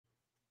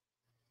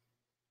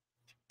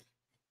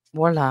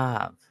We're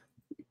live.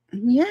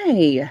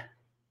 Yay.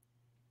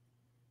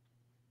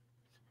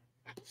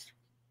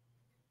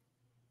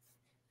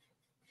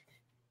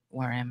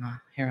 Where am I?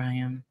 Here I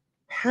am.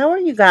 How are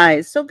you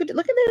guys? So good.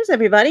 Look at this,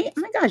 everybody.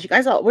 Oh my gosh, you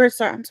guys all we're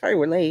sorry. I'm sorry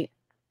we're late.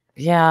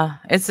 Yeah,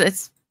 it's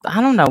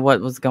I don't know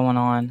what was going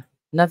on.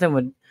 Nothing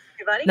would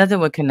Everybody? nothing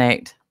would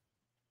connect.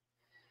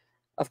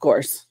 Of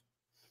course.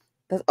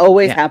 That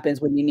always Yeah, happens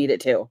when you need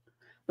it to.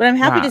 But I'm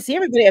happy right. to see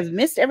everybody. I've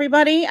missed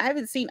everybody.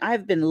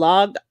 I've been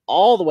logged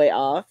all the way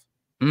off.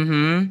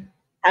 Mm-hmm.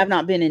 Have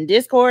not been in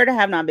Discord,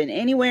 have not been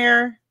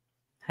anywhere.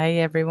 Hey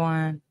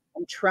everyone.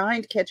 I'm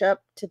trying to catch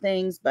up to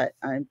things, but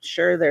I'm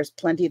sure there's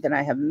plenty that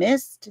I have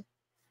missed.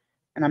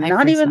 And I'm Hey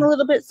not even a Krista.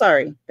 little bit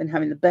sorry. Been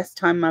having the best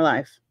time of my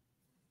life.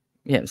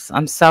 Yes,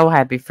 I'm so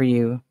happy for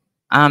you.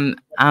 I'm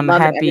Loving every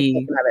happy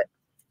second of it.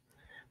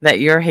 that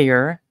you're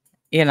here,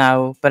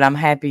 but I'm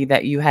happy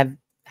that you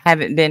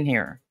haven't been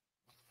here.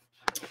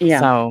 Yeah.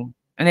 So,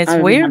 and it's I've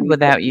been weird having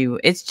without you.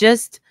 It's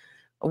just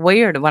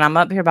weird when I'm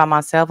up here by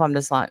myself. I'm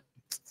just like,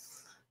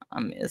 I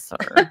miss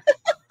her.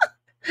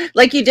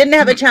 like you didn't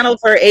have a channel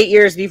for 8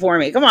 years before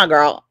me. Come on,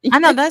 girl. I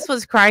know that's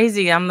what's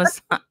crazy. I'm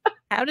just like,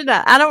 how did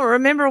I don't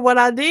remember what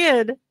I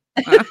did.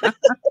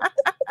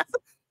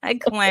 Hey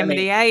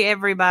Calamity. Funny. Hey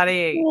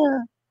everybody. Yeah.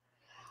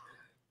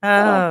 Oh.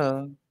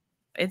 Oh,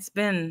 it's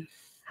been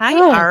hey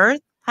Oh.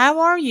 Earth. How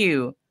are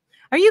you?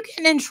 Are you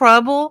getting in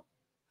trouble?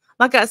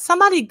 Like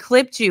somebody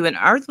clipped you and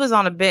Earth was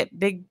on a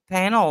big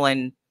panel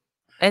and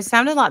it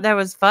sounded like there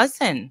was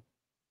fussing.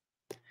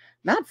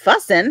 Not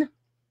fussing.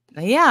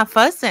 Yeah,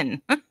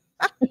 fussing.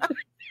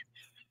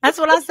 That's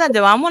what I said.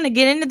 Do I want to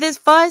get into this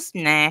fuss?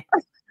 Nah.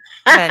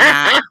 But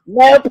nah.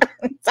 Nope.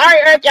 Sorry,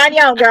 Earth John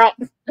Young, girl.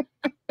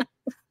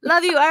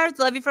 Love you, Earth.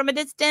 Love you from a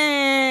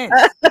distance.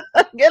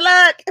 Good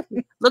luck.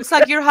 Looks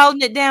like you're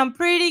holding it down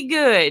pretty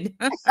good.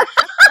 That's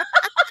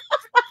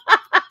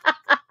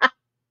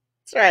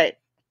right.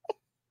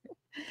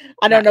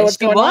 I don't know what's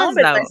She going on, was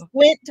but if I though.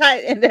 squint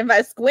tight and if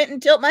I squint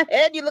and tilt my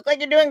head, you look like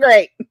you're doing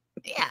great.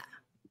 Yeah.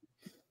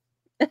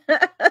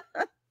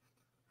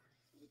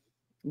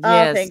 Oh,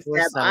 Yes, thanks, we're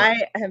Deb. so I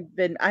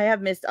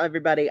have missed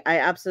everybody. I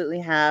absolutely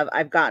have.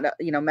 I've gotten,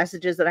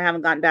 messages that I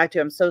haven't gotten back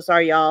to. I'm so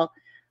sorry, y'all.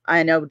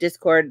 I know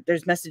Discord,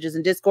 there's messages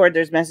in Discord,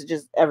 there's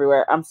messages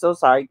everywhere. I'm so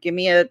sorry. Give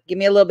me a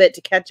little bit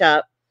to catch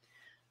up.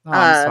 Oh,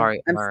 I'm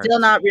sorry, I'm Earth. still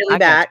not really I got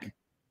back. you.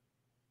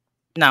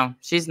 No,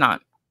 she's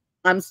not.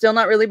 I'm still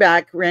not really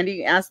back.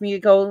 Randy asked me to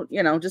go,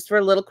 just for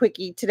a little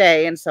quickie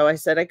today, and so I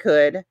said I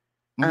could.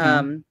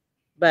 Mm-hmm.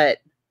 But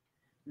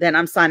then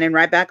I'm signing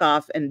right back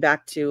off and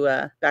back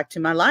to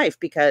my life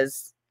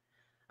because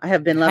I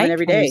have been loving Hey,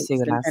 every can you day. see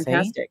It's what been I see?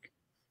 fantastic.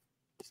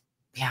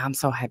 Yeah, I'm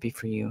so happy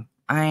for you.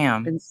 I It's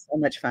am. been so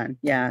much fun.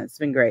 Yeah, it's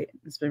been great.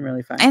 It's been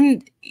really fun.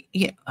 And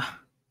yeah,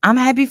 I'm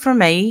happy for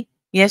me.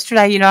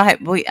 Yesterday,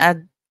 I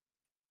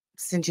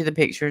sent you the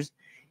pictures.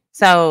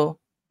 So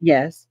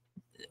Yes.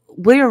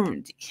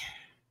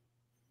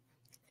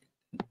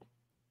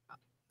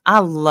 I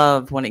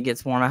love when it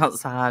gets warm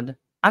outside.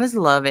 I just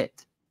love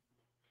it.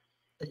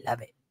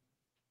 Love it.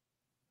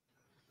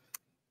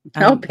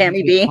 Oh,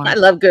 Pammy B. I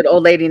love good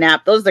old lady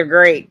nap. Those are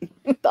great.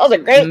 Those are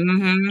great.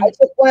 Mm-hmm. I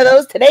took one of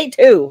those today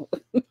too.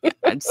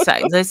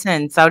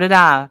 Listen, so did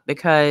I,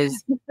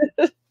 because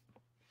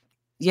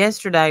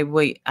yesterday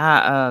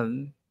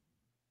I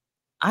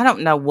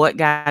don't know what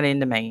got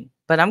into me,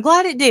 but I'm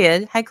glad it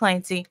did. Hey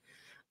Clancy.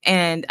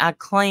 And I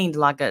cleaned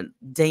like a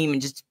demon,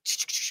 just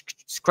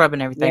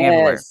scrubbing everything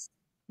everywhere.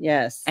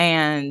 Yes.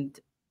 And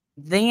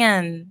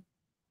then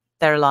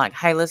they're like,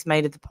 hey, let's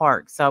meet at the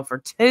park. So for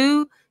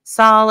 2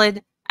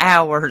 solid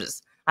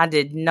hours, I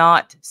did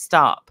not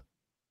stop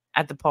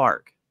at the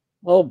park.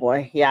 Oh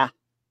boy. Yeah.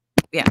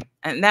 Yeah.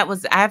 And that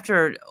was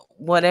after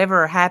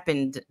whatever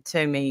happened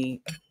to me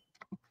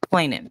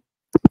cleaning.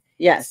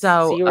 Yes.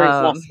 So So, you were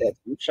exhausted,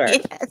 I'm sure. yes.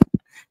 Because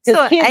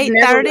So at kids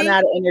never run 8:30,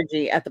 out of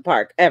energy at the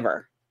park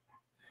ever.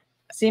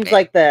 It seems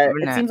like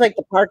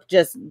the park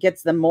just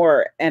gets them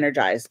more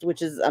energized,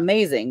 which is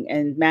amazing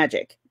and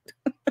magic.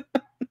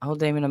 old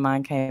demon of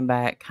mine came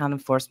back, kind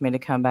of forced me to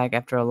come back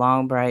after a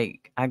long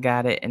break. I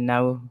got it, and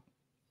no,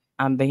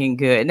 I'm being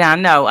good. Now,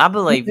 no, I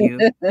believe you.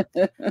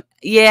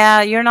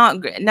 Yeah, you're not.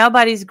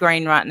 Nobody's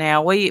green right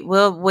now.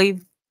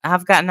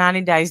 I've got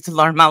 90 days to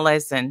learn my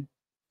lesson.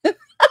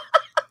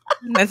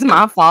 That's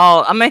my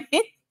fault. I mean,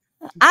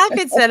 I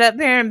could sit up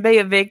here and be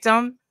a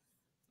victim,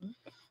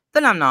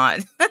 but I'm not.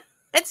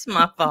 It's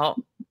my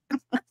fault.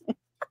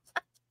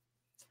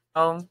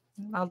 Oh,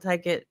 I'll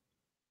take it.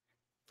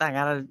 I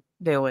gotta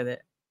deal with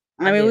it.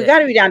 I mean, we got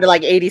to be down to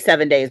like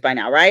 87 days by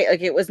now, right?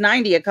 Like it was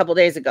 90 a couple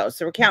days ago,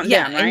 so we're counting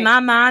down, right? In my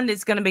mind,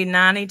 it's gonna be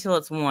 90 till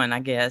it's 1, I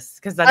guess,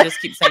 because I just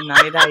keep saying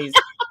 90 days.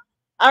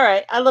 All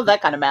right, I love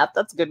that kind of math.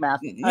 That's good math.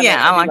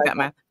 I like that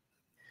math.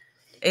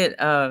 It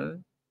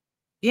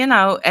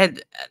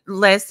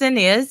lesson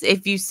is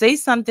if you see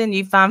something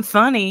you find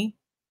funny,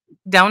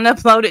 don't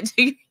upload it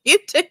to your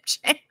YouTube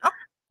channel.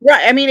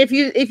 Right. I mean, if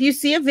you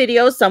see a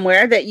video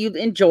somewhere that you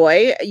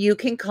enjoy, you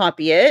can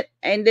copy it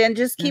and then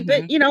just keep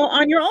it,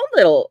 on your own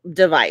little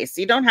device.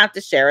 You don't have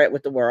to share it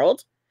with the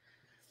world.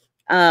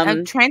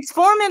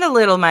 Transform it a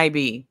little,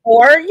 maybe.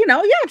 Or,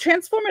 yeah,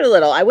 transform it a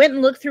little. I went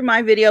and looked through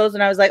my videos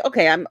and I was like,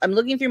 okay, I'm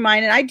looking through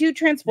mine and I do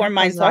transform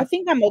mine. So I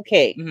think I'm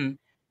okay.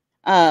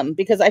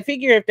 Because I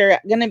figure if they're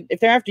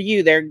after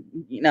you, they're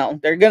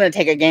gonna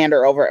take a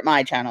gander over at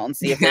my channel and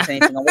see if there's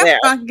anything over there.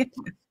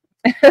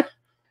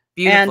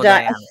 Beautiful.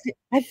 And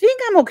I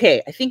think I'm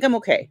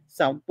okay.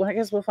 So I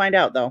guess we'll find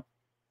out though.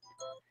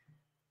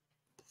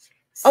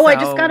 Oh, I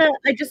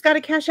just got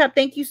a Cash App.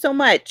 Thank you so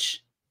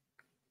much.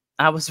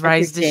 I was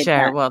raised to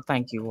share. That. Well,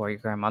 thank you, Warrior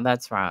Grandma.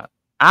 That's right.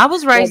 I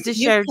was raised to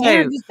share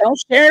too. Just don't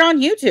share it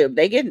on YouTube.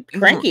 They get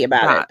cranky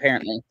about it,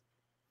 apparently.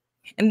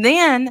 And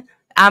then,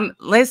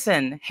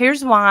 listen,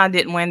 here's why I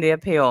didn't win the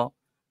appeal.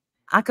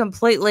 I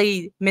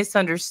completely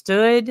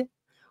misunderstood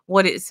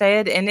what it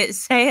said. And it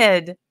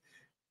said,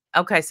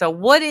 okay, so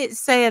what it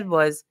said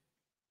was,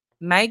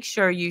 make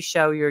sure you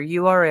show your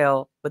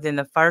URL within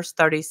the first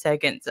 30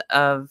 seconds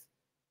of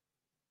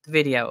the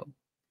video.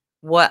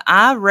 What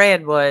I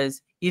read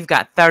was, you've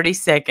got 30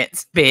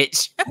 seconds,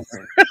 bitch.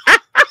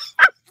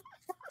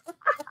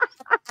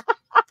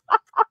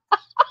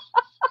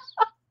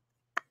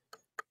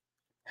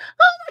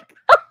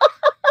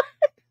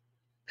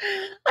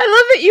 I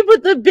love that you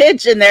put the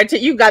bitch in there too.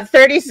 You've got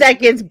 30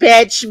 seconds,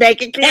 bitch.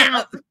 Make it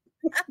count.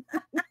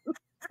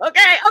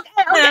 Okay.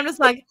 And I'm just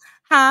like,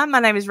 hi, my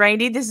name is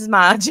Randy. This is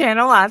my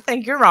channel. I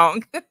think you're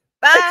wrong.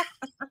 Bye.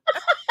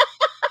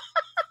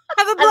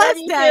 Have a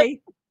blessed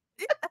day.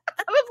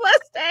 Have a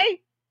blessed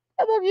day.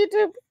 I love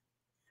YouTube.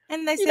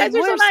 And they said,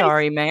 we're so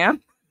sorry, ma'am.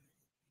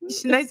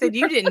 And they said,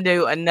 you didn't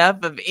do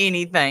enough of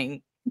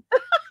anything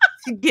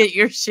to get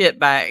your shit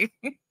back.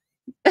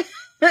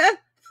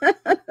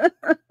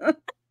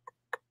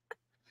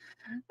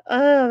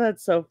 Oh,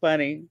 that's so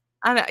funny.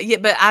 I know, yeah,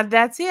 but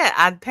that's it.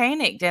 I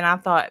panicked and I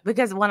thought,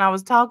 because when I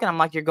was talking, I'm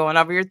like, you're going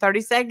over your 30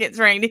 seconds,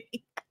 Randy.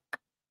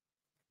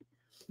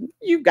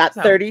 You've got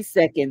 30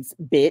 seconds,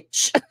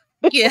 bitch.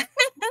 Yeah.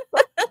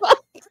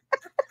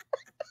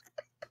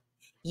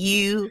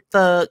 You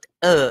fucked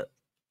up.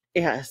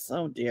 Yes.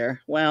 Oh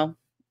dear. Well,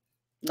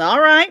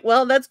 all right.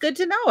 Well, that's good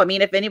to know. I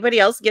mean, if anybody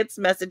else gets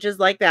messages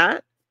like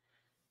that,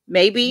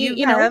 maybe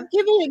give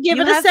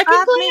it a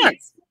second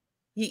glance.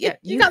 Yeah,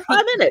 you got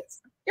 5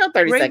 minutes.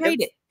 30 seconds.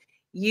 It.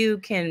 You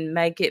can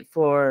make it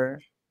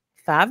for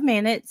 5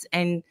 minutes,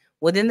 and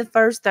within the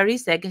first 30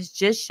 seconds,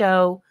 just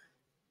show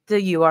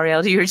the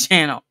URL to your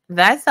channel.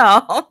 That's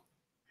all.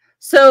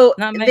 So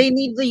they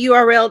need the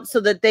URL so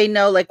that they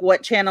know like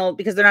what channel,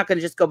 because they're not going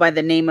to just go by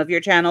the name of your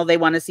channel. They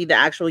want to see the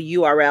actual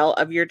URL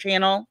of your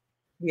channel.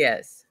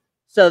 Yes.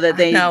 So that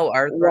they know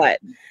what,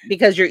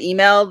 because your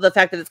email, the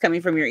fact that it's coming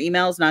from your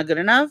email is not good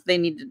enough. They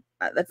need to,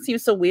 that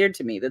seems so weird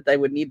to me that they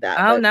would need that.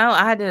 Oh, no,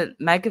 I had to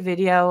make a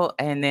video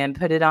and then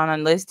put it on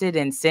unlisted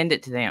and send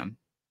it to them.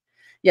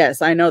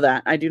 Yes, I know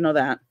that. I do know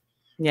that.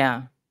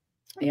 Yeah.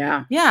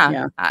 Yeah.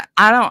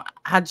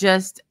 I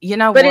just, but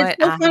what?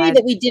 It's so funny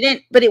that we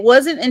didn't, but it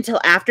wasn't until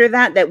after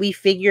that we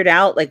figured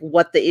out like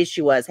what the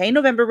issue was. Hey,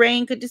 November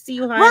Rain, good to see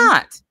you, hon.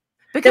 Right.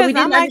 Because we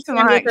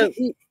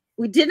didn't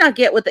we did not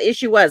get what the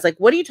issue was. Like,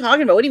 what are you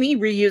talking about? What do you mean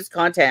reuse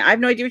content? I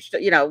have no idea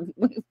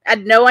we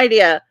had no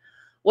idea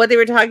what they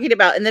were talking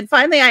about. And then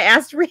finally I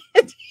asked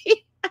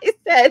Randy, I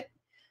said,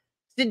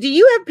 do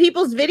you have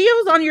people's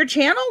videos on your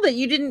channel that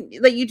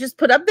you just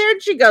put up there?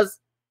 And she goes,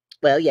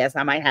 well, yes,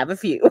 I might have a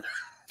few.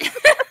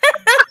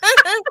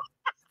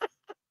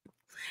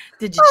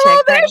 Did you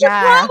check that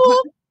guy out?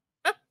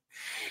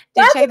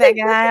 Did you check that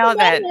guy out?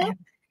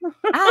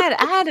 I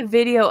had a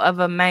video of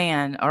a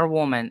man or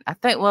woman. I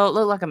think, well, it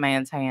looked like a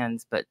man's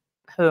hands, but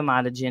who am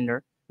I to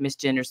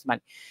misgender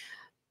somebody?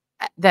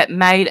 That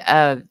made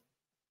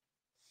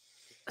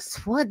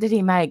what did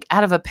he make?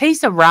 Out of a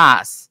piece of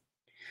rice.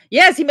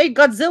 Yes, he made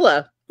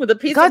Godzilla with a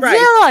piece of rice.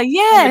 Godzilla,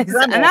 yes.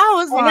 And I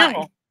was like,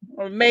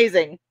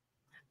 amazing.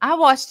 I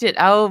watched it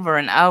over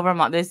and over. I'm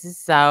like, this is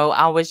so,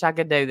 I wish I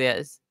could do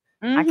this.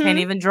 I can't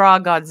even draw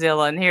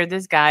Godzilla. And here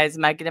this guy is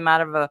making him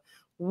out of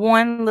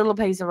one little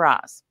piece of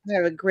rice. I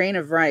have a grain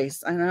of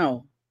rice. I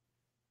know.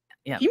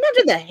 Yeah. Can you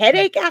imagine the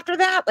headache after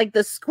that? Like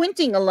the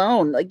squinting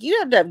alone. Like you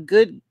have to have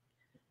good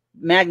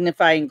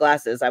magnifying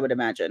glasses, I would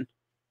imagine.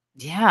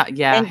 Yeah.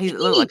 And he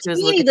looked like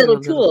teeny little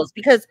tools,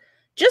 because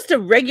just a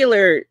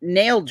regular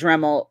nail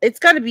Dremel, it's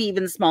got to be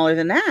even smaller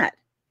than that.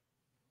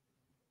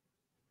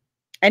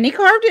 And he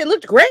carved it. It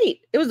looked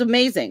great. It was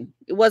amazing.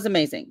 It was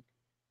amazing.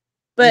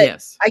 But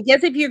yes. I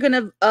guess if you're going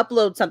to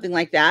upload something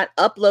like that,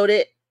 upload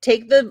it,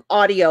 take the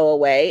audio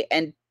away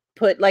and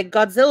put like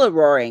Godzilla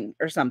roaring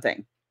or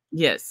something.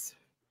 Yes.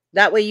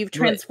 That way you've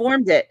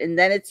transformed it and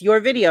then it's your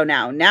video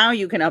now. Now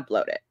you can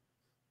upload it.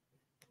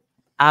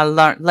 I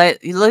learned,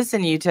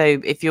 listen,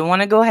 YouTube, if you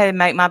want to go ahead and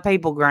make my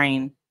people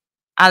green,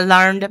 I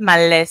learned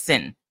my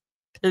lesson.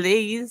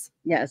 Please.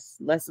 Yes.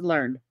 Lesson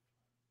learned.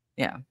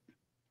 Yeah.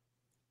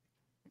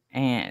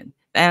 And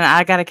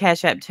I got a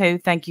Cash App too.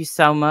 Thank you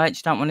so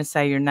much. Don't want to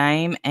say your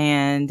name.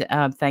 And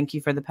thank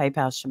you for the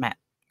PayPal, Shamat.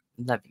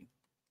 Love you.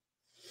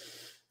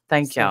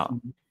 Thank y'all.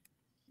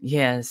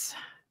 Yes.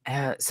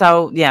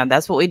 So yeah,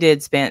 that's what we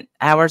did. Spent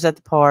hours at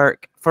the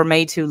park for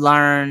me to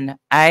learn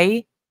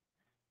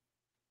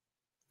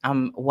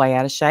I'm way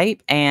out of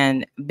shape,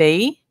 and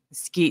B,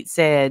 Skeet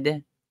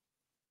said,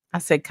 I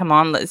said, "Come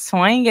on, let's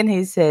swing," and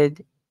he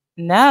said,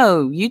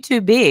 "No, you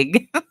too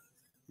big."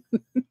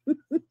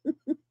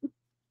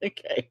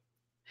 Okay.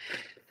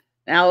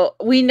 Now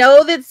we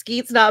know that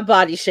Skeet's not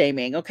body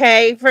shaming,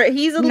 okay?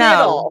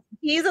 No,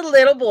 He's a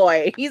little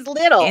boy. He's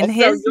little, in so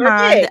his you're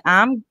mind, big.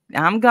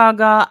 I'm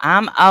Gaga.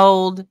 I'm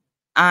old. You're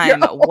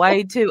I'm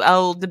way too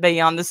old to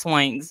be on the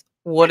swings.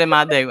 What am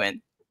I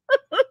doing?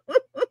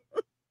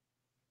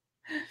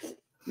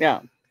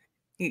 yeah.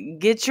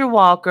 Get your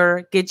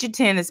walker, get your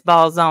tennis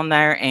balls on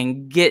there,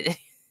 and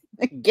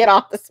Get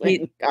off the get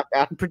swing.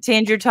 Gaga.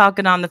 pretend you're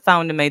talking on the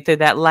phone to me through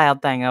that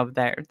loud thing over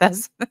there.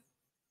 That's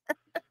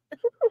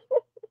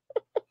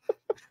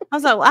I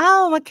was like,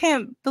 oh, I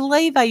can't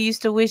believe I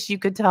used to wish you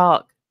could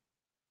talk.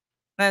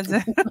 That's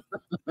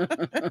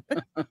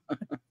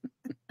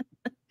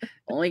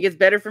Only gets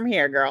better from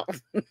here, girl.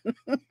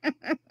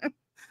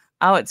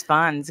 oh, it's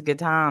fun. It's a good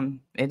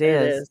time. It It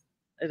is. is.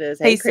 It is.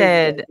 He Hey, crazy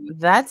said, Dorothy.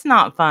 "That's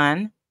not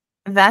fun.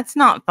 That's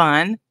not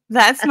fun.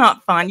 That's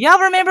not fun." Y'all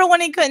remember when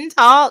he couldn't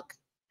talk?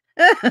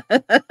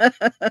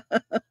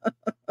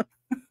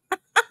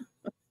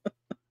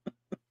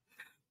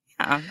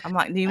 I'm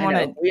like, "Do you I want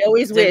to know. We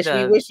always do wish.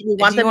 the? We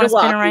Do want you them want to to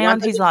spin walk. We want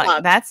around?" them He's to like,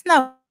 talk. "That's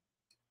no."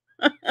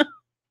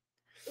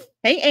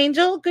 Hey,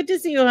 Angel. Good to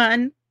see you,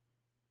 hon.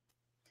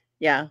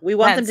 Yeah, we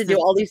want them That's to do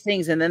the all these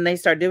things, and then they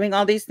start doing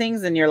all these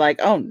things, and you're like,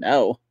 "Oh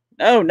no,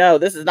 oh no,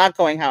 this is not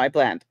going how I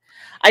planned."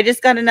 I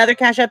just got another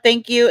cash app.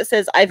 Thank you. It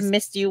says, "I've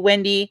missed you,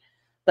 Wendy,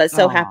 but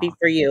so happy oh,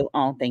 for you."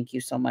 Oh, thank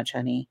you so much,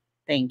 honey.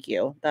 Thank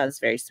you. That is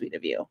very sweet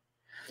of you.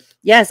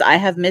 Yes, I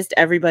have missed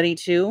everybody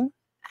too.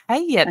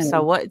 hey, yep. So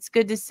And what? It's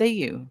good to see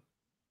you.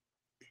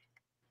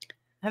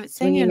 Haven't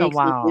seen you swinging in a makes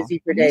me while. dizzy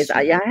I for days.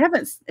 miss you. I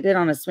haven't been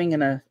on a swing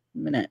in a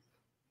minute.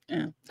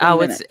 Yeah, it's been a Oh,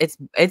 minute.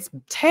 it's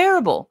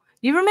terrible.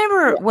 You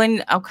remember Yeah.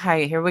 when?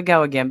 Okay, here we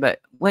go again. But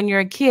when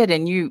you're a kid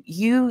and you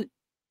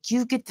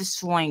get to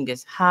swing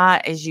as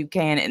high as you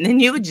can, and then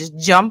you would just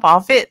jump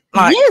off it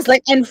like Yes,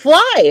 like and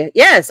fly.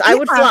 Yes, I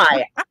would yeah,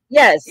 fly.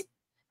 Yes.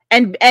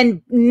 And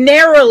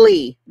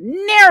narrowly,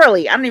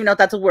 I don't even know if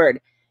that's a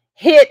word,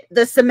 hit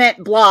the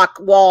cement block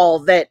wall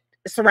that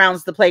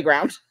surrounds the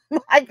playground.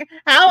 Like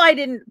how I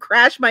didn't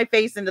crash my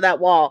face into that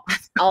wall,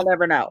 I'll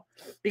never know.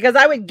 Because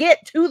I would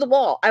get to the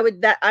wall. I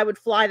would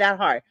fly that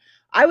hard.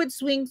 I would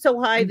swing so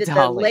high that the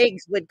Dolly.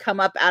 legs would come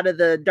up out of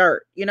the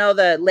dirt. You know,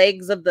 the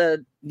legs of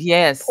the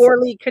Yes.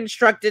 poorly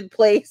constructed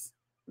play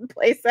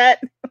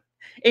set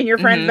in your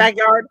friend's Mm-hmm.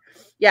 backyard.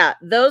 Yeah,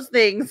 those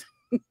things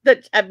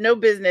that have no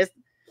business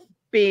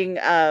being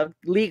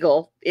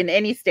legal in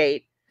any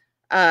state.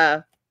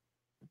 Uh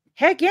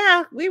Heck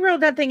yeah, we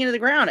rode that thing into the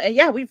ground. And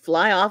yeah, we'd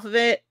fly off of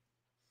it.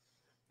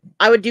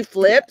 I would do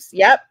flips.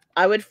 Yep.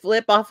 I would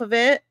flip off of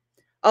it.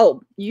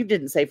 Oh, you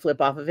didn't say flip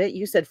off of it.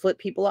 You said flip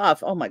people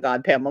off. Oh my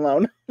God, Pam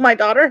Malone. My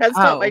daughter has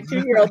taught my Oh,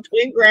 2-year-old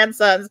twin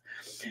grandsons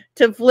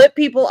to flip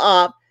people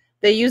off.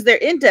 They use their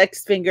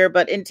index finger,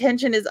 but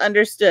intention is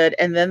understood.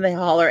 And then they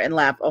holler and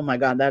laugh. Oh my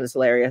God, that is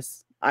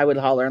hilarious. I would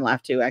holler and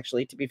laugh too,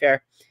 actually, to be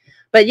fair.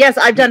 But yes,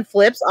 I've done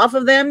flips off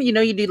of them. You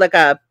know, you do like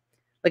a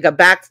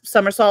back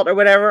somersault or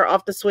whatever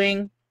off the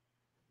swing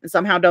and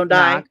somehow don't no,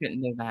 I die.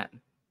 couldn't do that.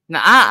 No,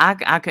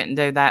 I couldn't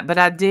do that. But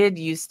I did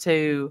used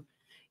to,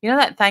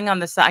 that thing on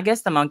the side. I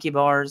guess the monkey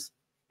bars.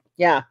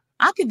 Yeah.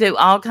 I could do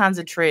all kinds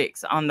of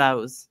tricks on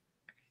those.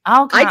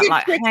 All I kind did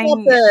like tricks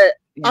hang.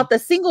 Yeah, off the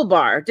single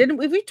bar. Didn't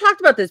we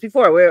talked about this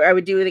before where I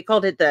would do they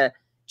called it the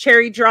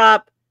cherry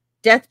drop,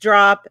 death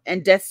drop,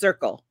 and death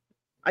circle.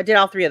 I did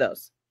all three of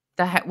those.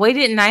 we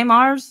didn't name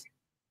ours.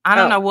 I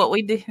don't Oh, know what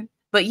we did,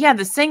 but yeah,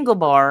 the single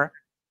bar.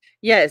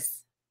 yes.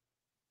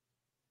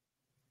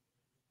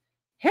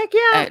 Heck yeah.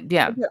 I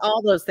Yeah, did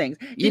all those things.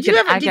 I Did could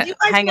you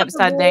guys hang have the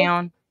upside rule?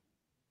 down.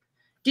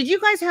 Did you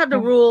guys have the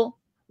Yeah. rule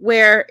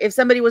where if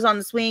somebody was on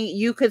the swing,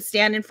 you could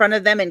stand in front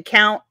of them and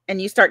count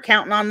and you start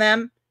counting on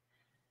them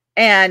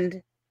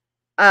and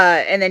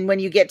then when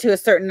you get to a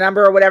certain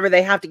number or whatever,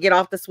 they have to get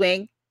off the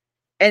swing.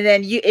 And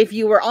then if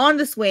you were on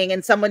the swing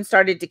and someone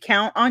started to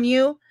count on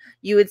you,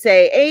 you would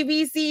say,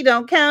 ABC,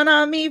 don't count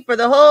on me for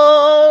the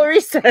whole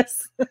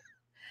recess.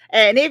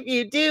 And if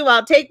you do,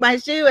 I'll take my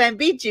shoe and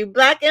beat you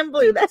black and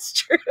blue. That's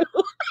true.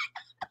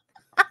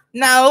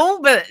 No,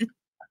 but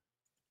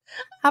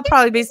I'll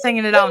probably be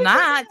singing it all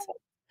night.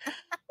 Oh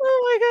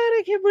my God,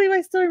 I can't believe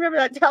I still remember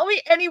that. Tell me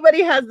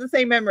anybody has the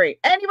same memory.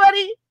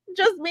 Anybody?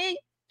 Just me?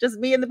 Just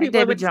me and the Hey,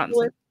 people I David went to school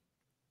with? Johnson.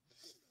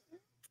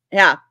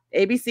 Yeah.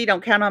 ABC,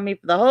 don't count on me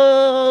for the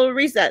whole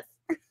recess.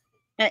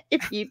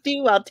 If you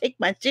do, I'll take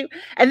my shoe.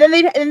 And then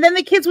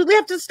the kids would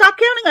have to stop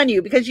counting on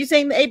you because you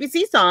sang the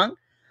ABC song.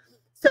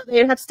 So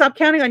they'd have to stop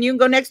counting on you and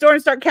go next door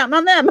and start counting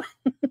on them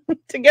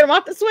to get them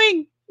off the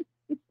swing.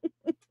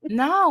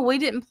 No, we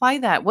didn't play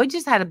that. We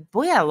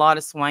had a lot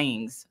of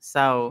swings.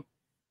 So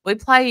we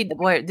played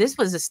where this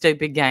was a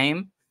stupid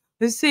game.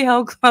 Let's see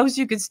how close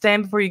you could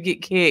stand before you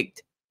get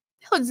kicked.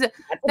 That was a,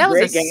 That's a that was a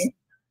great s- game.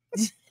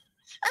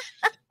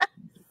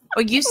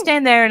 Or you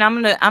stand there and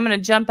I'm gonna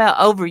jump out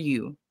over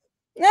you.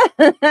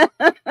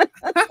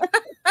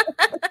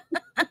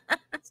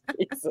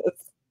 Jesus.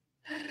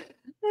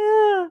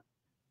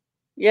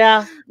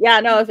 Yeah. Yeah.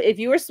 No, if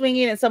you were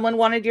swinging and someone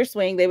wanted your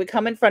swing, they would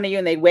come in front of you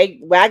and they'd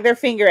wag their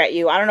finger at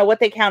you. I don't know what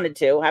they counted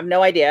to. I have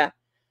no idea.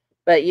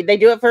 But they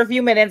do it for a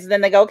few minutes and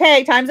then they go,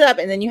 okay, time's up.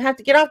 And then you have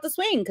to get off the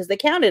swing because they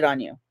counted on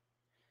you.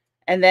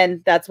 And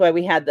then that's why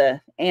we had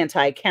the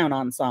anti-count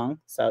on song.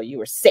 So you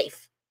were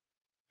safe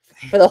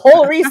for the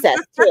whole recess,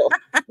 too.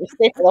 You're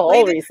safe for the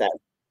whole recess.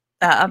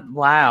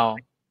 Wow.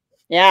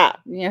 Yeah.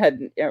 Yeah,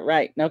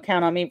 right. No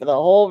count on me for the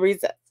whole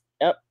recess.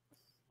 Yep.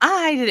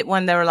 I hated it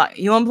when they were like,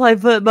 you want to play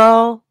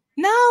football?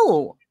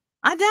 No,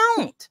 I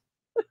don't.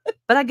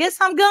 But I guess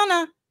I'm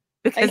gonna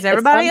because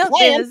everybody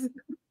else is.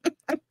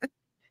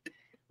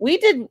 We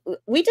did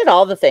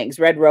all the things.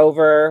 Red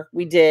Rover.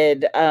 We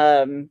did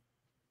dodgeball.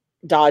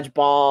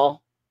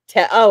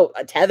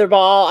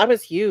 Tetherball. I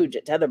was huge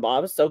at tetherball. I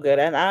was so good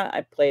at that. I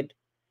played.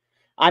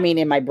 I mean,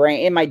 in my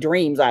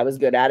dreams, I was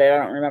good at it. I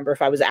don't remember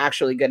if I was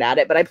actually good at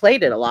it, but I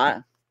played it a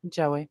lot.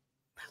 Joey,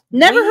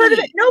 never heard of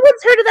it. No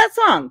one's heard of that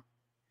song.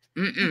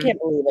 Mm-mm. I can't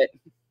believe it.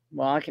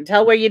 Well, I can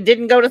tell where you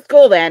didn't go to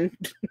school then.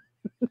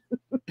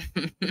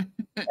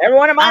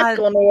 Everyone in my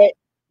school knew it.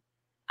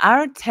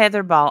 Our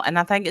tetherball, and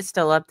I think it's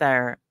still up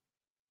there.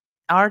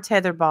 Our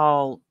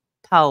tetherball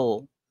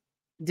pole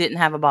didn't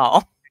have a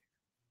ball.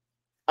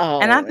 Oh,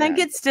 and I think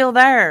it's still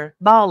there,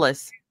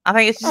 ballless. I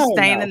think it's just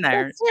standing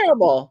there. That's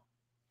terrible.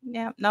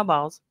 Yeah, no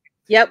balls.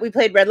 Yep, we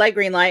played red light,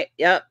 green light.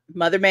 Yep,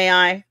 Mother May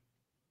I.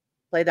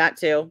 Played that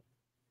too.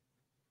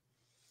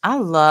 I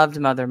loved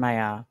Mother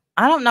May I.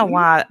 I don't know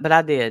why, but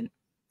I did.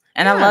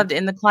 And I loved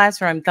in the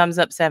classroom, Thumbs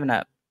Up,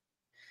 7-Up.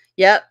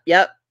 Yep.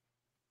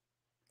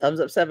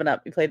 Thumbs Up,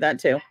 7-Up. We played that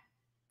too.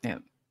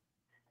 Yep.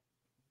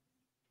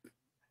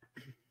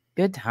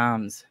 Good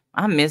times.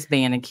 I miss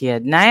being a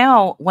kid.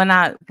 Now, when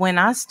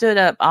I stood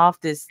up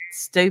off this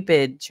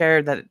stupid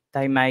chair that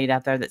they made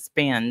out there that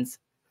spins,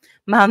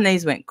 my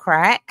knees went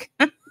crack.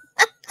 I'm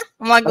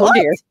like, oh, what?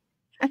 Dear.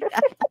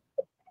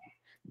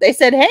 They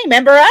said, hey,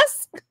 remember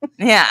us?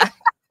 Yeah.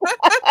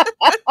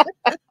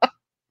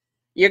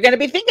 You're going to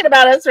be thinking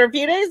about us for a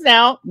few days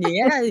now.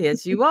 Yeah,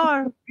 yes, you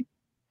are.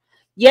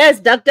 Yes,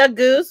 Duck, Duck,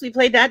 Goose. We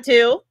played that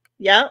too.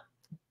 Yep.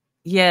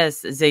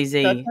 Yes,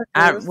 ZZ.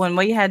 When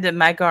we had to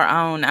make our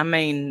own, I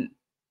mean,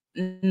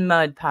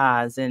 mud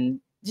pies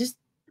and just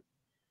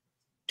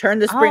turn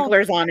the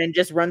sprinklers on and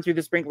just run through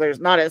the sprinklers.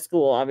 Not at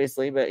school,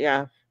 obviously, but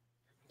yeah.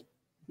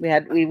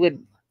 We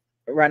would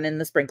run in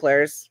the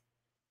sprinklers.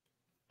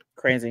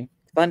 Crazy.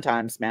 Fun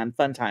times, man.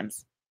 Fun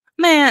times.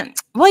 Man,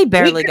 we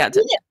barely got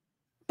to.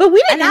 But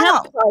we didn't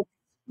have parks.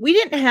 We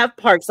didn't have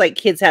parks like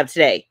kids have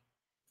today.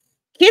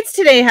 Kids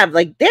today have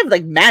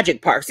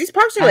magic parks. These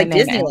parks are like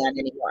Disneyland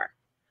anymore.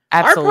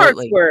 Absolutely. Our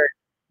parks were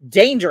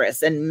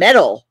dangerous and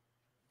metal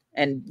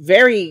and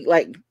very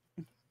like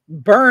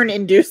burn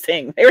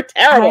inducing. They were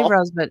terrible. Hey,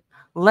 Rose, but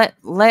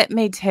let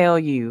me tell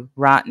you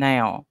right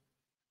now,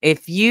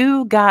 if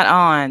you got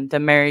on the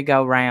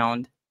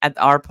merry-go-round at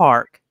our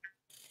park,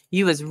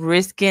 you was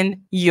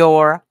risking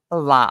your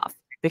life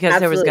because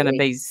there was going to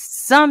be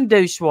some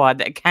douchewad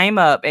that came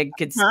up and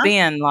could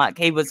spin like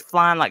he was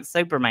flying like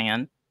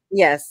Superman.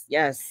 Yes.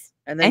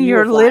 And then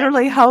you're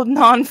literally holding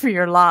on for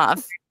your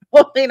life.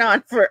 Holding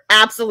on for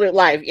absolute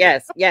life.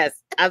 Yes,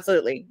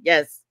 absolutely.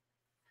 Yes.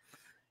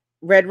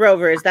 Red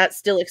Rover, is that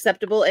still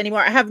acceptable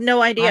anymore? I have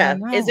no idea.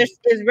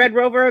 Is Red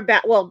Rover a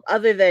bad, well,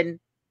 other than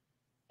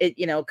it,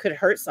 could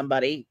hurt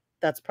somebody.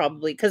 That's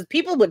probably because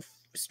people would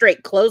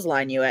straight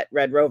clothesline you at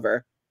Red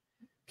Rover.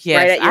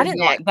 Yes, I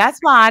didn't that's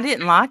why I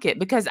didn't like it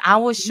because I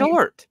was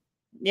short.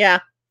 Yeah.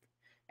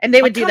 And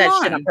they would do that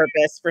shit on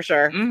purpose for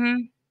sure.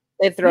 Mm-hmm.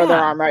 They'd throw their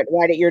arm right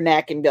at your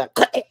neck and be like,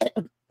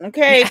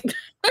 okay,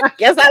 I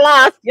guess I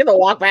lost. You're the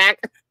walk back.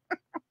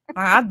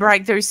 I'd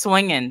break through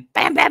swinging.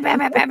 Bam, bam, bam,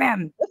 bam, bam,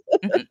 bam.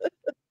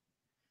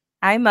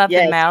 Hi,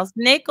 Muffin Mouse.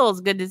 Nichols,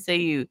 good to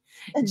see you.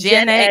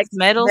 Gen X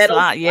metal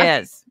slide.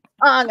 Yes.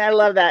 I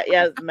love that.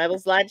 Yes, metal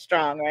slide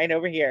strong right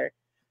over here.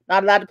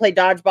 Not allowed to play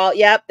dodgeball.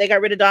 Yep, they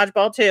got rid of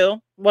dodgeball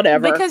too.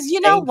 Whatever. Because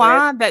you know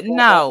why? That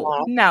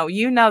no,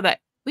 you know that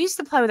we used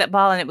to play with that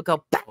ball and it would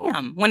go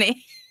bam when it.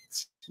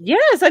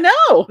 Yes, I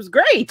know. It was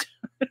great.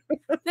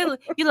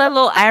 You let a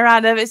little air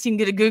out of it so you can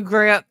get a good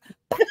grip.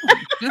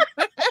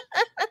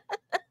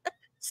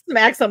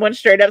 Smack someone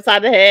straight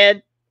upside the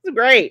head. It's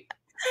great.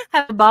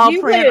 Have a ball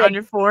print on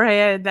your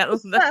forehead. That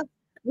was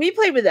we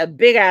played with a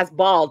big ass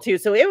ball too,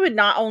 so it would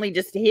not only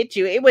just hit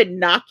you, it would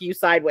knock you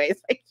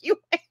sideways. Like you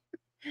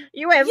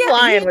went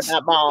flying with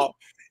that ball.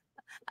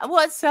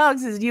 What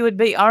sucks is you would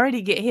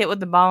already get hit with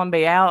the ball and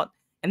be out,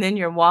 and then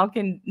you're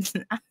walking to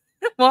the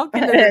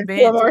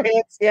bench. 4 more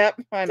hits.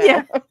 Yep, I know.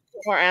 Yeah. 4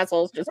 more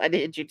assholes just had to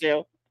hit you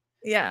too.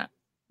 Yeah,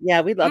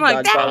 we love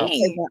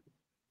dodgeball.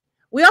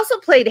 We also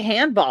played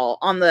handball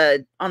on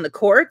the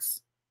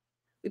courts.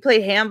 We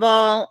played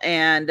handball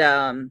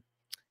and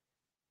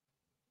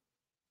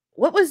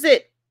what was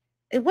it?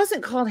 It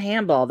wasn't called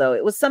handball though.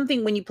 It was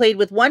something when you played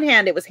with one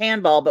hand, it was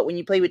handball, but when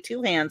you played with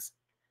 2 hands,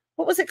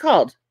 What was it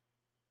called?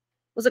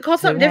 Was it called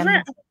Two something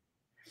different? handball.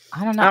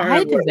 I don't know. I don't Hey,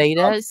 remember what it was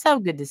Davita, called. it's so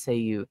good to see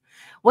you. Hey,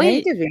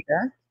 We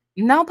Davita.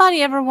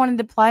 Nobody ever wanted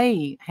to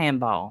play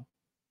handball.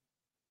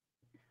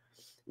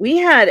 We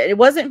had, it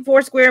wasn't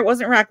Foursquare, it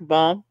wasn't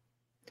racquetball.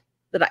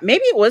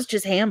 Maybe it was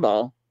just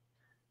handball.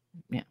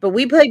 Yeah. But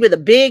we played with a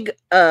big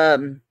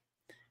and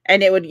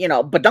it would,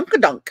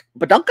 badunk-a-dunk,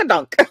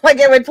 badunk-a-dunk. Like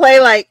it would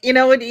play like, you'd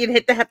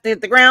have to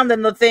hit the ground,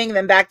 then the thing,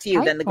 then back to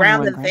you, I then the playing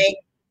ground, with then the them. thing,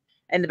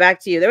 and the back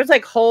to you. There was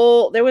like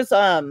wall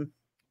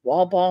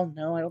ball.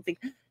 No, I don't think.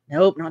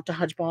 Nope, not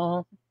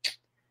dodgeball.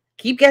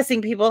 Keep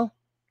guessing, people.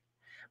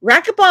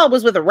 Racquetball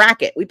was with a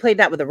racket. We played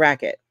that with a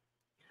racket.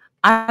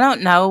 I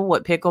don't know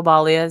what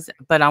pickleball is,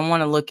 but I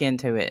want to look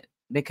into it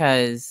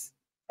because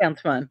Sounds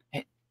fun.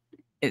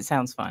 it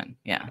sounds fun.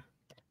 Yeah.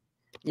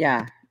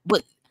 Yeah.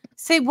 But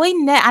see,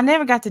 I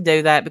never got to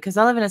do that because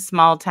I live in a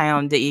small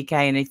town, DEK,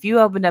 and if you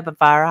opened up a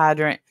fire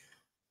hydrant,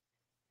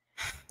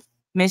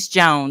 Miss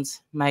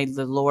Jones, may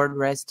the Lord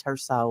rest her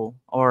soul,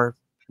 or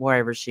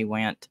wherever she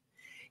went,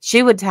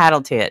 she would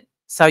tattle tit.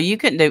 So you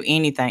couldn't do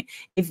anything.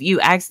 If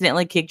you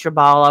accidentally kicked your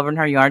ball over in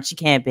her yard, she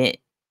can't bit.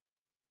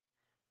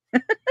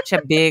 She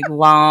had big,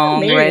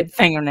 long, red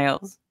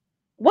fingernails.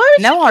 Why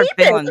would No she hard keep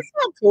it? feelings. That's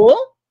not cool.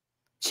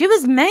 She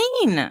was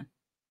mean.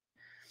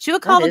 She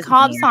would That call the is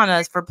cops mean. on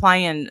us for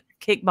playing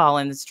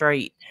kickball in the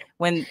street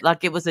when,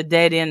 like, it was a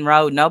dead end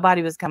road.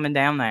 Nobody was coming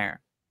down there.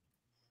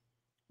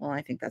 Well,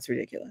 I think that's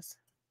ridiculous.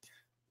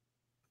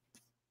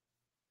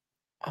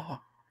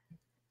 Oh,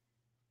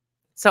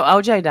 So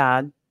OJ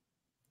died.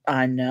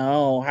 I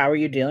know. How are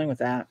you dealing with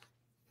that?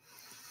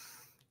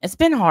 It's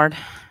been hard.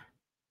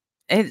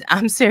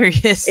 I'm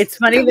serious. It's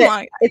funny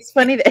that it's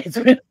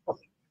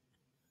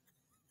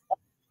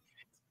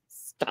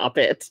stop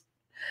it.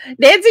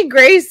 Nancy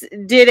Grace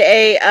did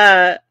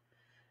a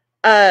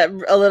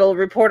little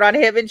report on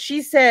him, and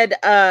she said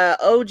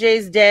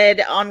OJ's dead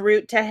en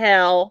route to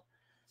hell.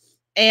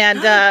 And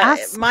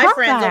my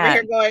friends over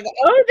here going,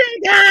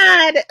 OJ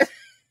died.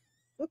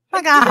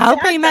 My God, I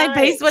hope he made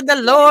peace with the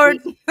Lord.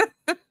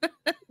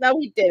 No,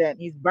 he didn't.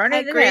 He's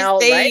burning in hell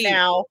right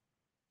now.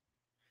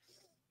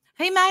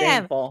 He may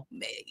have.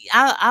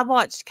 I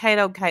watched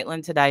Kato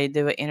Caitlin today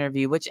do an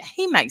interview, which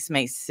he makes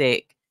me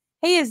sick.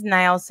 He is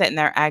now sitting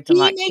there acting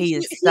like he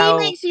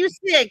makes you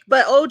sick,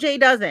 but OJ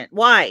doesn't.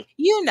 Why?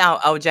 You know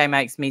OJ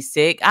makes me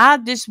sick. I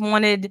just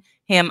wanted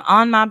him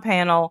on my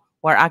panel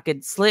where I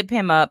could slip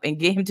him up and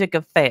get him to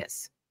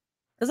confess.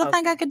 Because I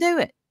think I could do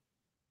it.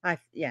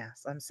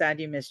 Yes, I'm sad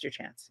you missed your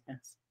chance.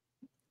 Yes.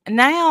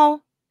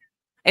 Now,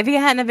 if he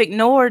hadn't have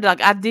ignored,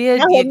 like I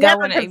did, you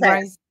go and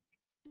erase.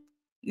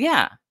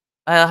 Yeah.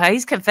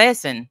 He's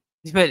confessing.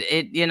 But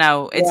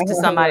it's to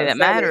somebody that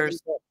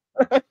matters.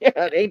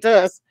 Yeah, it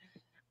does.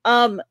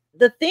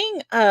 The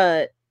thing,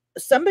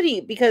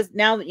 somebody, because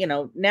now these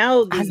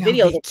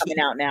videos are coming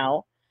out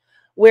now,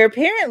 where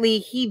apparently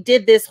he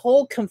did this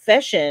whole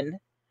confession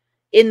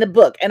in the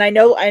book. And I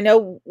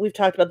know we've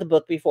talked about the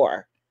book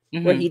before,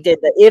 where he did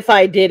the if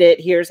I did it,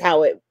 here's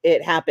how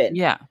it happened.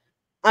 Yeah.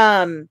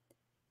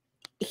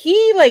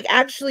 He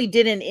actually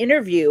did an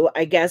interview,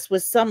 I guess,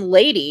 with some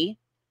lady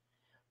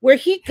where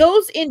he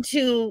goes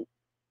into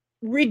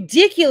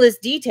ridiculous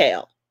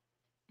detail.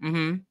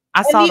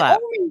 I saw that.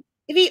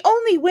 The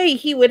only way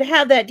he would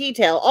have that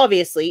detail,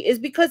 obviously, is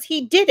because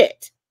he did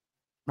it.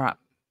 Right.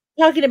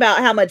 Talking about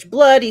how much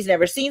blood, he's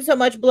never seen so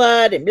much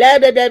blood, and blah,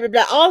 blah, blah, blah,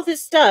 blah, all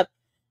this stuff.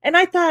 And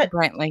I thought,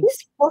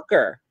 this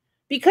fucker,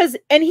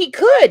 and he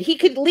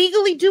could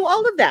legally do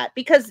all of that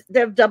because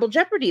they're double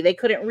jeopardy. They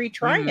couldn't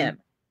retry him.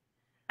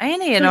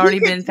 And he had already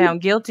been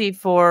found guilty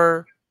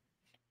for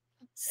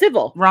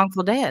civil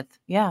wrongful death.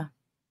 Yeah.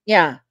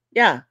 Yeah.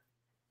 Yeah.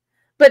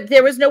 But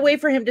there was no way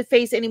for him to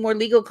face any more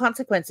legal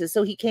consequences.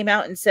 So he came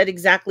out and said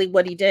exactly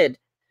what he did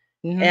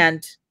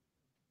and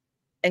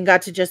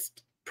got to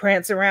just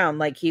prance around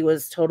like he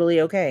was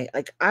totally okay.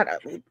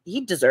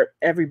 He deserved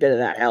every bit of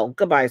that hell.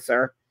 Goodbye,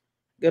 sir.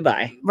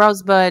 Goodbye.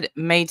 Rosebud,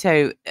 me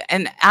too.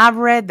 And I've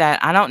read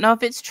that. I don't know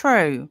if it's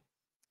true.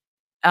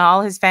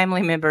 All his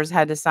family members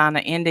had to sign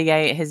an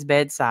NDA at his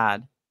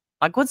bedside.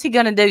 Like, what's he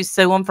going to do?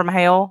 Sue him from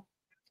hell?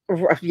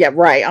 Yeah,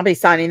 right. I'll be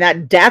signing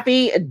that.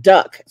 Daffy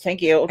Duck.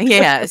 Thank you.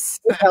 Yes.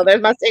 Oh,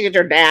 there's my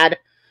signature, Dad.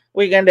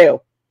 What are you going to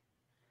do?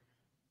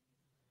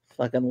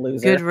 Fucking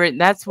loser.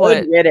 That's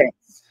what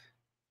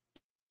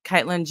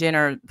Caitlyn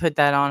Jenner put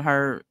that on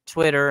her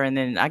Twitter. And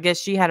then I guess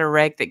she had a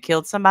wreck that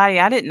killed somebody.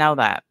 I didn't know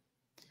that.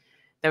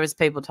 There was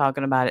people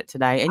talking about it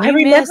today. And I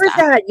remember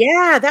that.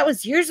 Yeah, that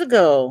was years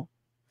ago.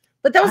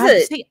 But that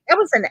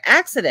was an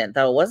accident,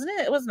 though, wasn't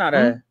it? It was not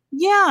a...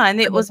 Yeah,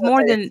 and it was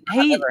more than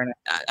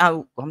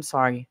oh, I'm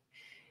sorry.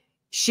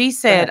 She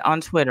said on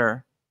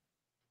Twitter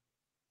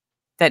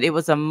that it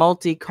was a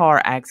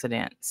multi-car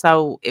accident.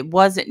 So it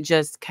wasn't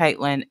just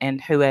Caitlyn and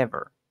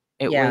whoever.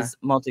 It was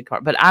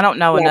multi-car. But I don't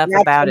know enough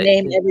about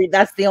it.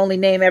 That's the only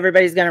name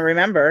everybody's going to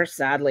remember,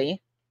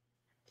 sadly.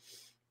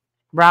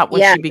 Right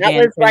when she began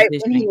that was right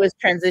when he was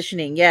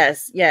transitioning.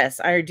 Yes,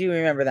 I do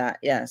remember that.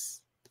 Yes.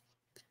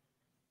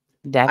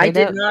 I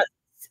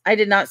I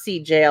did not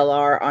see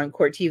JLR on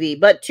court TV.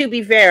 But to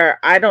be fair,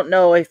 I don't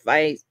know if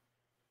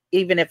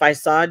even if I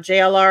saw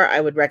JLR,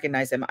 I would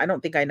recognize him. I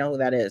don't think I know who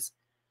that is.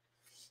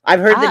 I've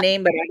heard the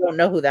name, but I don't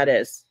know who that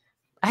is.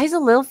 He's a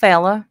little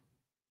fella.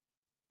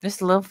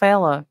 Just a little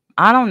fella.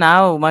 I don't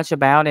know much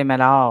about him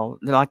at all.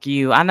 Like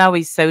you, I know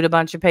he's sued a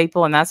bunch of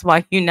people, and that's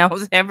why you never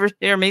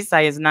hear me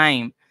say his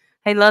name.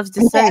 He loves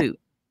to sue.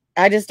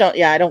 I just don't.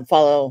 Yeah, I don't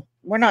follow.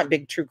 We're not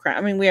big true crime.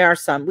 I mean,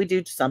 we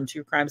do some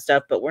true crime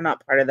stuff, but we're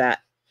not part of that.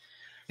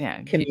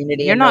 Yeah,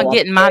 community. You're not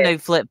getting my new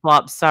flip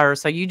flops, sir.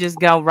 So you just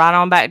go right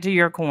on back to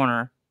your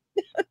corner.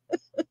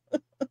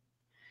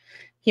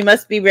 He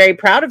must be very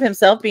proud of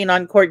himself being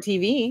on court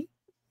TV.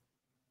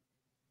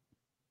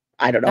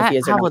 I don't know if he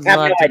is or not. I have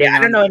no idea. I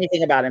don't know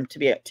anything about him. To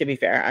be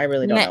fair, I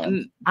really don't know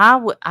him.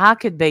 I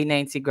could be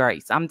Nancy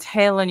Grace. I'm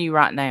telling you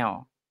right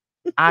now,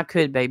 I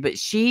could be. But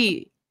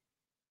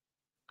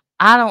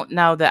I don't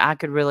know that I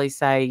could really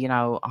say,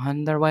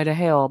 on their way to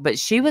hell. But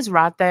she was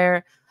right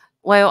there.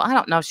 Well, I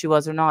don't know if she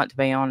was or not, to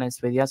be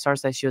honest with you. I started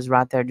to say she was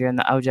right there during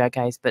the OJ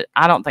case, but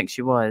I don't think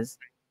she was.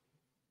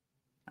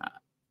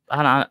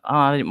 I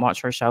didn't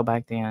watch her show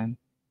back then.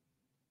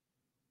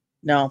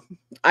 No,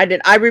 I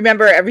didn't. I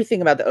remember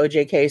everything about the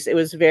OJ case. It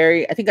was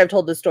I think I've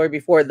told this story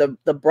before. The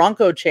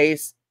Bronco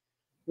chase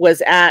was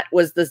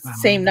the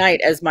same night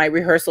as my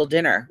rehearsal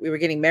dinner. We were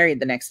getting married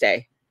the next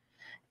day.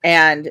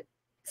 And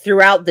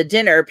throughout the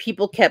dinner,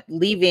 people kept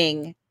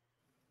leaving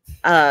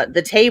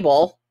the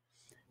table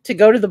to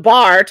go to the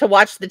bar to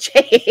watch the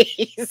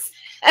chase.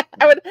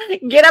 I would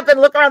get up and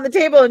look around the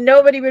table and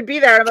nobody would be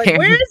there. And I'm like,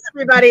 where is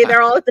everybody?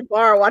 They're all at the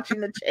bar watching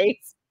the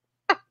chase.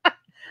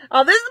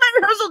 Oh, this is my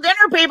rehearsal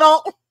dinner,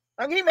 people.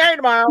 I'm getting married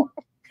tomorrow.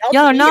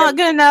 Y'all are not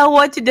going to know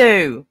what to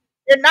do.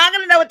 You're not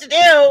going to know what to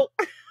do.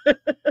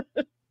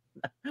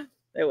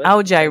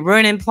 OJ,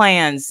 ruining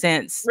plans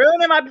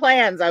ruining my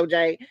plans,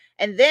 OJ.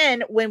 And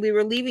then when we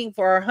were leaving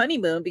for our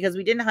honeymoon, because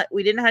we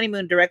didn't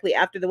honeymoon directly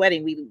after the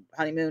wedding, we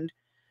honeymooned,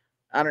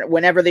 I don't know,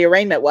 whenever the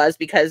arraignment was,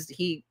 because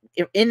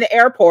in the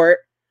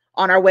airport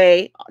on our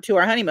way to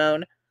our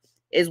honeymoon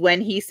is when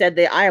he said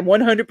that I am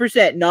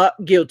 100% not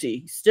guilty.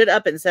 He stood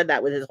up and said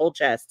that with his whole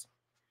chest.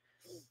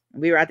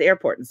 We were at the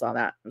airport and saw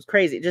that. It was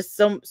crazy. Just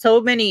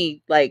so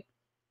many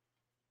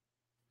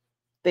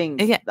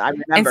things I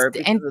remember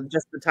because of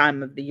just the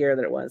time of the year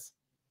that it was.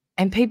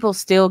 And people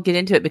still get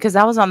into it, because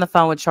I was on the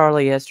phone with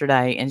Charlie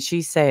yesterday and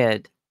she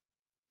said,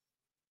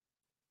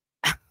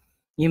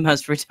 you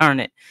must return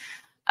it.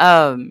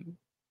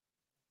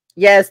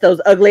 Yes,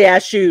 those ugly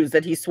ass shoes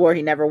that he swore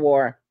he never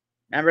wore.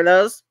 Remember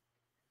those?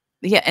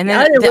 Yeah, and then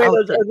I didn't wear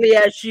those ugly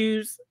ass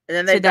shoes.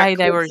 And then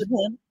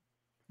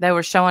they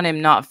were showing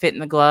him not fitting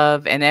the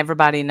glove, and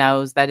everybody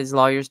knows that his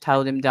lawyers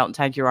told him don't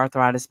take your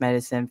arthritis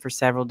medicine for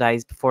several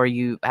days before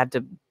you have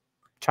to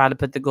try to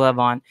put the glove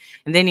on.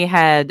 And then he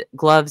had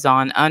gloves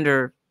on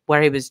under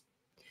where he was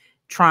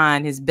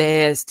trying his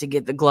best to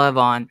get the glove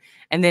on.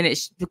 And then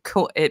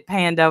it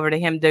panned over to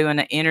him doing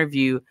an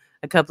interview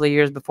a couple of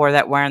years before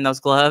that wearing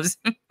those gloves.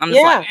 I'm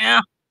just like, yeah.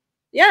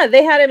 Yeah,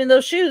 they had him in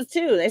those shoes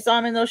too. They saw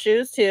him in those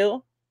shoes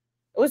too.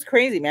 It was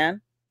crazy,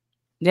 man.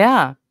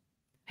 Yeah.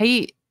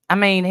 He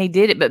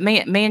did it, but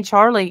me and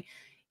Charlie,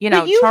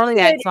 Charlie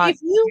acts like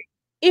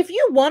if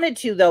you wanted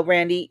to though,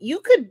 Randy, you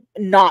could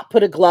not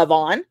put a glove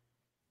on.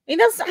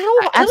 That's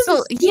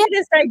absolutely the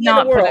stupidest idea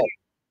in the world.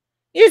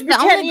 You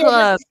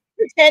just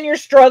pretend you're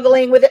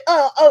struggling with it.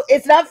 Oh,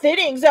 it's not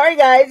fitting. Sorry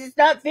guys, it's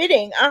not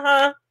fitting.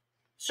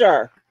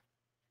 Sure.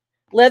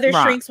 Leather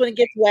shrinks when it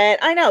gets wet.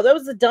 I know, that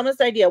was the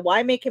dumbest idea.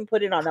 Why make him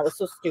put it on? That was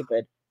so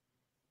stupid.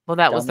 Well,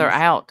 that was their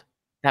out.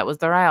 That was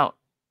their out.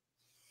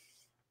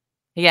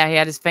 Yeah, he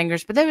had his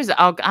fingers, but there was,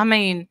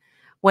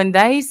 when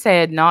they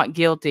said not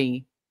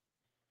guilty,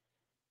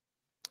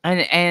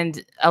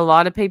 and a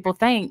lot of people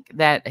think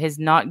that his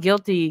not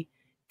guilty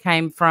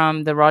came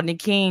from the Rodney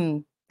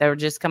King. They were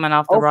just coming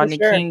off the Rodney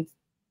King.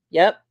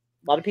 Yep.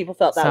 A lot of people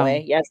felt that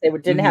way. Yes, they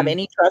didn't have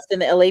any trust in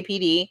the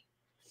LAPD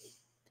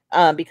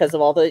because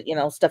of all the,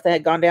 stuff that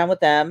had gone down with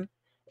them.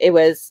 It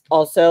was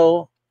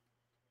also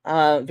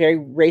very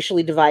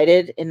racially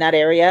divided in that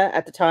area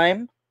at the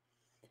time.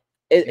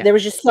 There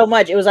was just so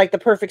much. It was like the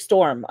perfect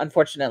storm,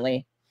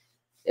 unfortunately.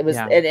 It was,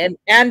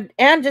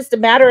 and just a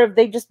matter of,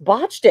 they just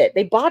botched it.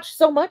 They botched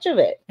so much of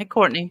it. Hey,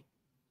 Courtney.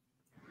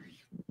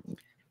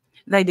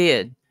 They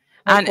did.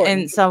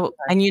 And so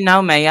you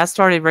know me, I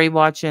started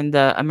rewatching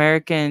the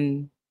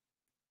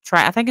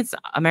I think it's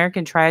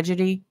American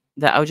Tragedy,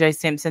 the OJ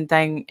Simpson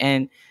thing,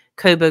 and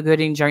Cuba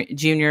Gooding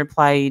Jr.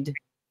 played.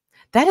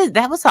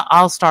 That was an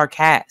all-star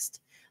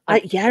cast. I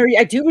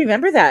do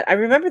remember that. I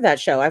remember that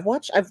show. I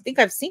think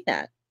I've seen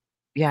that.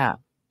 Yeah.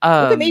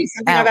 Look at me,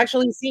 something I've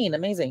actually seen.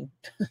 Amazing.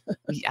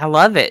 I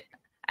love it.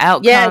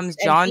 Out comes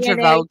John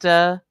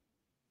Travolta.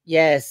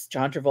 Yes,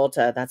 John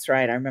Travolta. That's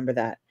right. I remember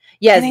that.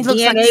 Yes,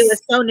 DNA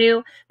was so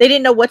new. They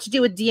didn't know what to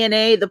do with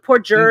DNA. The poor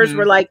jurors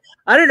were like,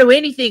 I don't know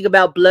anything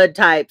about blood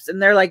types.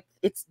 And they're like,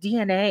 it's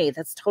DNA.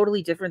 That's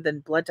totally different than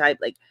blood type.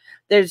 Like,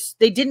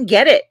 they didn't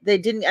get it. They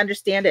didn't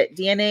understand it.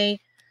 DNA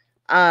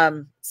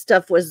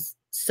stuff was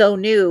so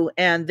new,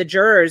 and the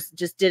jurors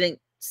just didn't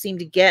seem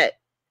to get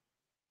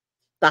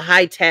the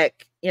high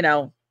tech,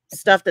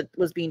 stuff that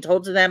was being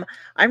told to them.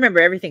 I remember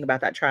everything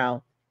about that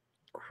trial.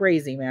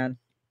 Crazy, man.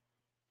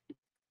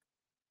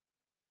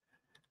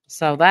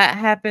 So that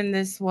happened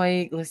this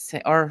week. Let's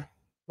see, or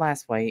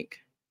last week.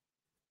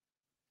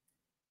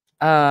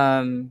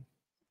 Our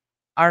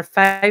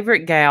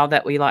favorite gal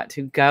that we like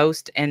to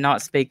ghost and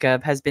not speak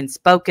of has been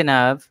spoken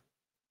of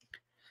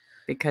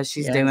because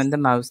she's Yes. doing the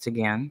most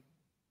again.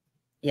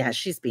 Yeah,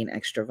 she's being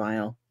extra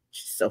vile.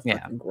 She's so Yeah.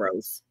 fucking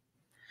gross.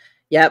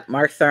 Yep,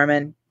 Mark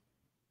Thurman.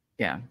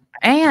 Yeah.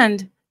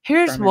 And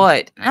here's Thurman.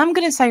 what. I'm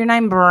going to say your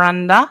name,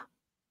 Brenda.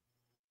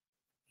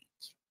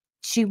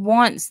 She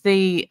wants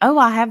the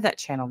I have that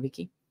channel,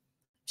 Vicky.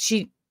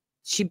 She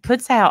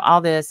puts out all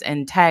this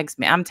and tags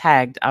me. I'm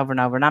tagged over and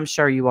over, and I'm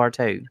sure you are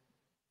too.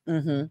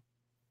 Mm-hmm.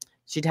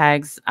 She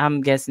tags, I'm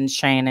guessing,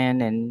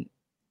 Shannon and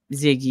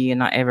Ziggy and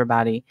not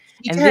everybody.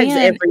 She and tags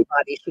then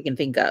everybody she can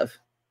think of.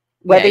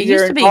 yeah, Whether it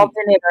you're used to involved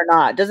be in it or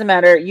not. Doesn't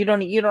matter. You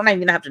don't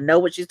even have to know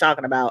what she's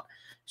talking about.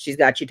 She's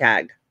got you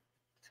tagged.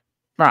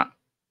 right.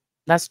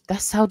 That's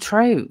so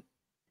true.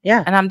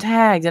 Yeah. And I'm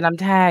tagged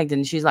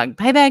and she's like,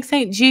 Payback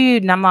St.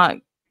 Jude. And I'm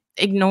like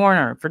ignoring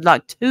her for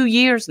like 2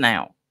 years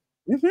now.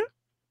 Mm-hmm.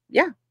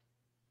 Yeah.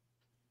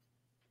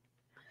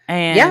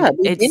 And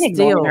we've it's been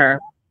ignoring still her.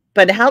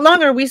 But how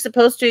long are we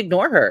supposed to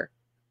ignore her?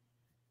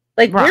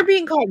 Like, we're right.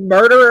 being called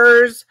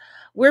murderers.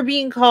 We're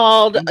being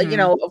called,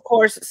 Mhm. of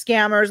course,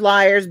 scammers,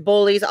 liars,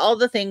 bullies, all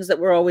the things that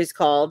we're always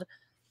called.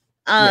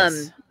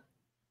 Yes.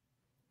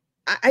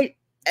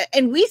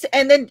 And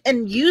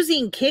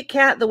using Kit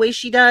Kat the way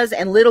she does,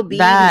 and Little B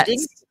who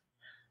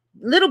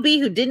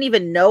didn't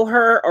even know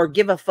her or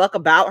give a fuck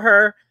about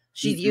her.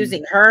 She's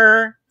using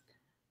her.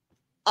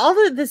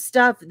 All of this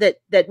stuff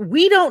that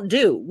we don't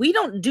do. We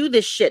don't do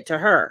this shit to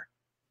her.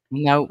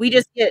 Nope. We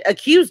just get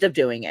accused of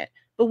doing it,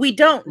 but we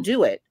don't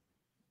do it.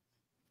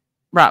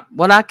 Right.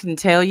 What I can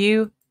tell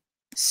you,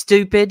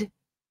 stupid,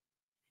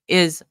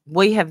 is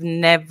we have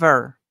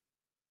never,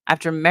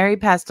 after Mary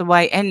passed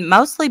away, and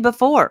mostly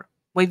before,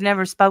 we've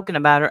never spoken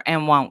about her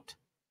and won't.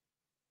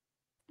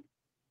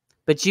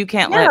 But you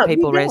can't let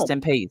people rest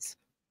in peace.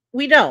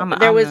 We don't.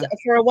 There was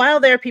for a while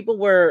there, people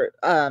were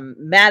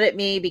mad at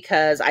me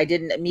because I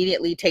didn't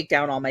immediately take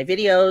down all my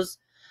videos.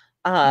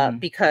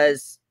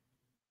 Because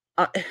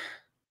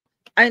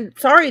I'm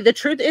sorry, the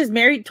truth is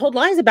Mary told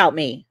lies about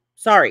me.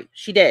 Sorry,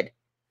 she did.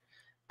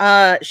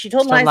 She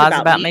told lies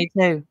about me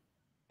too.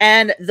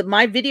 And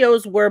my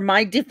videos were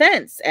my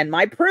defense and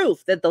my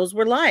proof that those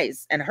were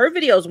lies. And her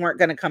videos weren't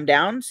going to come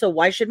down, so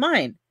why should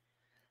mine?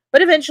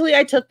 But eventually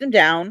I took them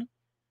down.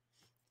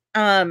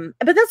 But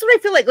that's what I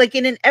feel like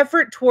in an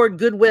effort toward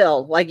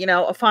goodwill,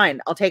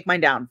 fine, I'll take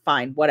mine down.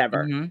 Fine,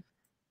 whatever.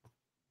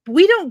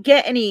 We don't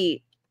get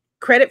any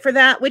credit for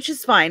that, which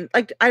is fine.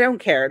 Like, I don't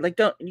care. Like,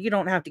 you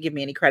don't have to give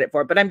me any credit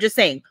for it, but I'm just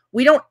saying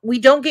we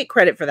don't get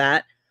credit for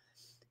that.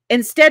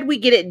 Instead, we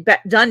get it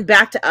done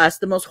back to us.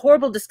 The most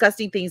horrible,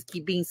 disgusting things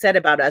keep being said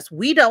about us.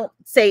 We don't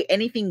say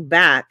anything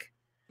back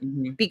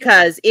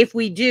because if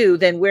we do,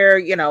 then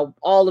we're,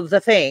 all of the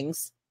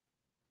things.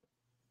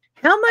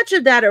 How much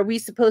of that are we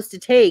supposed to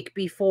take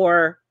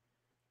before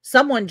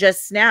someone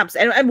just snaps?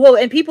 And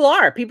people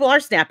are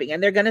snapping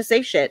and they're going to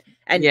say shit.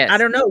 And I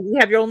don't know. You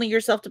have only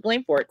yourself to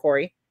blame for it,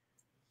 Corey.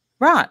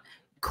 Right.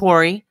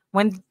 Corey,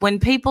 when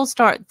people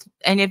start,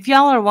 and if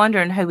y'all are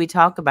wondering who we're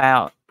talking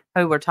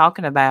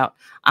about,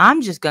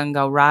 I'm just going to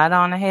go right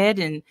on ahead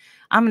and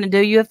I'm going to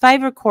do you a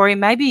favor, Corey.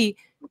 Maybe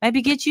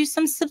get you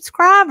some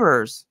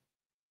subscribers.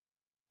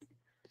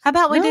 How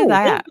about we do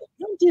that?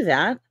 Don't do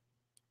that.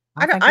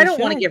 I don't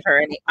want to give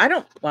her any.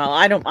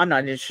 I'm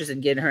not interested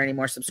in getting her any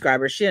more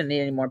subscribers. She doesn't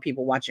need any more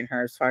people watching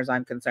her, as far as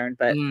I'm concerned.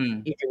 But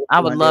I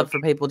would love for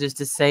people just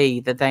to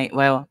see that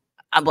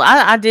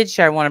I did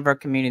share one of her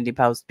community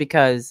posts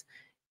because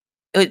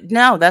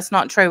no, that's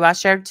not true. I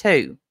shared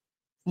 2.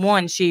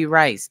 One she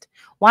erased.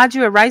 Why'd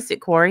you erase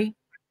it, Corey?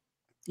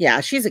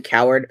 Yeah, she's a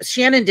coward.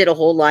 Shannon did a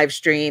whole live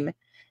stream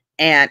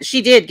and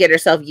she did get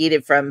herself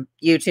yeeted from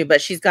YouTube,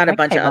 but she's got a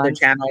bunch of other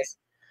channels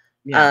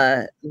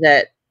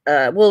that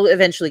will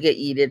eventually get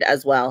yeeted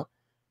as well.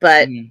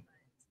 But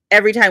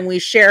every time we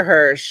share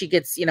her, she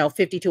gets,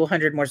 50 to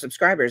 100 more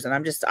subscribers. And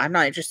I'm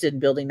not interested in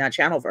building that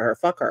channel for her.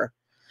 Fuck her.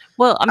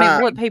 Well, I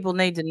mean, what people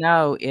need to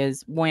know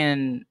is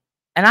and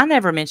I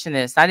never mentioned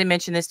this. I didn't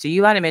mention this to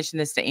you. I didn't mention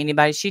this to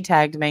anybody. She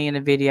tagged me in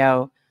a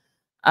video.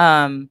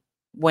 And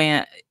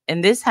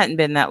this hadn't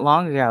been that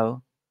long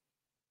ago.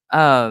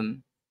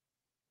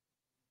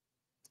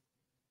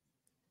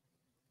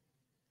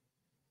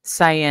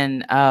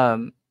 Saying,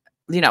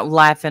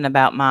 laughing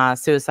about my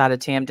suicide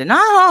attempt and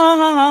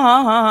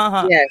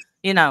yes.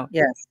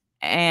 Yes.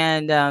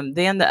 And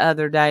then the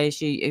other day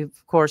she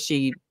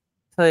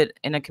put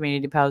in a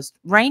community post,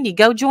 Randy,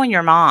 go join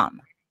your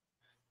mom.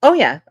 Oh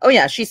yeah.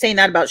 She's saying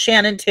that about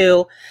Shannon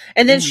too.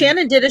 And then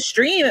Shannon did a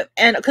stream,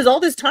 and because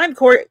all this time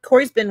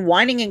Corey's been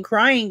whining and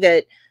crying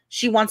that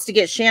she wants to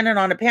get Shannon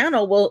on a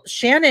panel. Well,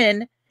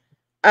 Shannon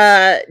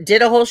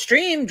did a whole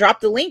stream,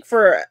 dropped the link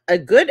for a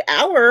good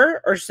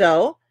hour or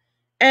so,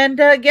 and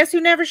guess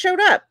who never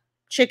showed up?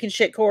 chicken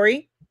shit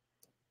Corey.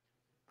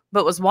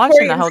 But was watching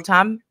Corey the whole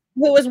time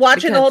who was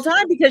watching the whole because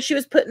time because she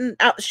was putting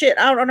out shit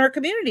out on her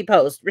community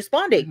post,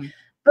 responding. Mhm.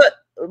 But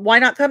why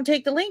not come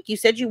take the link? You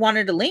said you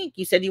wanted a link.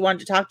 You said you wanted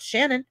to talk to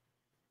Shannon.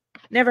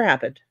 Never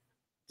happened.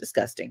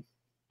 Disgusting.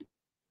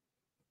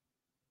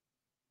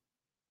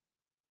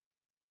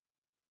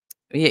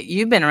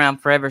 You've been around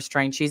forever,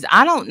 String Cheese.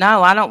 I don't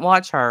know. I don't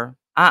watch her.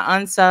 I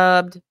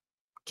unsubbed.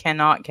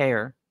 Cannot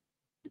care.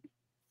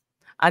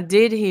 I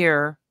did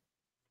hear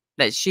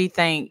that she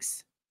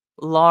thinks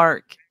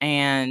Lark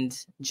and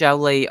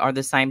Jolie are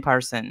the same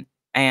person,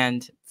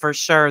 and for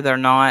sure they're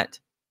not.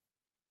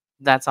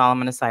 That's all I'm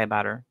going to say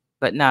about her.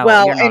 But no,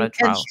 Well, you're not a and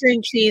troll.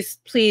 string cheese,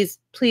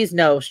 please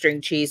know,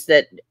 string cheese,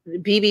 that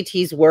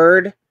BBT's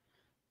word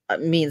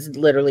means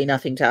literally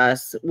nothing to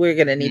us. We're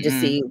gonna need to Mm-mm.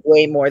 see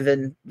way more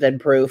than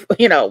proof,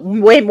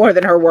 way more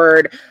than her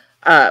word,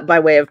 by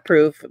way of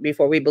proof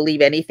before we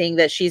believe anything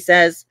that she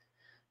says.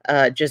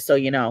 Just so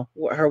you know,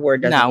 her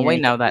word doesn't No, mean we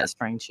anything know to that, us.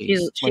 String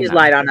Cheese. We She's know.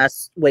 lied on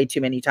us way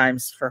too many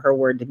times for her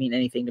word to mean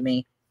anything to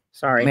me.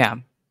 Sorry. Yeah,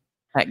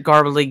 that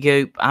garbly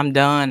goop. I'm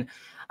done.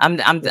 I'm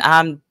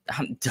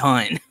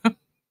done.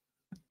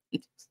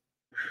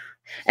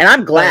 And I'm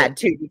But glad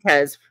too,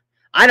 because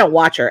I don't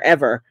watch her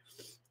ever.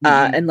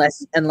 mm-mm.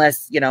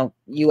 Unless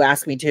you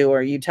ask me to,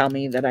 or you tell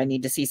me that I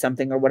need to see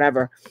something or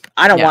whatever.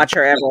 I don't Yeah, watch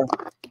her ever.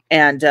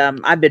 And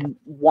I've been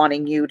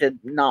wanting you to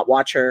not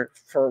watch her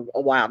for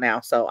a while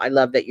now. So I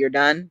love that you're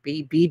done.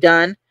 Be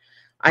done.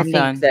 I I'm think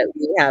done. that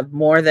we have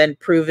more than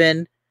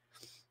proven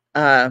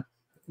uh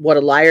what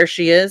a liar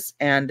she is.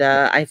 And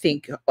I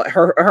think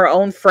her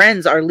own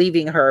friends are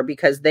leaving her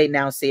because they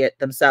now see it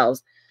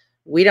themselves.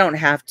 We don't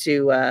have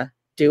to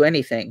do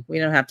anything. We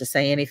don't have to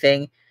say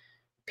anything.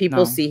 People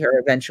No. see her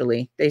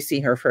eventually. They see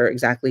her for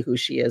exactly who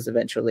she is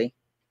eventually.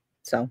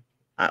 So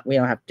we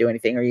don't have to do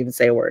anything or even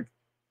say a word.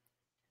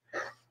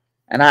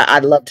 And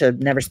I'd love to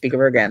never speak of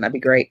her again. That'd be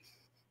great.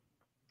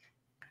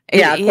 It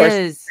Yeah, of course.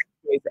 is.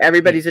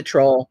 Everybody's a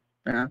troll.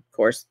 Of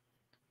course.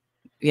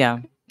 Yeah.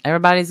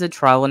 Everybody's a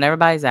troll and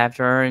everybody's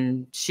after her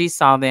and she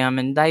saw them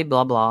and they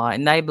blah blah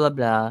and they blah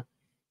blah.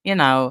 You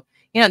know,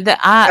 that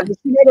Yeah, but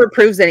she never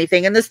proves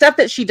anything. And the stuff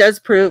that she does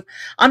prove,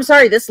 I'm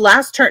sorry, this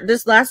last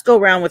go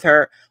round with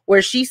her,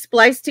 where she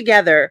spliced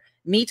together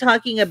me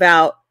talking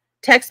about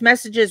text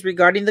messages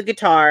regarding the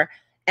guitar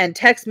and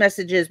text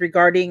messages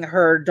regarding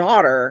her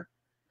daughter,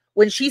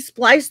 when she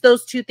spliced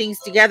those two things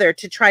together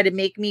to try to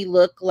make me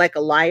look like a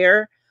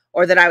liar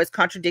or that I was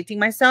contradicting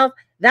myself,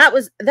 that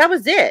was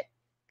it.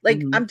 Like,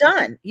 Mhm. I'm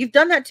done. You've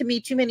done that to me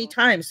too many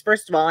times.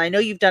 First of all, I know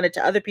you've done it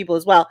to other people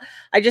as well.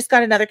 I just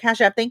got another Cash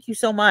App. Thank you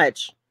so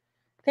much.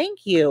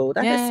 Thank you.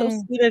 That is so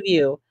Yay. sweet of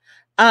you.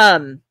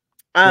 Um,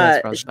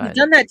 Yes, she's Rosebud.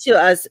 done that to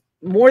us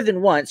more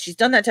than once. She's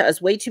done that to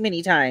us way too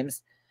many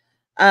times.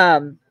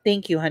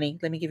 Thank you, honey.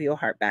 Let me give you a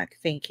heart back.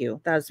 Thank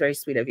you. That was very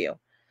sweet of you.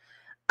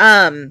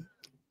 Um,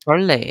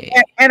 Really.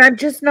 and I'm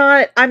just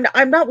not.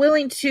 I'm not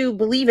willing to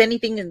believe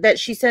anything that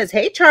she says.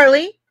 Hey,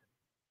 Charlie.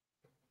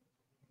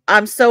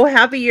 I'm so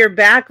happy you're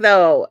back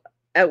though.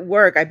 At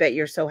work, I bet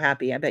you're so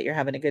happy. I bet you're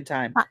having a good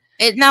time.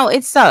 No,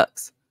 it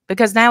sucks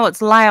because now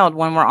it's loud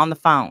when we're on the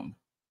phone.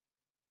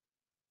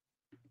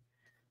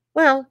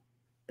 Well,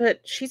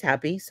 but she's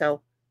happy,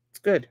 so it's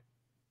good.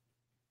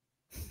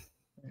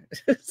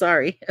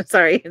 Sorry.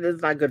 Sorry.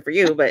 That's not good for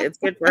you, but it's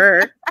good for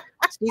her.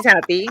 She's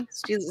happy.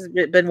 She's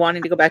been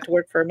wanting to go back to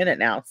work for a minute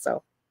now,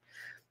 so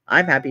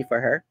I'm happy for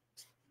her.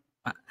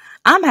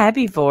 I'm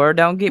happy for her.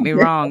 Don't get me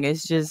wrong.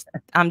 It's just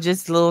I'm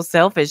just a little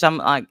selfish. I'm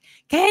like,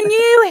 can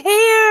you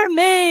hear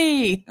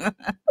me?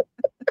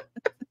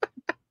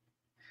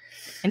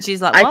 And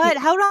she's like, I what?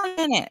 Hold on a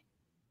minute.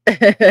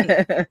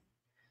 think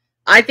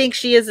I think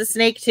she is a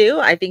snake too.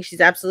 I think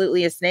she's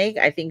absolutely a snake.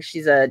 I think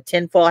she's a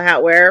tinfoil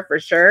hat wearer for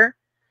sure.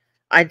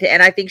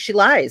 And I think she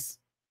lies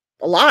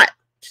a lot.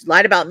 She's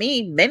lied about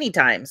me many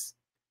times.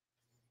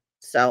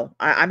 So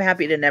I'm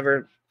happy to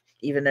never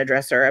even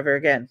address her ever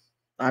again.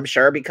 I'm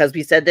sure because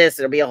we said this,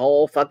 it'll be a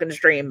whole fucking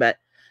stream, but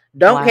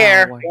don't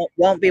care. Wow.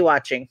 Won't be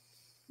watching.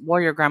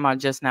 Warrior Grandma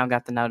just now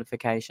got the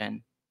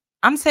notification.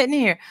 I'm sitting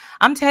here.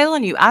 I'm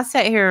telling you, I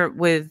sat here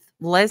with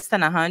less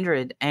than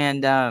 100.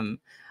 And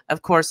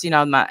of course,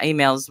 my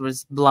emails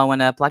was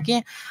blowing up like,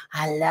 yeah,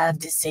 I love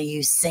to see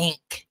you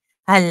sink.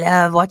 I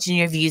love watching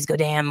your views go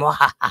down.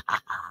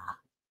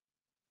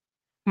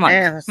 I'm like,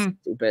 That's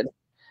stupid.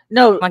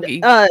 No,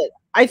 like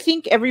I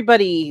think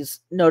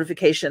everybody's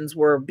notifications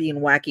were being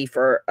wacky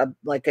for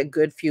a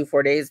good few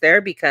 4 days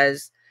there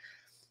because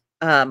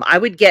I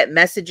would get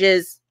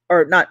messages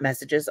or not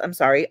messages. I'm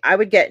sorry. I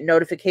would get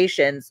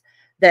notifications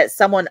that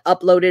someone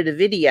uploaded a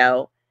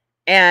video,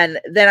 and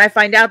then I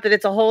find out that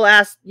it's a whole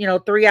ass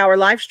 3-hour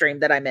live stream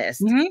that I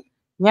missed.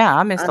 yeah,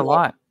 I missed a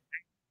lot.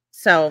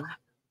 So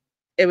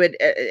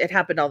it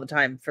happened all the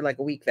time for like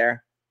a week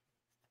there.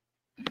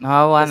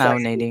 Oh, I know,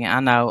 Nadine. I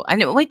know.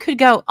 And we could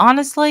go,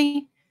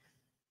 honestly,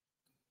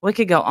 we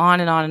could go on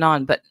and on and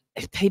on, but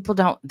if people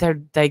don't,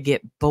 they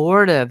get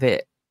bored of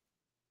it.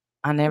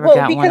 I never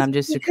got one. I'm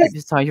just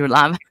saw you were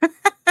live.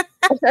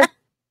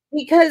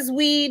 Because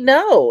we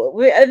know,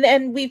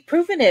 and we've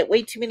proven it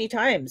way too many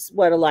times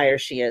what a liar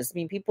she is. I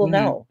mean, people Mhm.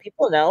 know.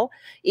 People know.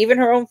 Even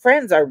her own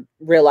friends are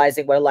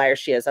realizing what a liar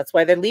she is. That's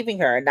why they're leaving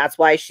her, and that's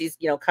why she's,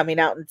 coming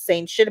out and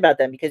saying shit about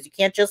them, because you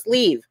can't just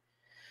leave.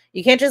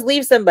 You can't just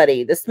leave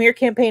somebody. The smear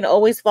campaign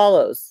always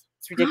follows.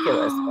 It's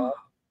ridiculous.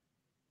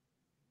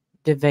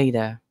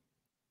 Davita,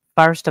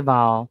 first of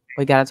all,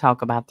 we got to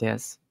talk about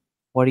this.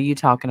 What are you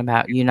talking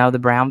about? You know the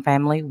Brown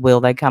family? Will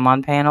they come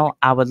on panel?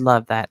 I would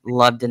love that.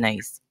 Love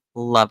Denise.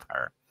 Love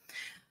her.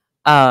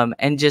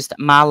 And just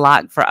my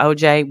like for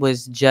OJ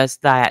was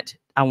just that.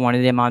 I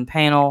wanted him on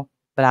panel,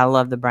 but I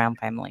love the Brown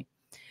family.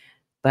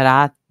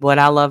 But what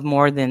I love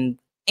more than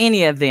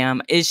any of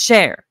them is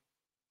Cher.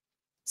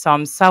 So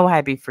I'm so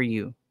happy for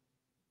you.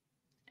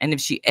 And if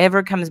she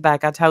ever comes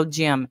back, I told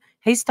Jim,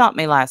 he stopped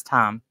me last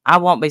time. I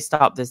won't be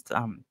stopped this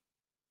time.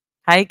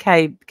 Hey,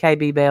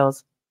 KB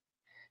Bells.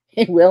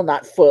 It will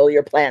not foil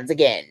your plans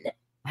again.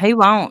 He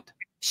won't.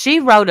 She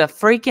rode a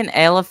freaking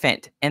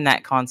elephant in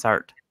that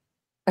concert.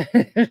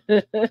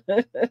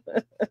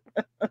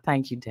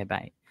 Thank you,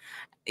 Debbie.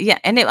 Yeah,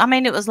 and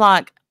it was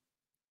like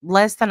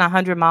less than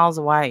 100 miles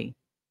away.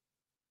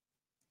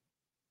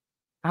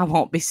 I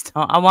won't be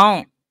stopped. I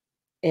won't.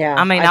 Yeah,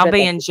 I I'll bet be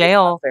that's in a good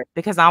jail concert.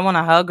 because I want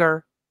to hug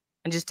her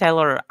and just tell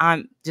her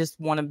I just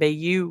want to be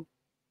you.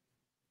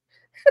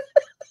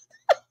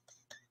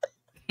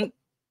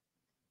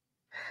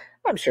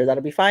 I'm sure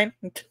that'll be fine.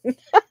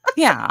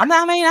 Yeah,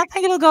 I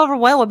think it'll go over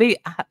well. It'll be.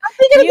 I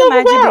think Can it'll you go over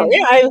imagine well.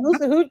 being?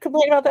 Yeah, who'd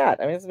complain about that?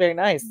 I mean, it's very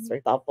nice. It's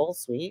very thoughtful,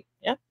 sweet.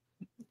 Yeah,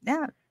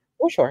 Yeah,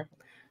 for sure.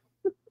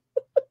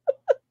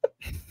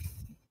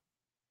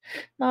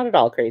 Not at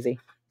all crazy.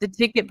 the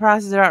ticket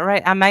prices are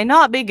outrageous. I may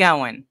not be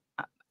going.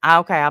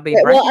 Okay, I'll be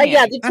Yeah, well, breaking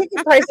yeah, in. the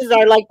ticket prices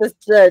are like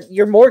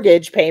your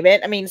mortgage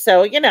payment. I mean,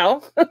 so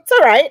it's all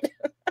right.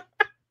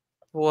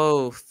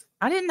 Whoa,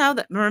 I didn't know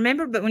that.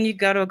 Remember, but when you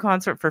go to a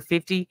concert for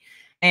 50,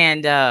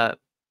 and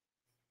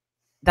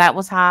that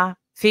was high.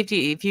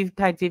 50. If you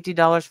paid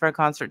 $50 for a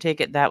concert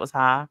ticket, that was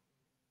high.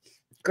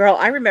 Girl,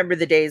 I remember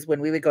the days when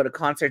we would go to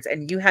concerts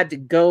and you had to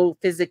go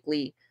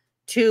physically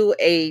to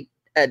a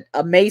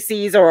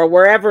Macy's or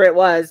wherever it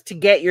was to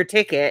get your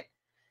ticket.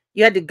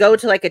 You had to go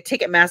to like a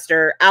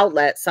Ticketmaster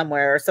outlet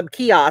somewhere or some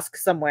kiosk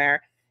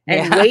somewhere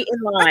and Yeah. wait in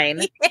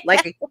line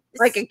like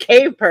Yes. a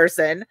cave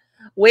person.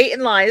 Wait in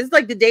line. It's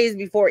like the days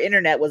before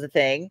internet was a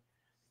thing.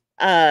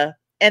 Uh,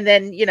 and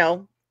then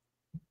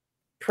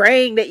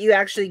praying that you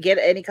actually get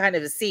any kind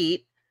of a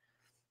seat.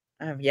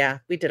 Yeah,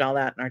 we did all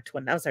that in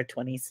that was our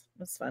 20s. It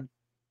was fun.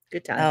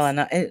 Good Oh, I times.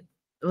 know. It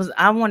was.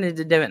 I wanted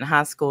to do it in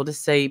high school to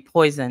see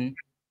Poison,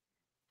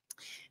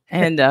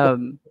 and I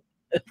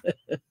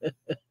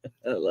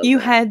love you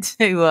that. had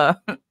to.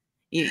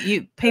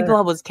 You Uh,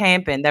 people was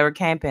camping. They were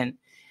camping,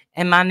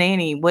 and my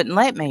nanny wouldn't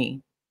let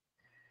me.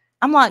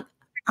 I'm like,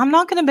 I'm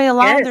not going to be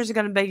alone. There's yes.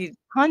 going to be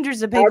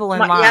hundreds of people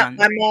in Yeah, line.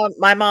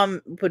 my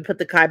mom would put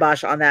the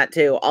kibosh on that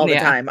too all the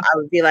Yeah. time. I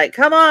would be like,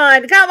 "Come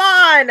on, come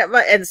on!"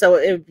 And so,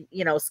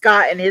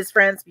 Scott and his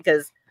friends,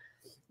 because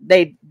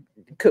they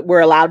were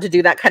allowed to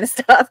do that kind of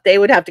stuff, they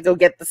would have to go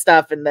get the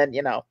stuff, and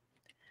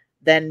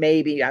then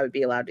maybe I would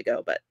be allowed to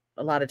go. But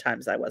a lot of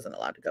times I wasn't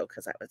allowed to go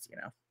because I was,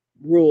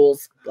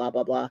 rules, blah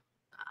blah blah.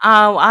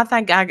 Oh, I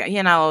think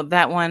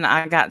that one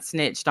I got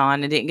snitched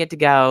on. I didn't get to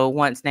go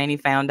once Nanny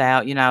found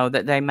out,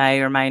 that they may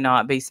or may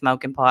not be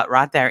smoking pot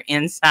right there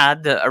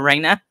inside the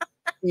arena.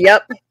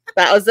 Yep,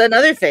 that was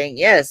another thing.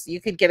 Yes, you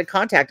could get a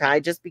contact high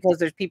just because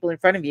there's people in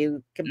front of you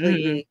Mhm.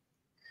 completely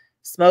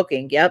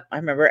smoking. Yep, I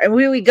remember. And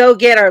we would go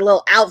get our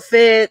little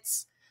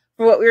outfits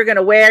for what we were going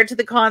to wear to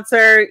the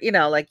concert.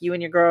 Like you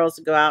and your girls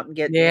would go out and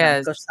go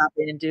Yes.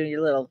 shopping and get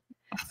your little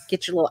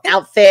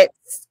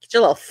outfits, get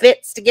your little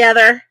fits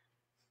together.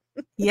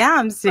 Yeah,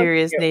 I'm So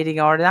serious, cute. knitting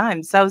art.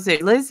 I'm so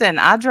serious. Listen,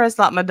 I dressed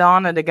like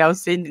Madonna to go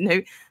see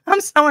new.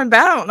 I'm so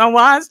embarrassed. I don't know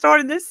why I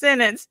started this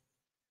sentence.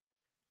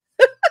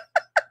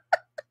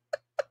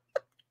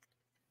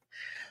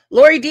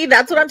 Lori D,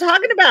 that's what I'm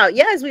talking about.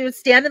 Yes, we would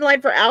stand in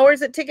line for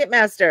hours at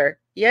Ticketmaster.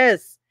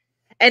 Yes.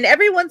 And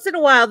every once in a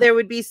while, there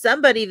would be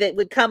somebody that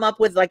would come up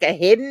with like a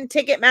hidden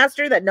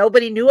Ticketmaster that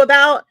nobody knew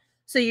about.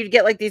 So you'd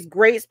get like these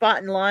great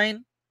spot in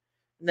line.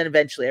 And then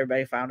eventually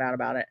everybody found out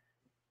about it.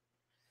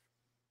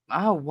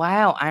 Oh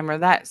wow, Amber,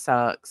 that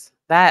sucks.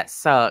 That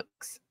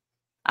sucks.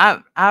 I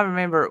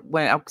remember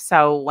when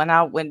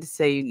I went to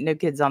see New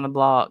Kids on the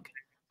Block,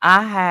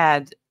 I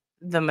had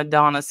the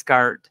Madonna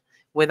skirt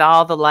with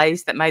all the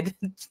lace that made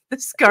the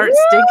skirt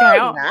stick Woo!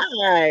 out.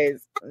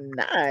 Nice.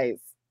 Nice.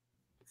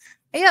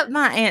 Yep,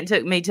 my aunt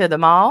took me to the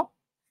mall,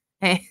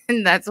 and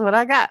that's what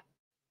I got.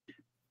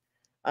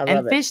 I And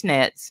love it.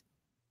 fishnets,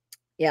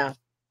 Yeah.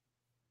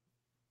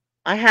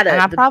 I had and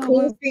I the probably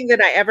coolest thing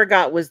that I ever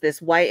got was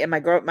this white, and my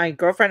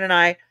girlfriend and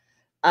I,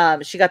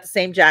 she got the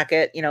same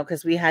jacket,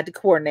 because we had to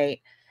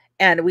coordinate,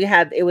 and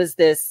it was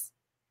this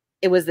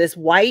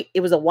white,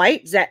 it was a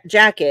white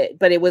jacket,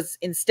 but it was,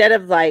 instead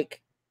of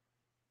like,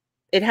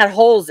 it had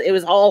holes, it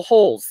was all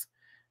holes,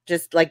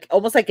 just like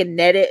almost like a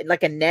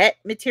net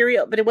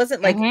material, but it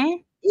wasn't like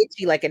mhm.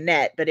 itchy like a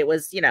net, but it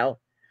was,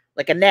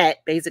 like a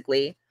net,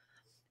 basically.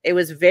 It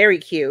was very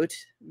cute.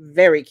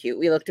 Very cute.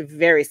 We looked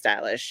very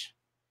stylish.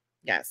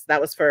 Yes,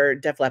 that was for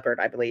Def Leppard,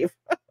 I believe.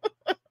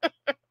 It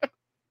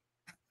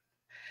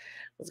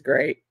was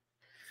great.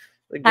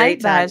 A Hey,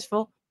 great time.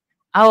 Bashful.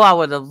 Oh, I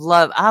would have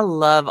loved. I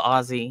love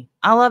Ozzy.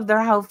 I love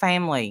their whole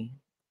family.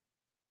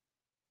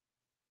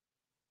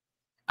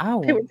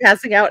 They were Oh,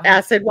 passing out oh,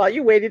 acid while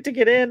you waited to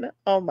get in.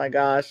 Oh my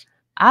gosh.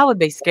 I would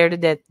be scared to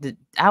death.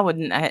 I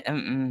wouldn't.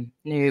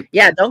 Nope.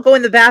 Yeah, don't go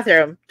in the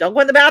bathroom. Don't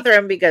go in the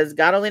bathroom because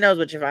God only knows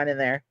what you find in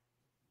there.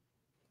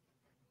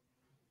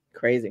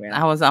 Crazy, man.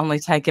 I was only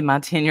taking my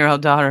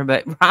 10-year-old daughter,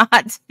 but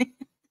right.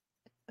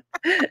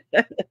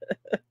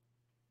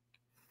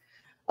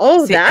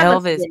 Oh, See, that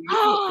must Elvis. be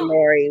amazing,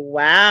 Lori.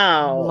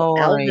 Wow.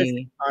 Elvis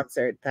Lori.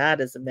 concert.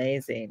 That is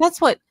amazing. That's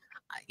what,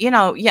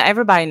 yeah,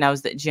 everybody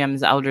knows that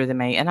Jim's older than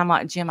me. And I'm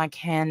like, Jim, I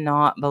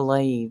cannot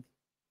believe.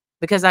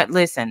 Because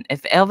listen,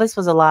 if Elvis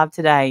was alive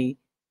today,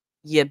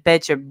 you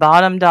bet your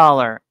bottom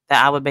dollar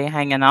that I would be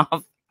hanging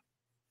off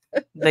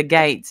the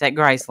gates at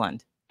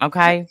Graceland.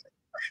 Okay?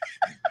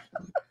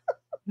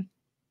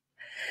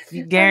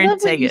 You I love when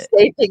guarantee you it.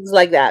 say things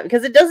like that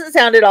because it doesn't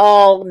sound at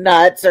all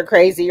nuts or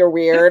crazy or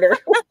weird or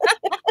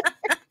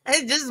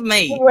It's just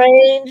me.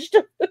 arranged.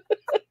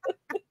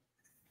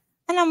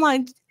 And I'm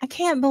like, I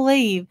can't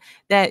believe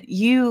that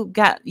you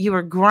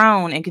were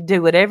grown and could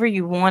do whatever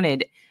you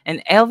wanted.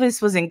 And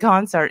Elvis was in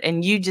concert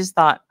and you just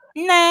thought,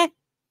 nah.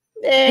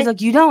 He's Eh. like,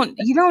 you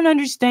don't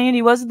understand.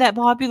 He wasn't that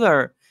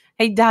popular.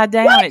 He died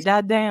down. What? It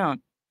died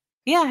down.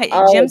 Yeah.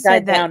 Oh, Jim it died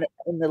said that. down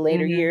in the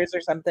later Hmm. years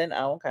or something.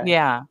 Oh, okay.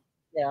 Yeah.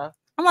 Yeah.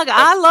 I'm like, I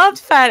That's loved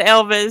Fat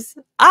Elvis.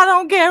 I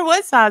don't care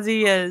what size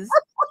he is.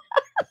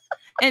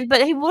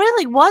 But he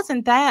really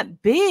wasn't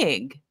that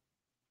big.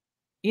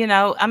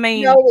 I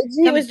mean, no,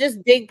 he was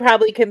just big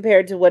probably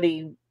compared to what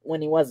he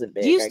when he wasn't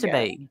big, I used to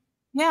guess. be.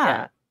 Yeah.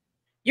 Yeah.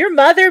 Your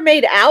mother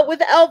made out with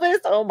Elvis?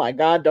 Oh my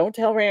God, don't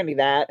tell Randy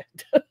that.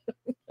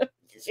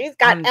 She's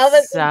got I'm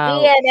Elvis's so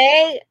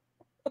DNA.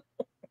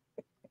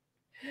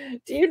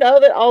 Do you know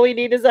that all we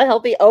need is a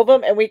healthy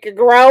ovum and we could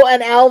grow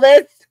an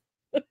Elvis?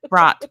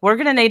 right. We're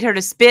going to need her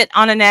to spit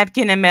on a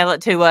napkin and mail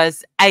it to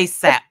us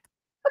ASAP.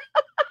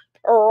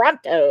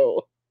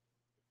 Toronto.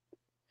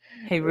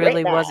 He Right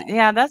really now. was.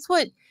 Yeah, that's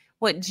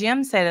what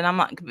Jim said, and I'm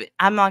like,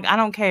 I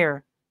don't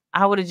care.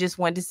 I would have just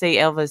went to see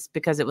Elvis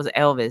because it was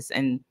Elvis,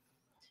 and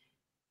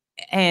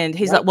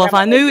he's My like, well, if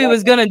I grandma was knew he like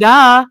was gonna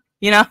die,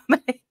 you know.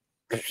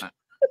 that.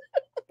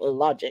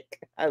 Logic.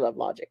 I love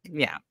logic.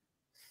 Yeah,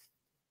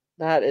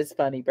 That is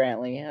funny,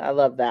 Brantley. I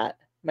love that.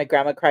 My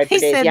grandma cried for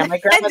he days. said Yeah, they my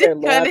had to grandmother cut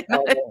loved him.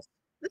 Elvis.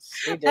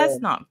 She That's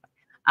did. not.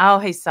 Oh,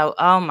 he's so.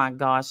 Oh my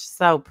gosh,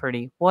 so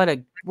pretty. What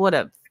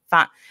a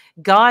fine.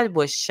 God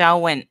was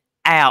showing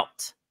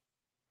out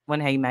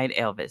when he made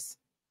Elvis.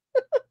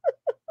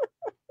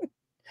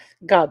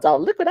 God's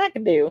all, look what I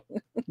can do.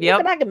 Look what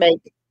Yep. I can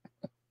make.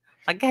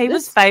 Like he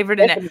was This favored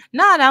in it. definitely.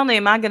 Not only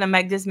am I going to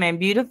make this man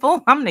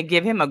beautiful, I'm going to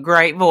give him a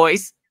great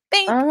voice.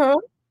 Think. Uh-huh.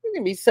 You're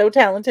gonna be so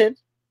talented.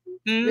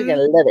 You're Mm.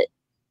 gonna love it.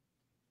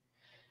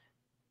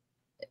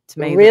 To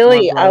me, he was more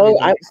Really? Oh,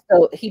 bloated than.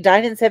 so he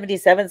died in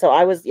 77. So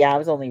I was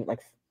only like,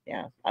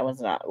 yeah, I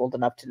was not old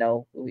enough to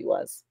know who he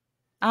was.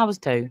 I was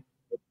too.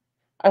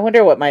 I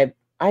wonder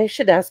I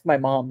should ask my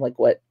mom, like,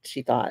 what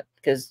she thought,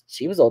 because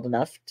she was old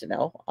enough to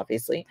know,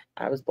 obviously.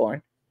 I was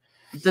born.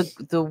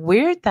 The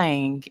weird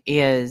thing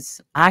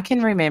is, I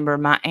can remember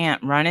my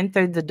aunt running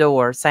through the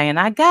door saying,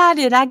 I got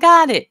it, I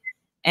got it.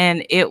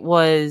 And it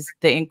was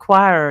the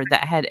Inquirer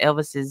that had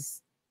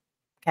Elvis's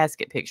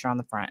casket picture on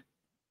the front.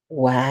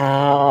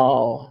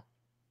 Wow.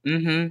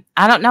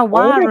 I don't know I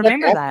why I wonder what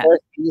remember that's that. worth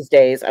these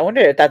days. I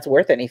wonder if that's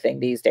worth anything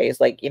these days,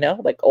 like,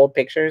 like old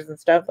pictures and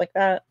stuff like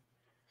that.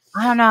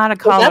 I don't know how to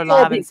 'Cause call her that's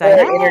all live and say,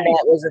 before hey.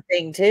 internet was a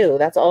thing too.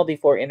 That's all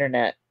before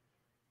internet.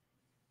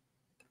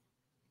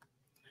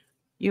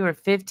 You were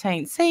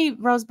 15. See,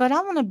 Rosebud,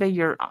 I want to be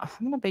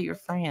your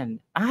friend.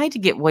 I hate to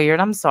get weird.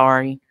 I'm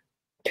sorry.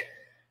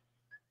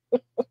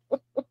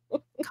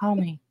 Call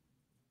me.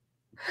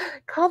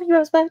 Call me,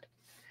 Rosebud.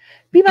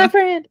 Be my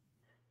friend.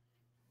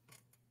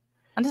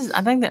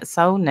 I think that's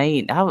so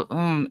neat.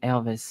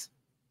 Elvis.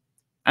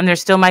 And they're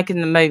still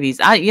making the movies.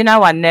 I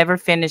never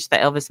finished the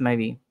Elvis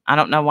movie. I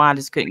don't know why. I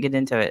just couldn't get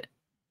into it.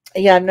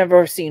 Yeah, I've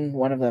never seen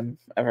one of them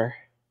ever.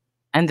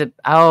 And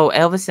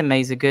Elvis and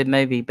Me is a good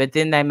movie. But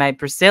then they made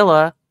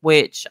Priscilla,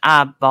 which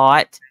I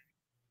bought.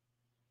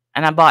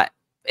 And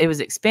it was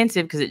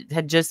expensive because it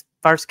had just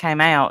first came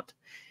out.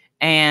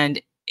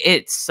 And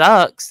it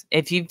sucks.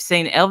 If you've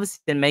seen Elvis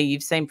and Me,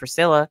 you've seen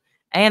Priscilla.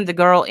 And the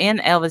girl in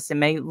Elvis and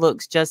Me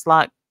looks just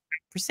like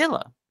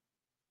Priscilla.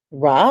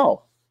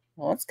 Wow.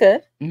 Well, that's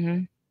good.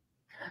 Mm-hmm.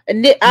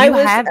 I You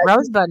was have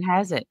Rosebud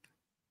has it.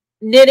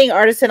 knitting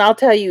artisan. I'll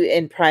tell you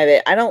in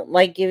private. I don't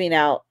like giving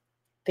out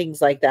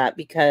things like that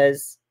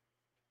because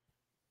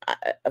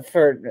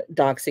for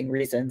doxing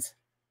reasons.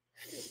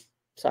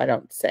 So I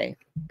don't say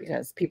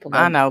because people know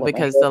I know, what my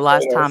because the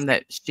last birthday time is.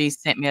 that she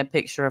sent me a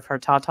picture of her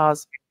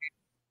tatas,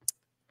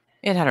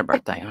 it had her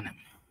birthday on it.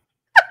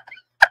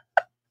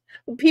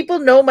 people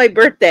know my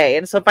birthday,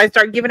 and so if I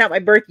start giving out my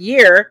birth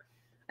year,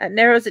 that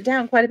narrows it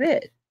down quite a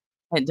bit.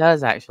 It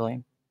does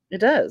actually. It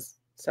does.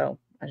 So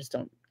I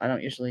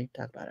don't usually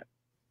talk about it.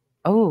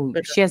 Oh, But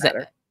it she doesn't has a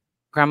matter.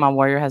 Grandma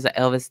Warrior has an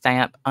Elvis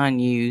stamp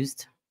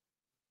unused.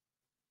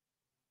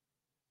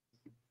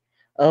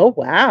 Oh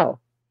wow.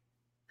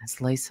 That's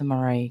Lisa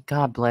Marie.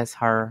 God bless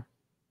her.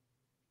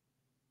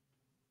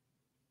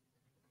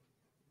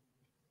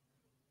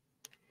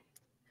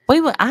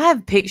 I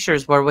have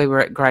pictures where we were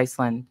at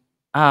Graceland.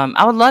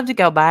 I would love to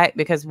go back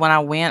because when I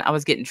went, I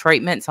was getting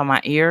treatments on my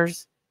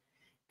ears,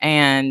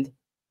 and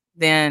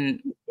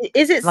then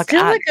Is it like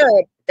still I, like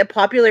a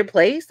popular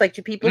place? Like,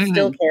 do people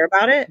still mhm, care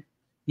about it?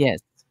 yes,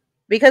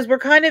 Because we're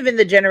kind of in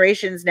the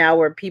generations now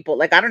where people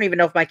like I don't even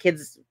know if my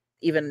kids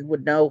even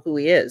would know who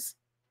he is.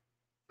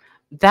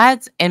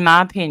 that's in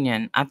my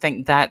opinion. I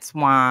think that's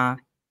why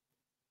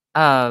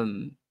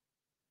um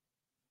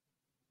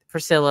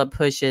Priscilla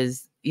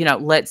pushes,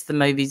 lets the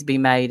movies be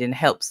made and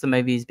helps the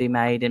movies be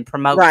made and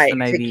promotes the Right, to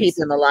keep movies.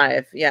 him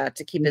alive. Yeah,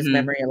 to keep his Hmm.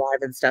 memory alive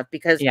and stuff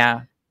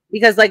Yeah.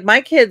 because like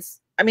my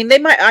kids, I mean,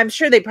 I'm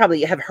sure they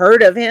probably have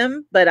heard of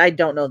him, but I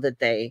don't know that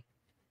they,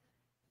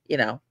 you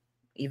know,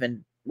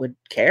 even would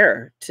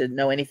care to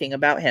know anything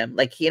about him.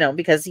 Like,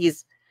 because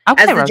he's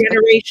Okay, Rosebud.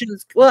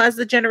 as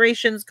the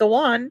generations go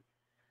on,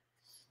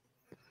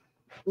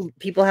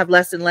 people have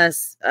less and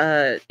less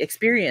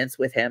experience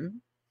with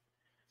him.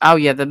 Oh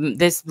yeah,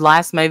 this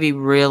last movie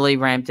really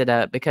ramped it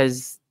up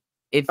because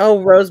if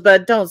Oh,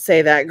 Rosebud, don't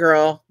say that,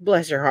 girl.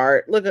 Bless your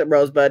heart. Look at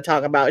Rosebud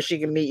talking about she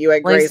can meet you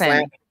at Graceland.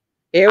 listen,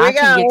 Here we I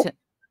can get go. to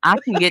I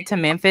can get to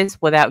Memphis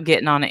without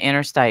getting on the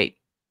interstate.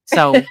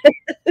 So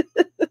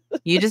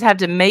you just have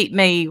to meet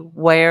me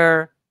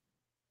right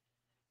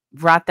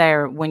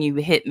there when you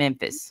hit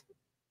Memphis.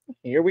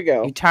 Here we You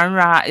go. turn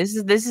right.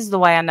 This is the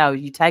way I know.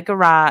 You take a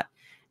right,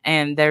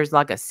 and there's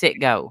like a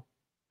sit go.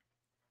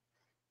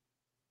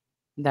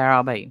 There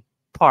I'll be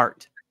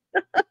parked.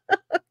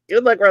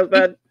 Good luck,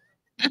 Rosebud.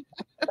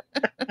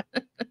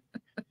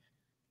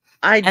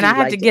 I And do I have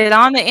to like it. get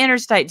on the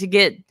interstate to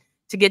get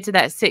to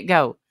that sit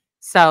go.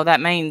 So that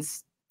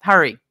means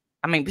hurry.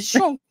 I mean,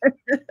 pshoo.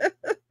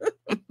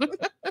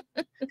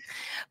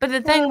 But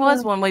the thing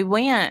was, when we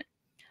went,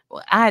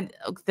 I had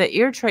the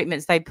ear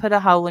treatments. They put a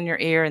hole in your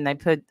ear and they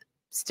put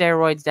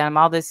steroids down 'em,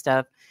 all this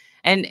stuff,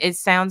 and it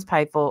sounds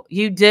painful.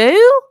 You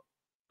do?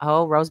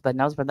 Oh, Rosebud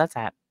knows where that's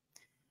at.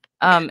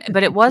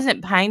 But it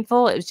wasn't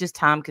painful. It was just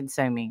time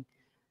consuming.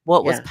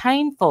 What was Yeah.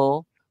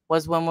 painful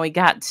was when we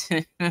got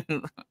to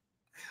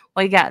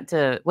we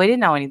didn't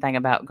know anything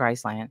about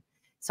Graceland.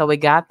 So we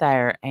got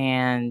there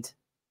and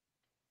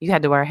you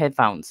had to wear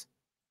headphones.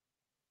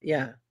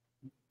 Yeah.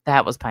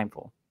 That was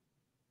painful.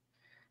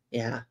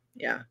 Yeah.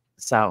 Yeah.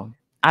 So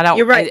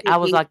You're right. I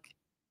was like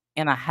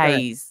in a Go ahead.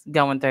 haze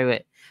going through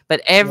it. But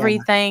Yeah.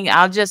 everything,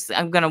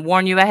 I'm going to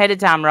warn you ahead of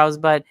time,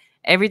 Rosebud.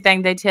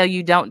 Everything they tell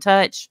you don't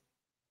touch,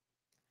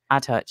 I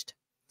touched.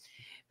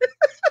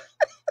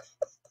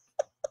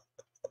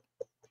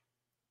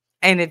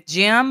 And if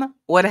Jim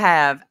would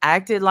have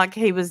acted like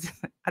he was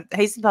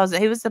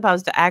he was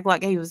supposed to act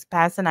like he was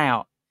passing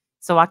out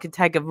so I could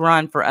take a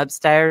run for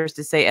upstairs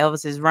to see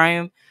Elvis's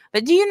room.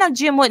 But do you know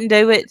Jim wouldn't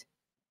do it?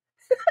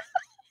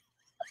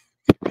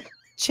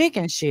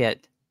 Chicken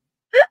shit.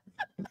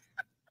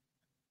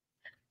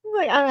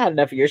 Like, I've had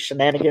enough of your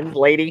shenanigans,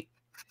 lady.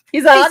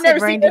 He's like, He I've said,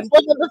 never seen this Randy,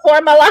 woman before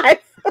in my life.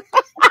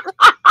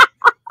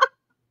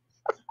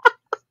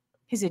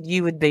 he said,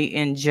 you would be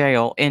in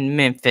jail in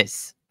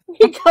Memphis.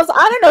 He goes,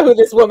 I don't know who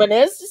this woman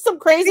is. Just some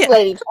crazy Yeah.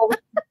 lady.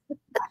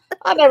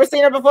 I've never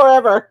seen her before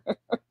ever.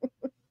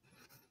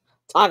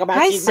 Talk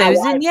about Hey, she's my wife.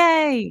 Susan,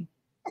 yay.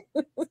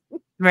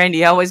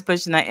 Randy always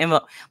pushing that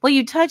envelope. Well,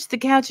 you touched the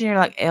couch and you're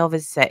like,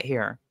 Elvis sat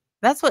here.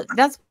 That's what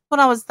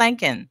I was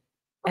thinking.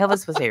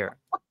 Elvis was here.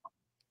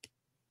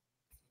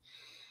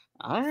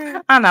 All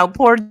right. I know,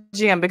 poor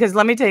Jim, because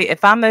let me tell you,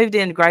 if I moved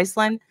in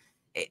Graceland,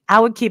 I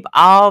would keep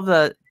all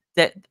the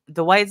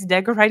way it's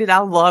decorated. I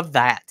love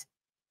that.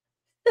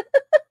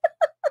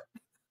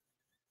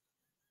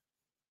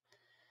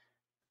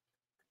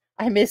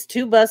 I missed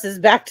 2 buses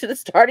back to the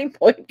starting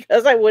point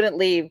because I wouldn't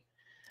leave.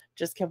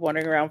 Just kept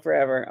wandering around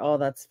forever. Oh,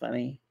 that's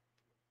funny.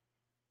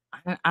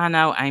 I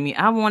know, Amy.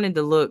 I wanted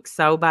to look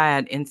so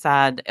bad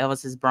inside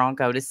Elvis's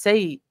Bronco to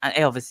see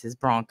Elvis's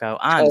Bronco.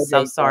 I'm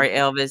so OJ's sorry,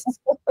 Bronco. Elvis.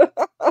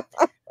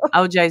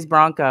 OJ's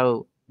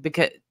Bronco,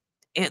 because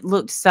it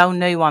looked so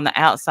new on the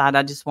outside.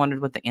 I just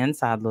wondered what the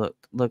inside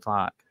looked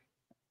like.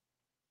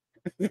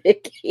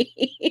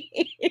 Vicky.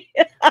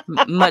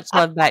 Much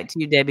love back to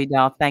you, Debbie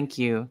Doll. Thank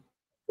you.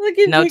 Look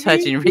at No Vicky.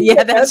 touching.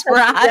 Yeah, that's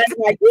right.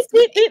 Like, beep,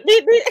 beep, beep,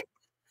 beep, beep.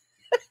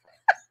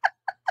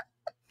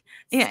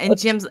 Yeah, and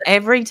Jim's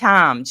every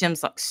time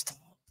Jim's like,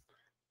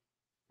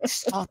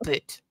 stop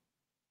it.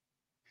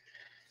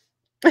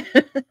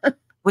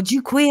 Would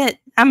you quit?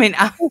 I mean,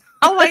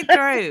 all the way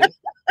through.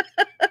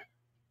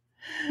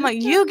 I'm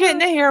like, you getting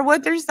to hear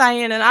what they're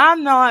saying, and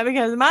I'm not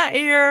because my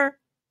ear,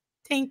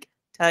 tink,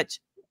 touch.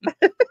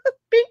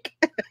 Bink.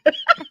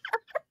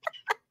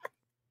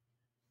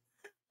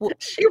 Well,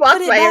 She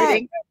walks by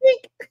everything.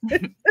 Bink.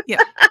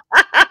 Yeah.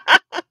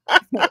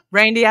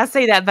 Randy, I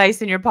see that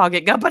vase in your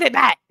pocket. Go put it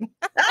back.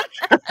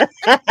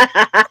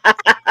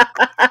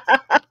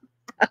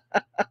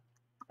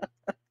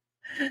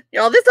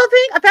 Y'all, this whole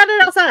thing, I found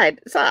it outside.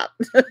 Stop.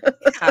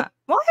 Yeah.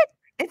 What?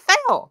 It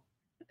fell.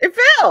 It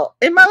fell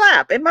in my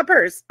lap, in my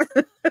purse.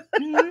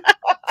 Hmm.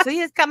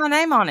 See, it's got my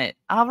name on it.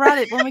 I'll write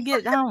it when we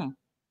get home.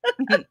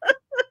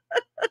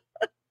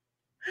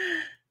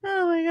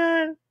 Oh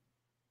my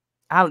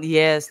god.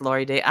 Yes,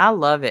 Lori D. I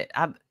love it.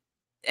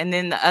 And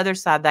then the other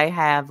side, they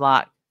have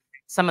like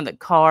some of the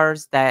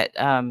cars that,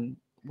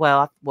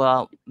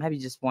 well, maybe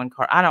just one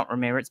car. I don't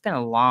remember. It's been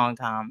a long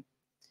time.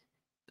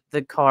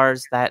 The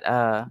cars that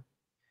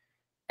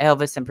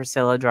Elvis and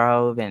Priscilla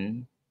drove,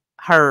 and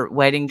her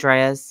wedding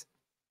dress.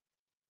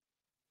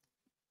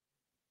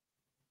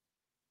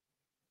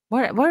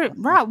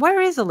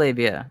 Where is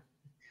Olivia?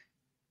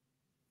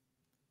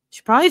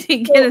 She probably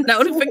didn't get a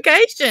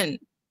notification.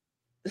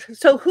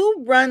 So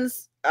who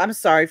runs, I'm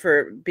sorry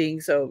for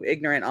being so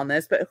ignorant on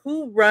this, but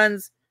who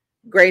runs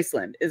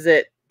Graceland? Is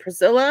it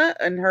Priscilla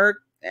and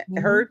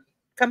her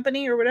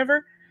company or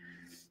whatever?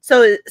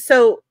 So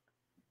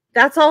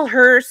that's all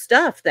her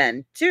stuff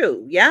then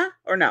too, yeah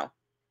or no?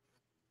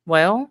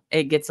 Well,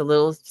 it gets a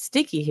little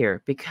sticky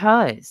here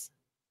because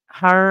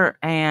her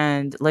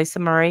and Lisa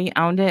Marie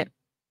owned it,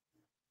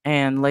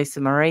 and Lisa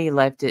Marie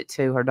left it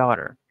to her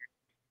daughter.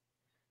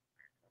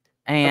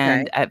 Okay.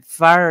 And at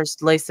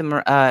first,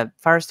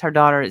 first her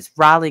daughter is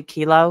Riley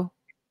Kilo,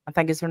 I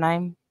think is her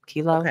name,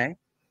 Kilo. Okay.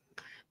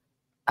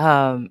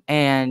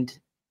 And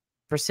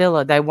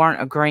Priscilla, they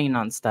weren't agreeing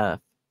on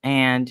stuff,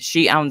 and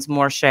she owns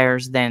more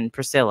shares than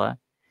Priscilla.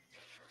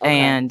 Okay.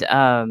 And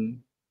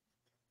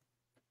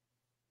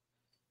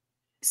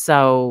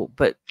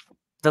but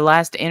the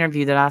last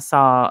interview that I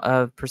saw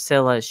of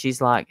Priscilla,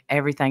 she's like,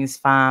 everything's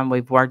fine.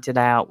 We've worked it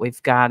out.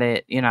 We've got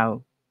it,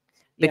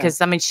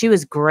 because I mean, she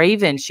was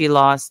grieving. She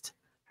lost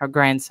her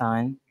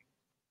grandson.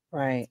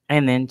 Right.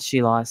 And then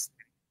she lost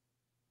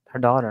her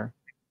daughter.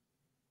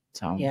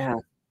 So, yeah.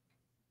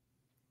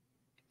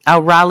 Oh,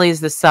 Riley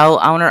is the sole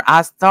owner.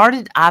 I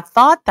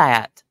thought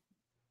that,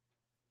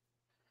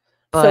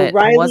 So but I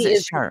Riley wasn't is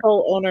the sure.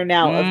 sole owner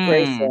now of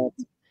Graceland.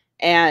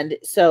 And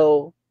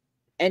so,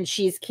 and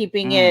she's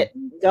keeping it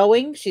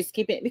going. She's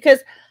keeping it because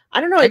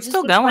I don't know. It's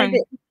still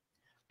going.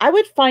 I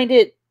would find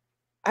it,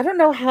 I don't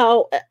know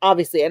how,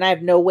 obviously, and I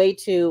have no way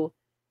to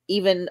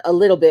even a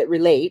little bit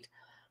relate.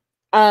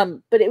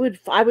 But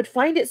I would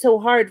find it so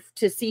hard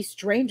to see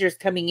strangers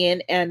coming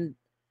in and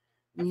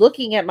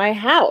looking at my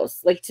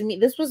house. Like, to me,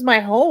 this was my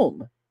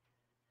home.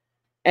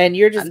 And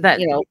you're just,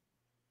 That's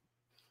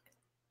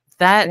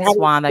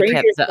why they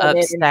kept the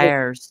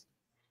upstairs.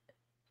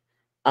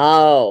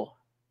 Oh.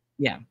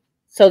 Yeah.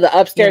 So the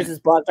upstairs is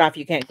blocked off.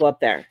 You can't go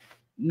up there.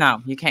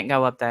 No, you can't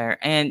go up there.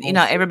 And,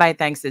 everybody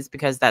thinks it's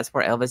because that's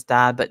where Elvis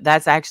died, but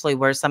that's actually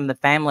where some of the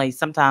family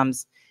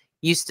sometimes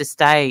used to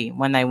stay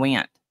when they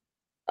went.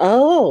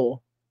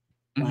 Oh.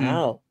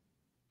 Wow.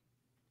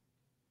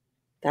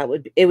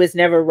 It was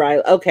never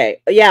Riley.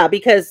 Okay. Yeah,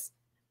 because,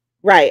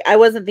 right. I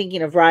wasn't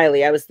thinking of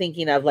Riley. I was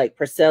thinking of like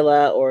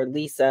Priscilla or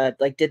Lisa.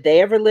 Like, did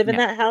they ever live in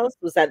that house?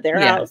 Was that their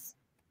house?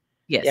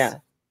 Yes. Yeah.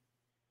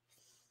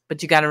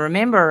 But you got to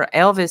remember,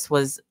 Elvis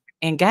was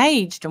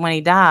engaged when he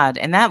died,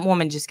 and that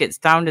woman just gets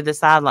thrown to the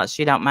side like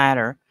she don't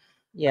matter.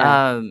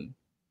 Yeah.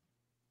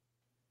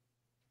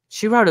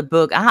 She wrote a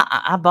book.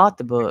 I bought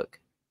the book,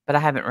 but I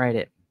haven't read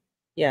it.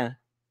 Yeah.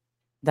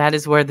 That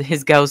is where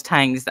his ghost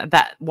hangs.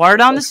 That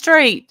word on the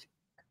street,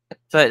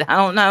 but I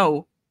don't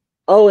know.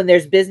 Oh, and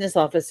there's business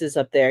offices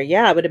up there.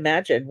 Yeah, I would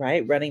imagine,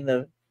 right? Running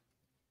the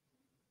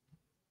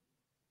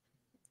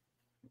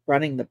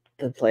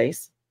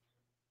place.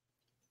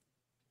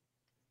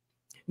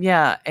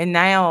 Yeah, and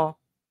now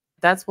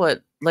that's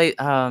what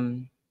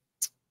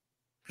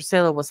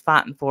Priscilla was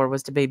fighting for,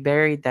 was to be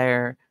buried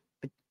there.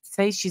 But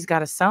say she's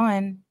got a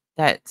son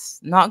that's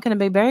not going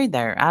to be buried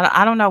there.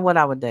 I don't know what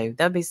I would do.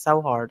 That'd be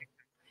so hard.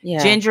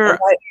 Yeah. Ginger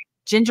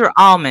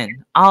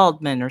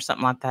Aldman or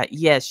something like that.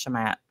 Yes,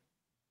 Shamat.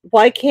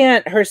 Why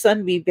can't her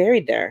son be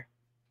buried there?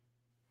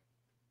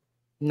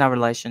 No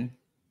relation.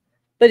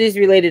 But he's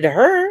related to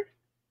her.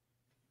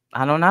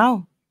 I don't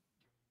know.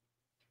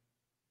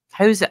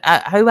 Who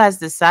has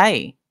to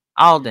say?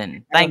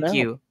 Alden. Thank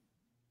you.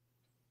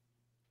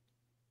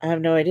 I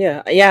have no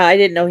idea. Yeah, I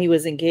didn't know he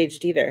was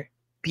engaged either.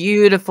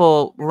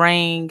 Beautiful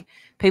ring.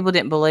 People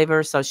didn't believe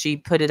her, so she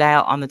put it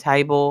out on the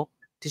table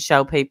to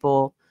show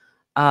people.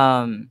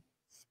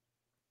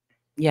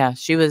 Yeah,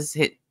 she was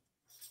hit.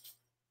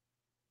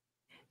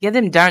 Yeah,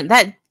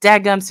 that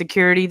daggum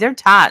security, they're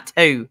tight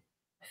too.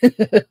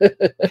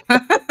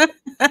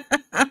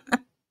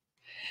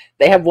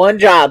 They have one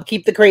job,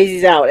 keep the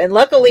crazies out. And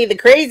luckily the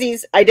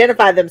crazies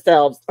identify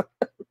themselves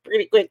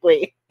pretty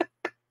quickly.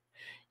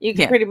 You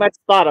can pretty much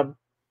spot them.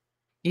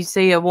 You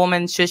see a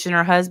woman shushing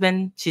her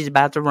husband, she's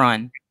about to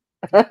run.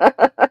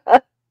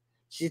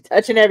 She's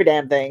touching every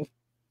damn thing.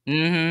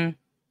 Mm-hmm.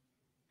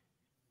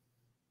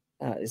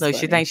 So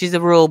she thinks she's a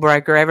rule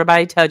breaker.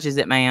 Everybody touches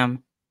it,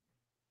 ma'am.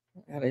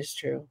 That is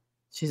true.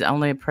 She's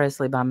only a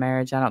Presley by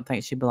marriage. I don't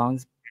think she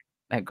belongs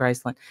at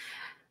Graceland.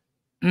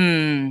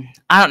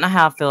 I don't know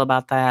how I feel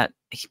about that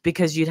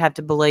because you'd have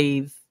to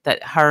believe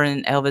that her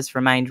and Elvis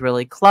remained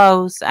really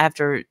close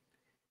after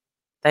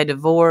they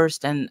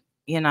divorced. And,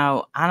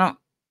 I don't,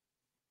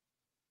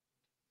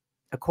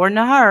 according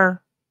to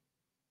her,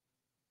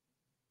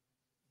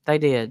 they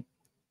did.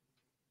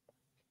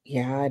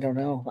 Yeah, I don't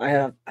know.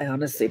 I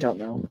honestly don't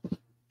know.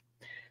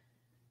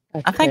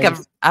 That's I think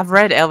crazy. I've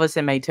read Elvis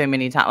and Me too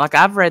many times. Like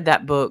I've read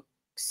that book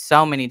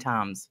so many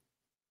times,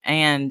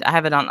 and I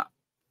have it on.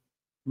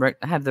 I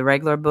have the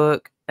regular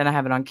book, then I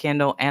have it on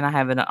Kindle, and I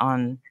have it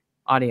on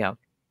audio.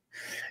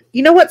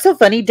 You know what's so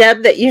funny,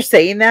 Deb, that you're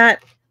saying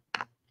that?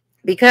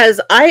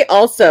 Because I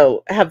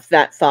also have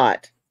that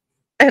thought.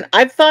 And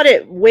I've thought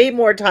it way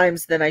more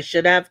times than I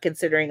should have,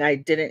 considering I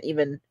didn't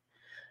even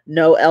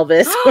know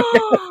Elvis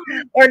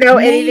or know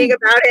anything Me,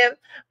 about him.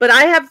 But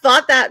I have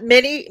thought that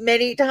many,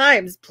 many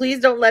times. Please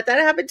don't let that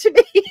happen to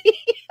me.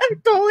 I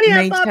totally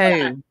have me thought that.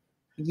 too.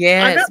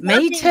 I'm not Yes, me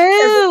laughing because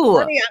it's too.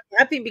 funny. I'm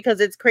laughing because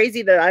it's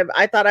crazy that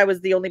I thought I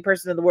was the only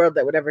person in the world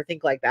that would ever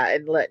think like that.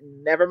 And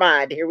never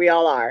mind, here we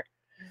all are.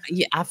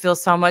 Yeah, I feel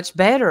so much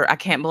better. I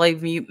can't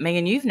believe me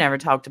and you've never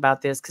talked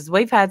about this because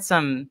we've had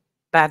some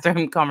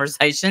bathroom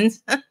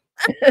conversations.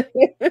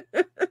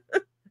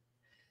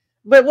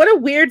 But what a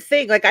weird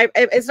thing! Like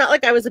it's not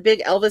like I was a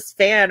big Elvis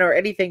fan or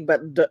anything,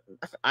 but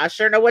I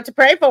sure know what to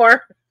pray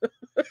for.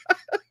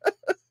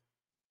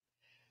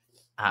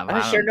 I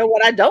I sure don't. know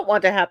what I don't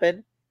want to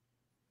happen.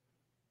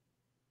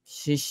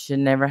 She should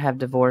never have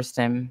divorced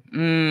him.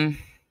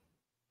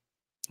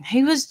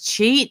 He was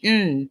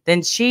cheating.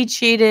 Then she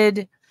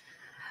cheated.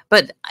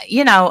 But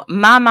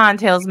my mind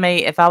tells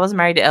me if I was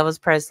married to Elvis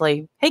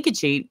Presley, he could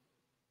cheat.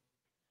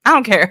 I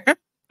don't care.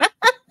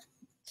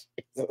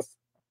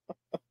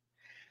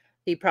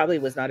 He probably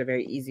was not a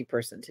very easy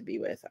person to be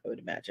with, I would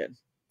imagine.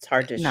 It's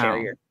hard to share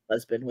No. your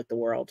husband with the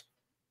world,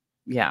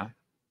 Yeah.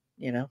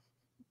 you know?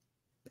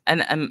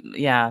 And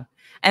yeah.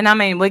 And I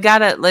mean, we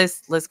gotta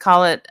let's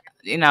call it,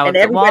 And if the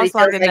everybody wall's feels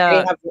like a like they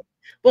duck. have,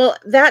 well,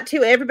 that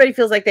too, everybody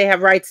feels like they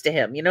have rights to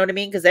him. You know what I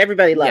mean? Because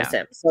everybody loves Yeah.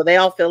 him. So they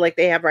all feel like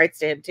they have rights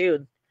to him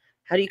too.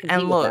 How do you compete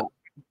And with that? look,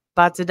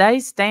 by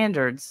today's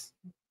standards,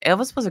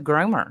 Elvis was a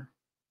groomer.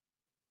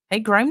 He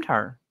groomed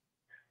her.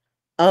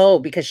 Oh,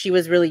 because she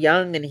was really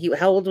young and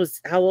how old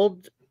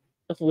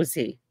was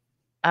he?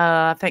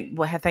 I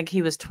think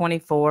he was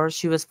 24.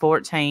 She was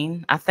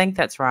 14. I think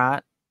that's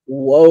right.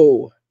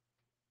 Whoa,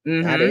 that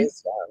Mm-hmm.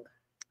 is young.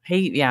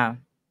 Yeah.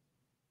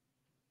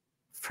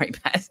 Free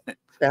pass.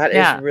 That is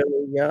Yeah.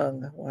 really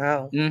young.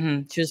 Wow.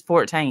 She was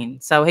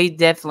 14. So he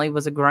definitely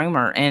was a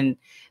groomer. And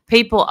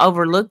people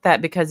overlook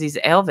that because he's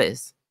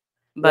Elvis.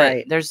 But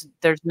Right. there's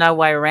no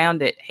way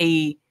around it.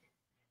 He'd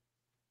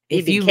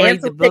If be you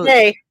read the canceled book,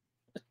 today.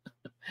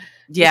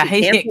 He'd yeah, be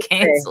he get canceled today.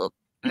 canceled.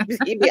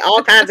 He'd be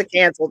all kinds of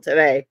canceled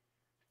today.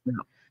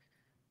 No.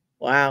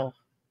 Wow. Heart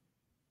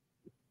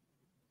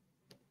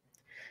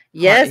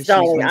Yes, issues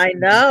darling, when I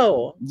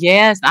know.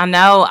 yes, I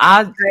know.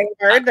 I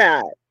heard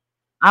that.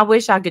 I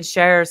wish I could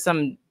share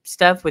some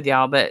stuff with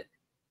y'all, but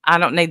I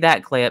don't need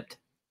that clipped.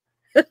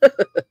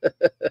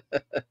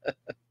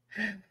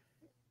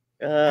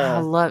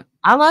 Uh,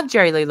 I love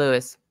Jerry Lee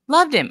Lewis.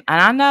 Loved him.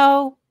 And I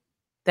know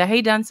that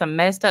he done some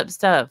messed up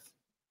stuff.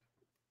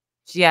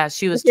 Yeah,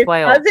 she was with your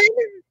 12. cousin?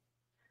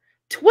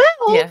 12?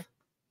 Yeah.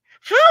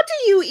 How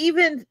do you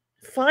even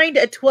find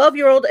a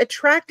 12-year-old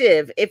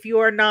attractive if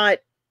you're not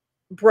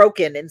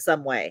broken in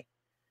some way?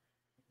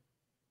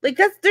 Like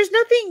there's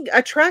nothing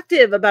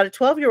attractive about a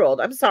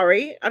 12-year-old. I'm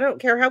sorry. I don't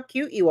care how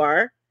cute you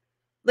are.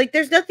 Like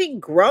there's nothing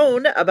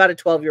grown about a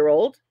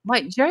 12-year-old.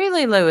 Wait, Jerry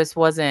Lee Lewis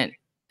wasn't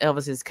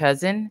Elvis's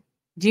cousin.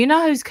 Do you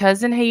know whose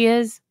cousin he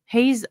is?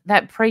 He's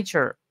that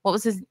preacher. What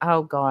was his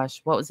oh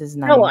gosh, what was his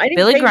No, name? I didn't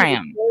Billy say he was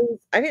Graham.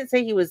 I didn't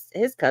say he was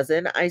his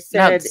cousin. I No,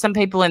 said, some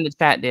people in the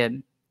chat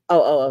did.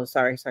 oh,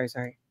 sorry.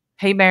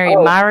 He married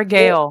Oh, Myra well,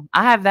 Gale.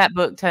 I have that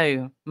book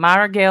too.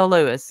 Myra Gale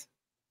Lewis.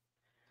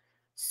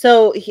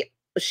 so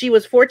she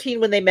was 14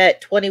 when they met,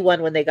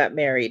 21 when they got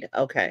married.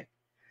 Okay.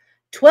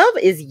 12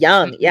 is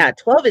young. Yeah, Mm-mm.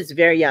 12 is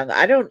very young.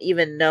 I don't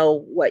even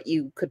know what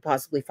you could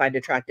possibly find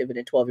attractive in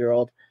a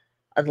 12-year-old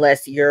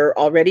unless you're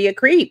already a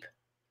creep.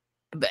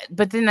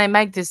 But then they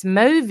make this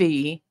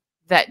movie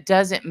that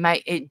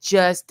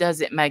just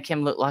doesn't make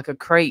him look like a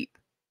creep.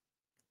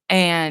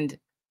 And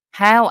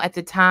how at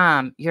the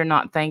time you're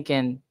not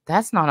thinking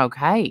that's not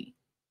okay.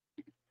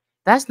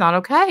 That's not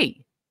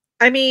okay.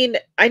 I mean,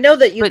 I know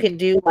that you But can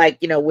do like,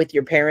 with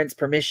your parents'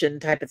 permission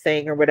type of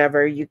thing or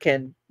whatever. You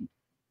can,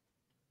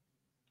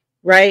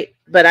 right?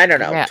 But I don't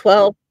know. yeah,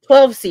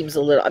 12 seems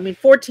a little, I mean,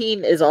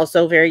 14 is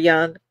also very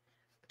young.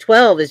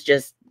 12 is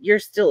just, you're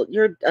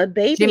a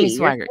baby. Jimmy You're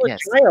Swaggart, still yes.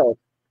 a child.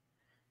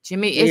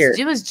 Weird.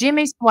 It was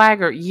Jimmy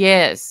Swaggart,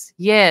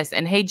 yes,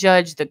 and he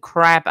judged the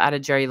crap out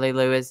of Jerry Lee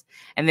Lewis,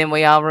 and then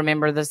we all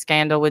remember the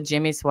scandal with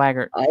Jimmy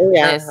Swaggart. Oh,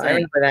 yeah. I Listen,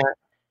 remember that.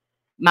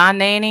 my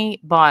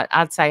nanny bought,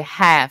 I'd say,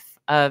 half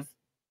of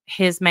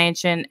his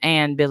mansion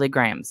and Billy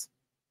Graham's.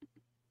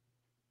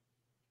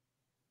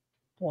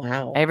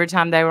 Wow. Every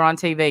time they were on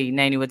TV,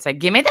 Nanny would say,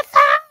 "Give me the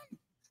phone.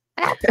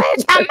 I got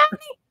pledge my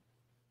money."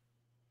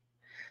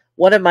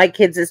 One of my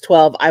kids is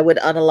 12. I would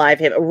unalive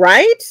him.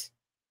 Right?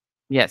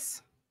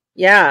 Yes.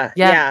 Yeah.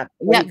 Yeah. Yeah.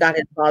 When he Yeah. got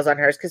his paws on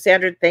hers.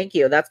 Cassandra, thank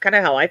you. That's kind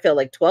of how I feel.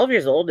 Like 12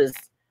 years old is,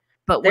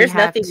 But there's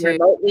nothing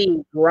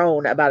remotely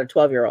grown about a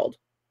 12-year-old.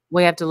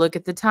 we have to look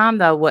at the time,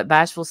 though. What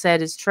Bashful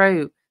said is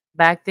true.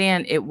 Back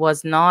then, it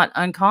was not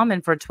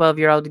uncommon for a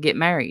 12-year-old to get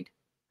married.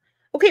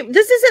 Okay,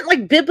 this isn't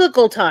like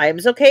biblical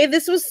times, okay?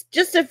 This was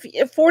just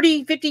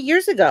 40, 50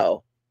 years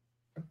ago.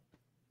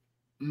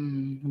 Let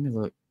me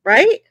look.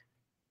 Right?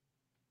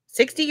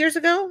 60 years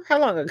ago? How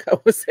long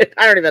ago was it?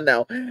 I don't even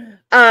know.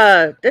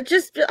 That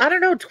just, I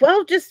don't know,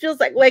 12 just feels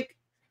like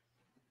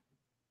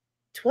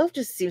 12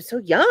 just seems so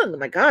young.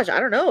 My gosh, I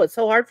don't know. It's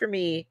so hard for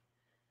me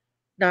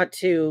not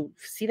to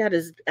see that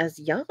as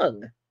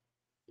young.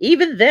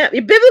 Even then,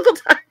 in biblical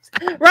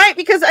times, right?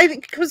 Because I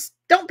think, because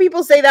don't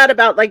people say that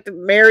about like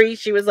Mary?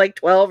 She was like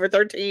 12 or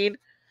 13.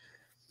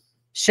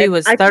 She And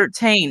was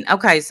 13.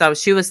 Okay, so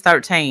she was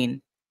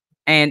 13.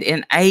 And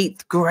in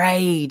 8th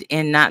grade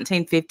in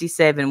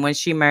 1957, when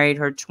she married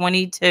her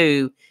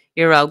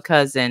 22-year-old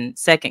cousin,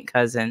 second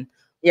cousin.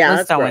 Yeah, Let's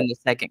that's throw gross. in the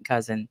second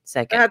cousin,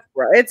 second. That's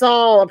gross. It's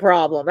all a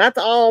problem. That's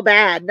all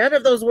bad. None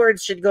of those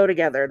words should go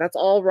together. That's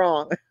all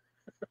wrong.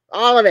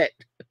 All of it.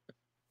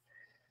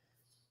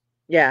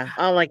 Yeah,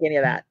 I don't like any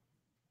of that.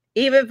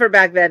 Even for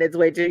back then, it's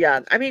way too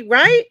young. I mean,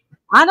 right?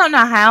 I don't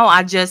know how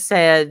I just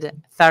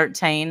said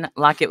 13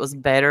 like it was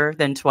better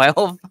than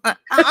 12.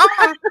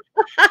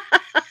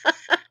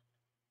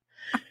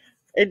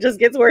 It just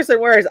gets worse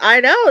and worse. I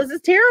know. This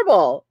is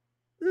terrible.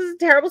 This is a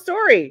terrible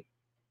story.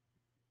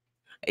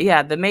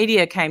 Yeah, the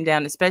media came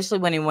down, especially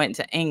when he went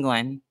to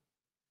England.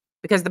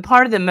 Because the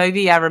part of the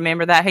movie, I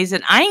remember that he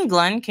said,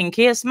 "England can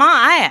kiss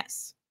my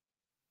ass."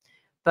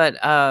 But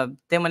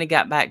then when he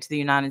got back to the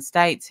United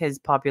States, his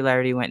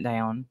popularity went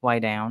down, way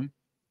down.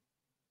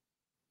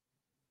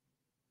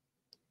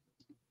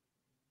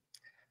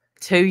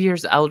 2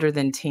 years older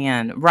than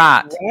 10.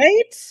 Right.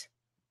 Right?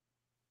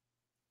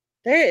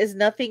 There is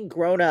nothing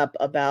grown up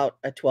about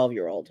a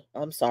 12-year-old.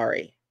 I'm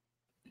sorry.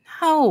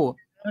 No.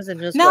 I was in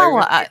middle school. I No,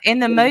 remember in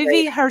the in grade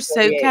movie, her 48.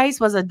 suitcase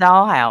was a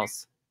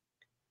dollhouse.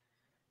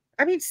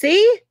 I mean,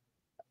 see?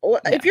 Yeah.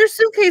 If your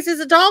suitcase is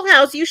a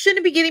dollhouse, you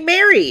shouldn't be getting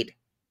married.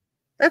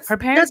 Her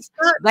parents,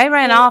 they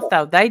ran off,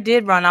 though. They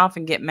did run off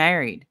and get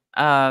married.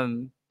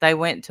 They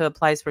went to a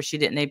place where she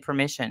didn't need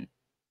permission.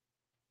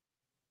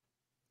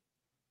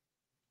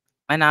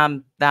 And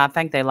I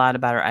think they lied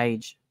about her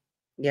age.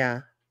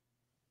 Yeah.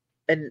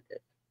 And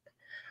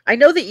I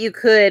know that you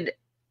could,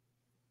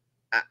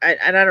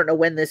 and I don't know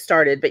when this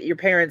started, but your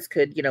parents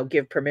could,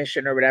 give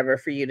permission or whatever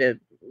for you to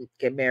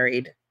get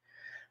married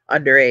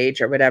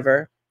underage or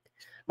whatever.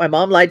 My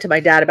mom lied to my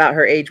dad about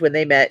her age when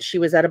they met. She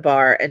was at a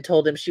bar and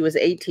told him she was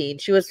 18.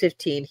 She was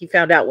 15. He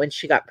found out when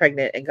she got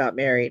pregnant and got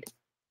married.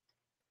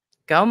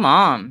 Go,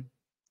 Mom.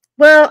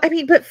 Well, I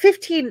mean, but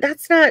 15,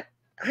 that's not,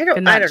 I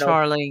don't know.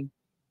 Charlie.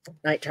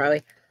 Night,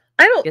 Charlie.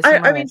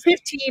 I mean,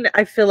 15,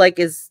 I feel like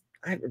is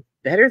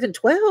better than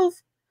 12.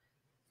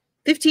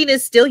 15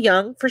 is still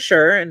young for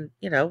sure. And,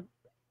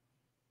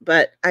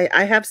 but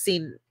I have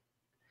seen,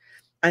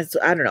 I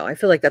don't know. I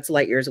feel like that's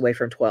light years away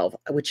from 12,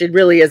 which it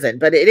really isn't,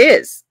 but it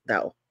is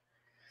though.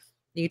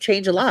 You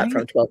change a lot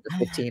from 12 to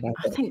 15.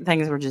 I think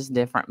things were just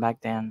different back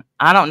then.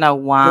 I don't know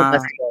why.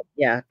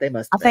 They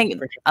must. I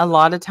think a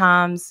lot of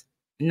times,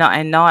 not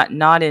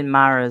in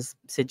Myra's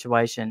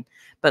situation,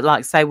 but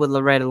like say with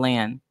Loretta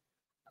Lynn,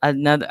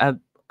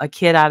 a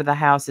kid out of the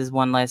house is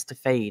one less to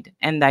feed,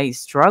 and they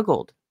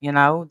struggled.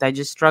 They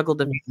just struggled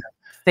to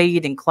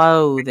feed and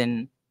clothe,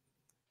 and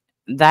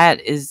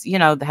that is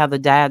how the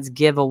dads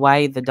give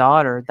away the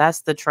daughter.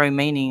 That's the true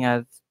meaning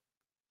of.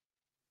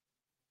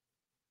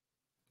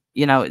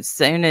 As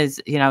soon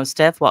as,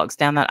 Steph walks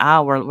down that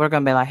aisle, we're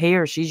going to be like,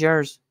 "Here, she's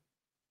yours."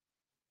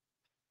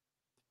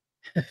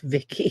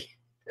 Vicky.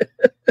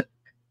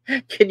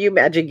 Can you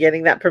imagine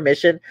getting that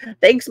permission?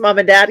 Thanks, Mom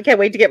and Dad. I can't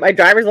wait to get my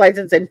driver's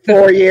license in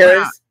 4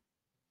 years.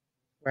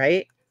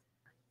 Right?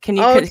 Can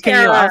you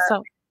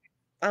also?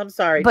 I'm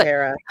sorry, but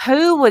Tara.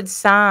 Who would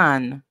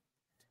sign?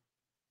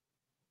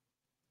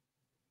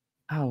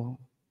 Oh,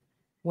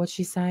 what'd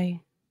she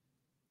say?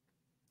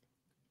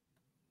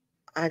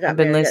 I've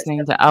been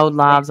listening to Old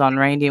Lives on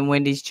Randy and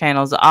Wendy's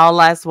channels all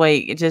last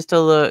week just to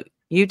look.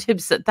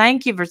 YouTube,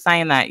 thank you for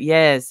saying that.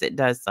 Yes, it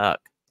does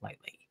suck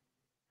lately.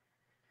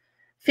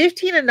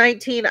 15 and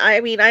 19, I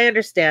mean, I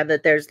understand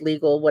that there's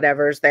legal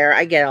whatever's there.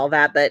 I get all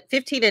that, but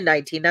 15 and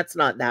 19, that's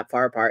not that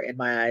far apart in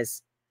my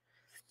eyes.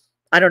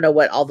 I don't know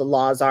what all the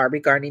laws are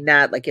regarding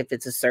that. Like if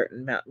it's a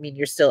certain amount, I mean,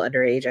 you're still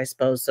underage, I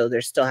suppose. So there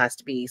still has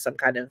to be some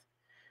kind of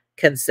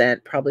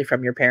consent probably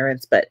from your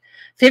parents, but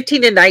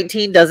 15 and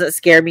 19 doesn't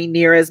scare me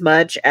near as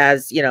much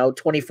as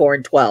 24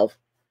 and 12.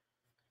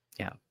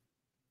 Yeah.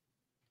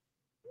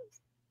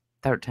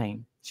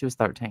 13. She was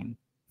 13.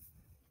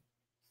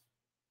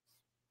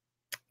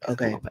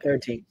 Okay,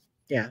 13.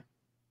 Yeah.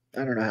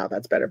 I don't know how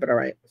that's better, but all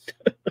right.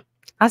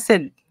 I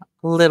said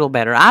a little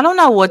better. I don't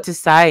know what to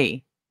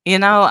say.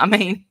 I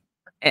mean,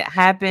 it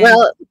happened,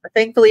 Well,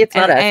 thankfully, it's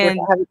not us. We're and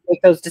not having to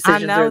make those I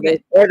decisions know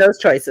that or those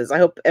choices. I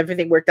hope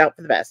everything worked out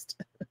for the best.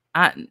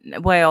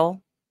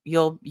 well,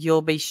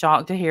 you'll be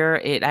shocked to hear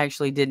it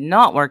actually did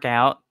not work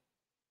out,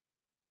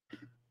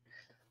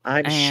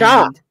 I'm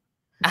shocked.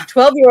 and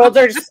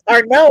 12-year-olds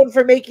are known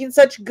for making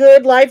such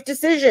good life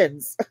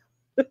decisions.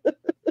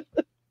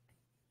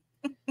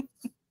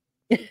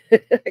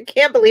 I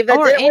can't believe that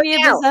or didn't work any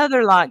of his out.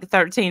 other, like,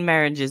 13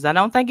 marriages. I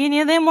don't think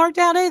any of them worked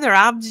out either.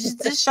 I'm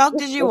just as shocked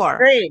as It's so you are.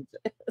 strange.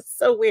 It's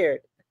so weird.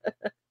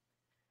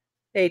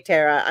 Hey,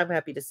 Tara, I'm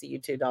happy to see you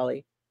too,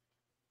 Dolly.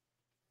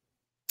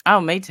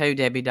 Oh, me too,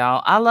 Debbie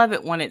doll. I love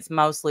it when it's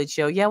mostly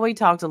chill. Yeah, we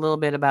talked a little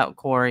bit about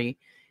Corey,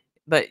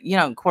 but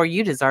Corey,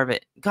 you deserve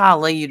it.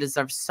 Golly, you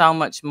deserve so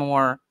much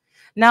more.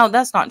 No,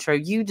 that's not true.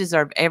 You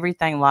deserve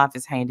everything life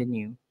is handing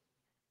you.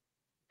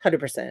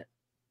 100%.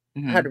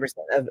 Hmm.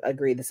 100%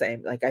 agree the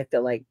same. Like, I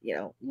feel like,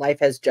 life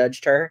has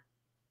judged her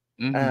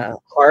Hmm.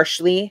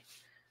 harshly,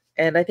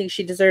 and I think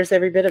she deserves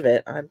every bit of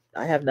it.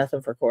 I have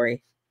nothing for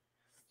Corey.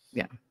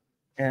 Yeah.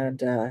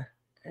 And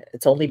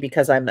it's only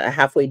because I'm a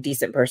halfway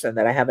decent person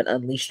that I haven't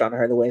unleashed on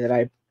her the way that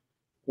I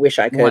wish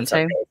I could Want to?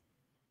 someday.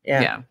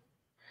 Yeah. Yeah.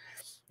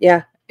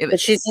 Yeah. It, But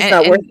she's just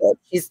not worth and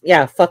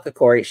it. Fuck a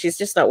Corey. She's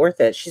just not worth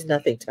it. She's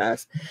nothing to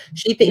us.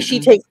 She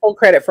mm-mm. takes full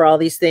credit for all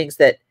these things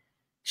that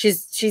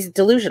she's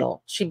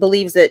delusional. She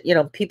believes that,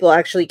 people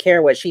actually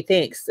care what she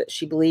thinks. That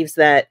she believes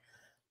that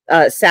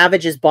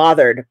Savage is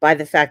bothered by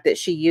the fact that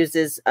she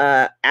uses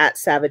at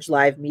Savage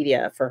Live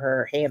Media for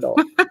her handle.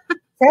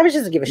 Savage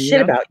doesn't give a shit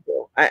Yeah. about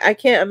you. I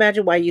can't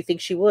imagine why you think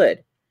she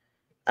would.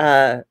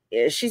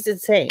 She's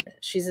insane.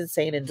 She's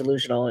insane and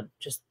delusional and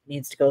just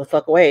needs to go the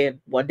fuck away. And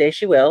one day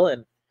she will,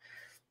 and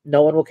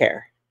no one will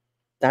care.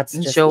 That's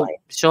And just life.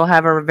 she'll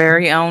have her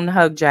very own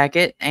hug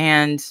jacket,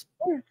 and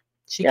Yeah.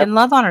 she Yep. can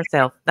love on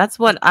herself. That's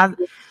what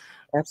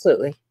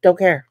Absolutely. Don't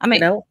care. I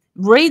mean,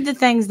 read the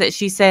things that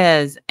she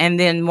says and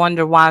then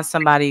wonder why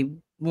somebody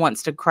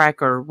wants to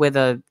crack her with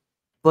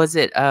was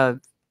it A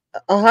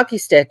hockey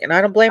stick, and I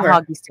don't blame a her.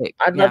 hockey stick?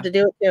 I'd love Yeah. to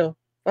do it too.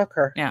 Fuck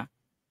her. Yeah.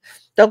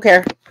 Don't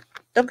care.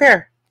 Don't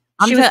care.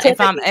 She was If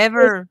I'm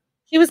ever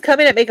she was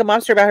coming at Make a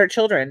Monster about her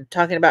children,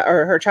 talking about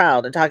or her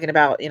child, and talking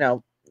about,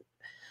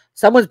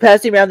 someone's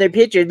passing around their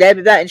picture, blah,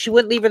 blah, blah, and she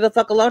wouldn't leave her the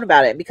fuck alone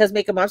about it. And because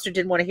Make a Monster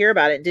didn't want to hear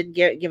about it and didn't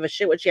give a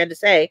shit what she had to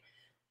say,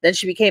 then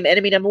she became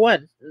enemy number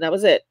one, and that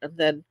was it. And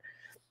then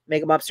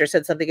Make a Monster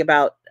said something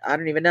about, I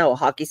don't even know, a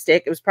hockey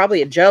stick. It was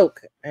probably a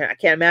joke. I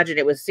can't imagine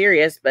it was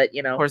serious, but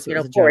of course it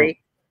was a joke.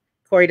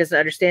 Corey doesn't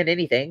understand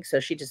anything, so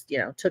she just,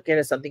 took it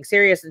as something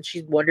serious, and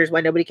she wonders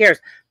why nobody cares.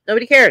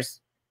 Nobody cares.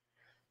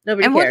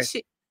 Nobody And cares.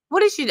 what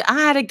did she I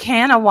had a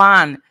can of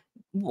wine.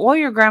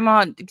 Warrior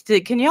grandma,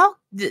 can y'all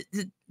do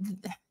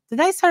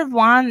they serve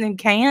wine in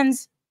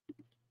cans?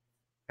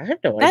 I have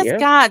no That's idea.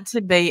 got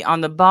to be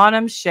on the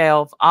bottom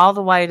shelf all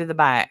the way to the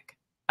back.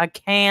 A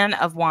can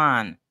of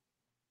wine.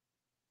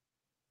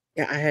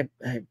 Yeah,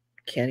 I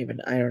can't even,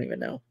 I don't even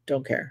know.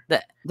 Don't care.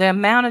 The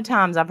amount of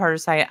times I've heard her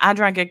say, I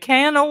drank a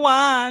can of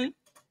wine.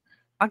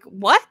 Like,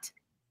 what?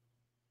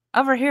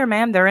 Over here,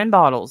 ma'am, they're in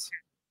bottles.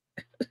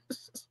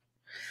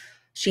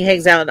 She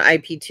hangs out in the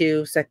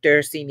IP2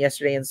 sector, seen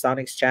yesterday in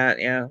Sonic's chat.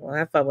 Yeah, well,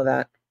 have fun with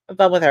that. Have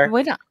fun with her.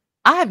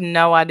 I have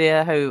no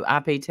idea who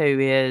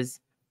IP2 is.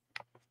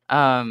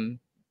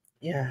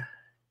 Yeah.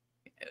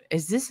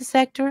 Is this a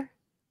sector?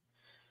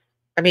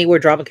 I mean, we're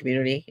drama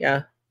community.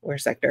 Yeah, we're a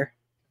sector.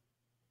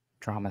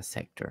 Drama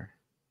sector.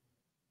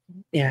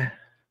 Yeah.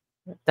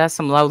 That's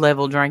some low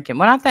level drinking.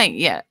 When I think,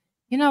 yeah,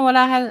 you know what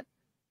I had?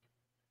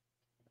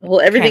 Well,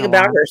 everything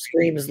about wine. her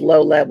screams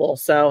low level.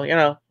 So,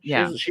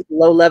 Yeah. she's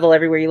low level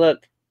everywhere you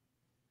look.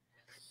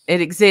 It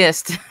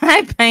exists.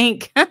 Hey,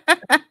 Pink.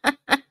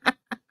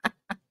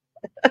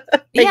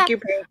 Thank you,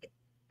 Pink.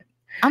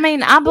 I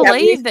mean, I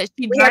believe that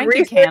she drank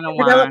a can of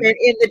wine. Development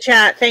in the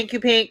chat. Thank you,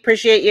 Pink.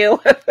 Appreciate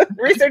you.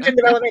 Research and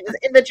development is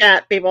in the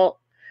chat, people.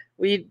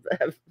 We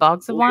have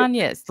box of wine.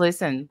 Yes.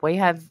 Listen, we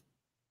have.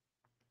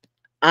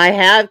 I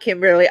have,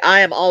 Kimberly. I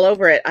am all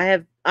over it.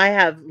 I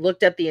have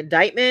looked up the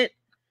indictment.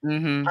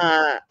 Mm-hmm.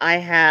 I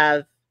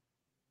have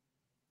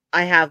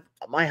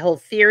my whole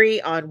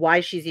theory on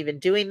why she's even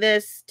doing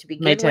this to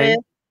begin with.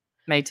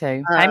 Me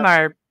too. Hey,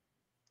 Merv.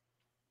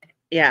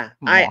 Yeah,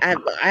 I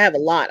have a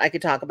lot I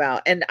could talk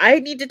about, and I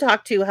need to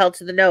talk to Hell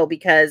to the No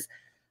because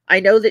I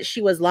know that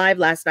she was live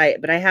last night,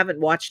 but I haven't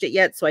watched it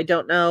yet, so I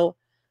don't know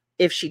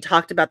if she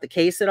talked about the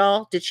case at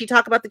all. Did she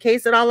talk about the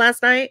case at all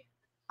last night?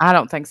 I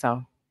don't think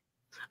so.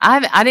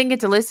 I didn't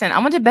get to listen. I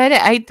went to bed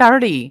at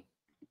 8:30.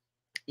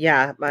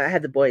 Yeah, I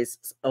had the boys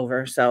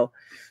over, so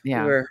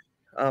yeah, we were.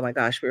 Oh my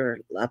gosh, we were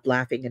up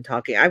laughing and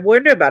talking. I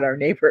wonder about our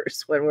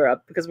neighbors when we're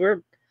up because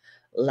we're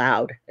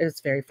loud.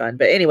 It's very fun.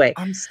 But anyway,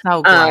 I'm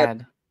so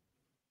glad.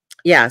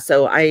 Yeah,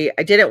 so I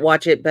didn't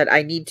watch it, but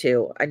I need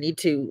to. I need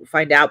to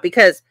find out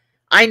because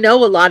I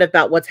know a lot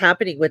about what's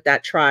happening with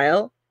that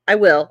trial. I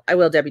will,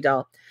 Debbie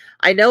Doll.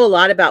 I know a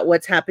lot about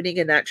what's happening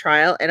in that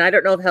trial, and I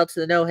don't know if Hell to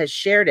the No has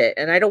shared it,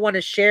 and I don't want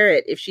to share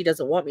it if she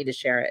doesn't want me to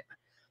share it.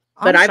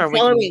 But I'm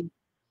sure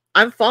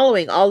I'm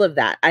following all of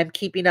that. I'm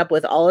keeping up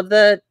with all of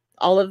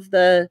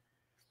the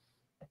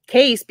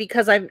case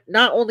because I'm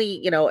not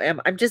only,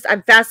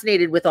 I'm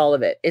fascinated with all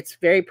of it. It's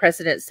very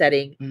precedent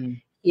setting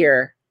Mm.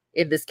 here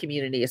in this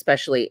community,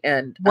 especially.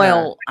 And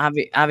Well,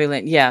 Ivy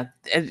Lynn, yeah,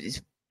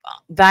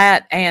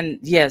 that, and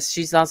yes,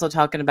 she's also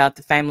talking about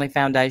the Family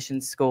Foundation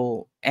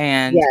School,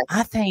 and I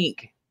yes,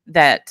 think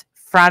that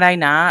Friday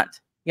night,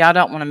 y'all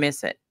don't want to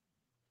miss it.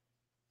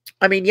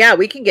 I mean, yeah,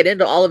 we can get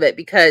into all of it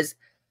because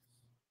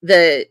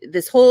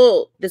this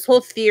whole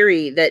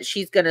theory that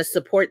she's going to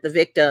support the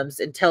victims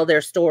and tell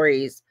their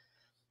stories,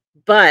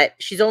 but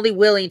she's only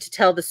willing to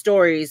tell the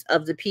stories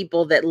of the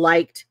people that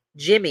liked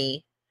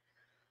Jimmy,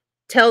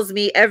 tells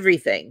me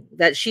everything.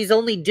 That she's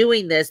only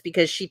doing this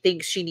because she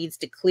thinks she needs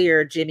to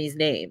clear Jimmy's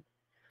name,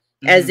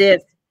 as Mhm.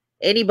 if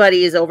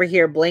anybody is over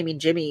here blaming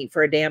Jimmy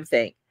for a damn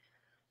thing.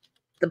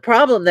 The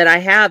problem that I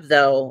have,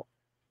 though,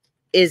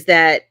 is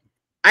that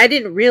I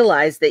didn't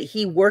realize that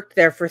he worked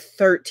there for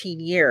 13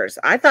 years.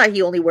 I thought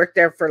he only worked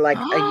there for like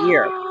a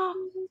year.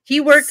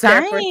 He worked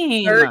there for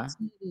Same. 13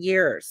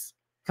 years.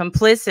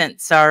 Complicit,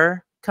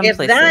 sir. If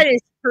that Complicit.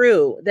 is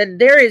true, then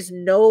there is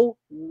no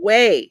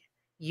way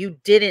you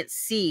didn't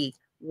see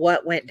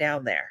what went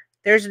down there.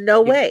 There's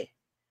no You way.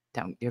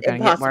 you're gonna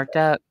get worked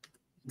Impossible. up.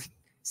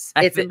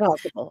 Save It's it.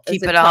 impossible. It's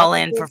Keep it all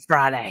in impossible. for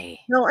Friday.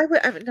 No,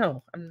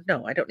 no,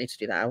 no, I don't need to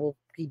do that. I will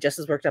be just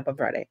as worked up on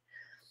Friday.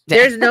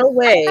 There's no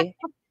way.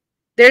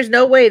 There's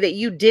no way that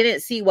you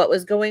didn't see what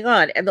was going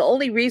on. And the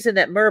only reason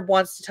that Merb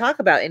wants to talk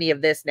about any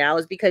of this now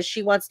is because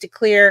she wants to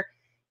clear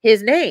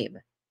his name,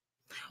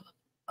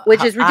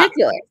 which is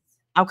ridiculous.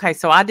 Okay,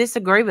 so I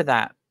disagree with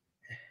that.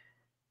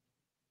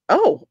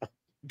 Oh,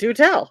 do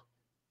tell.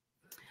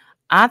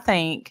 I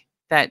think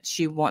that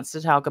she wants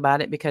to talk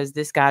about it because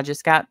this guy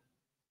just got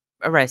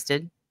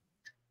arrested.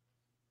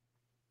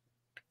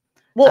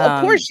 Well,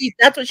 of course,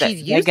 that's what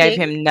she's They gave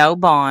using. him no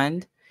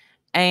bond,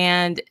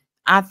 and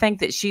I think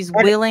that she's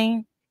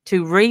willing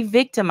to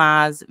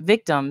re-victimize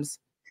victims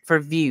for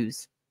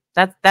views.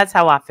 That's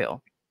how I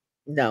feel.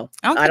 No,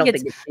 I don't think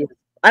it's views.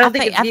 I don't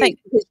think it's views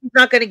because she's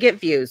not going to get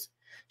views.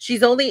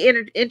 She's only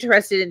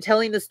interested in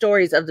telling the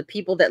stories of the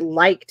people that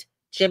liked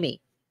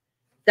Jimmy.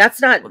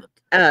 That's not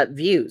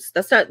views.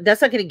 That's not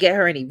going to get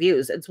her any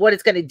views. It's what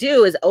it's going to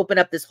do is open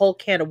up this whole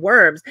can of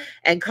worms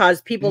and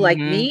cause people like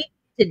me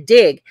to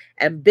dig.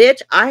 And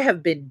bitch, I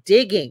have been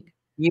digging.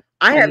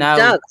 I've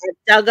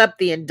dug up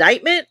the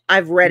indictment.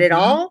 I've read it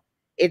all.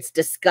 It's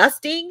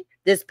disgusting.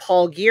 This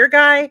Paul Gear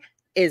guy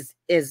is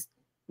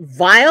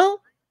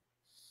vile.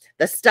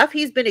 The stuff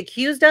he's been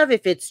accused of,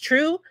 if it's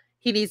true,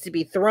 he needs to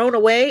be thrown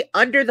away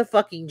under the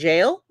fucking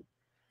jail.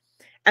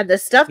 And the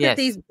stuff that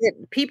these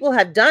people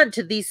have done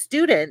to these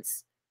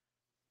students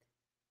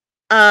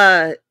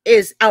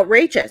is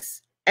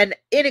outrageous and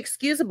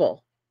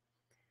inexcusable.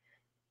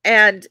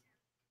 And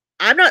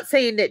I'm not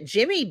saying that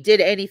Jimmy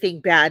did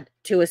anything bad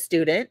to a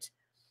student,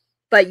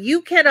 but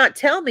you cannot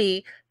tell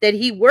me that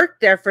he worked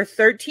there for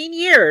 13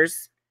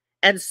 years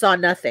and saw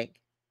nothing.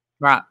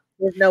 Right.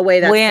 There's no way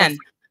that's possible.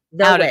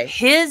 No out way. Of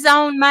his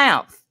own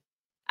mouth,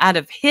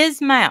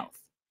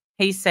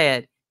 he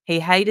said he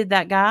hated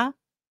that guy.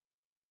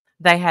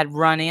 They had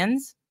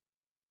run-ins.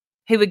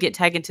 He would get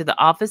taken to the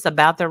office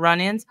about their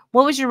run-ins.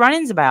 What was your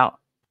run-ins about?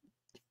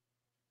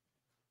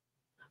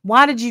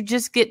 Why did you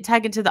just get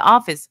taken to the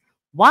office?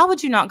 Why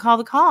would you not call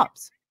the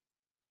cops?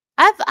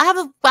 I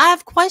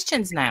have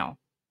questions now.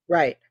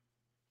 Right.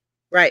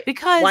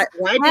 Because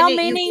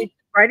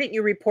why didn't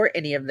you report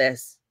any of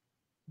this?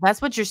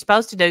 That's what you're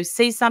supposed to do.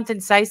 See something,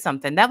 say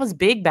something. That was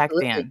big back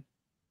then.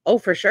 Oh,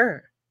 for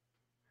sure.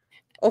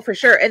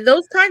 And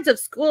those kinds of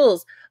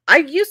schools, I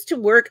used to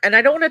work, and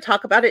I don't want to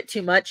talk about it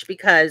too much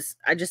because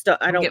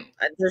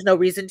there's no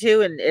reason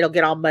to, and it'll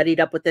get all muddied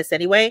up with this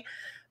anyway.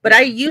 But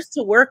I used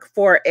to work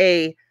for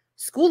a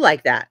school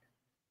like that.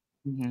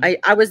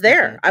 I was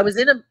there. I was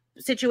in a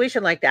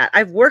situation like that.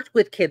 I've worked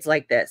with kids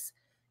like this,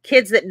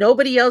 kids that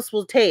nobody else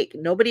will take,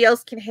 nobody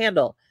else can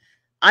handle.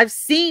 I've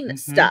seen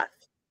stuff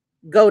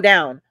go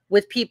down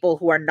with people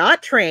who are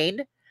not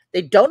trained.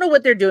 They don't know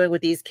what they're doing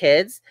with these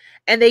kids,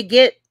 and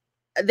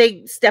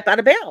they step out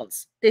of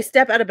bounds.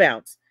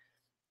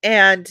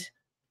 And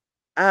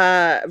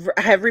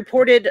have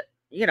reported,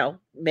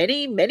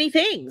 many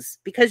things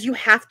because you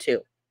have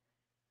to.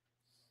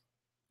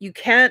 You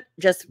can't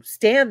just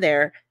stand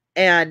there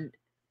and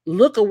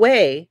look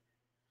away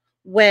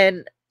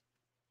when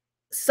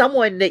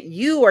someone that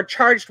you are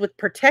charged with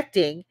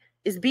protecting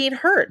is being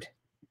hurt.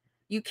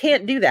 You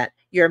can't do that.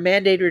 You're a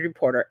mandated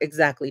reporter.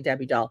 Exactly,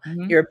 Debbie Doll.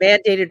 You're a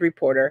mandated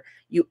reporter.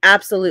 You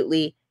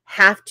absolutely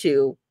have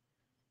to.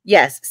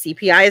 Yes,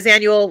 CPI is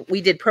annual. We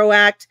did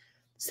PROACT.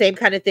 Same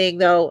kind of thing,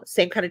 though.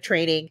 Same kind of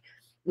training.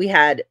 We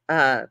had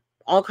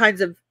all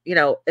kinds of,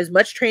 as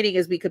much training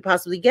as we could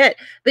possibly get.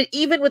 But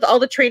even with all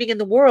the training in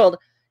the world,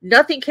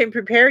 nothing can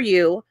prepare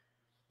you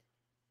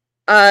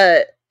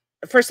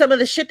for some of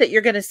the shit that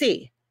you're going to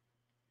see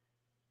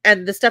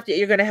and the stuff that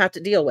you're going to have to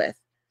deal with.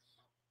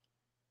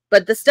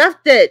 But the stuff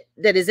that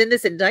is in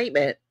this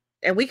indictment,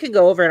 and we can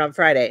go over it on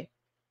Friday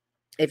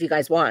if you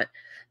guys want.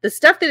 The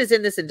stuff that is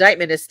in this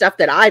indictment is stuff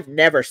that I've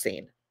never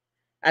seen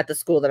at the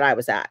school that I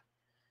was at.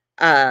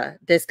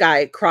 This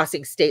guy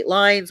crossing state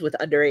lines with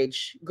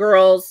underage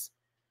girls,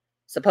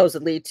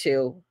 supposedly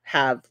to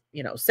have,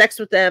 sex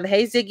with them.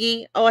 Hey,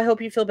 Ziggy. Oh, I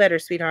hope you feel better,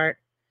 sweetheart.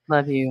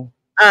 Love you.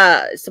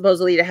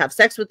 Supposedly to have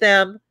sex with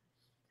them.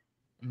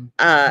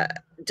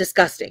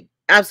 Disgusting.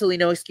 Absolutely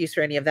no excuse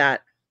for any of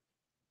that.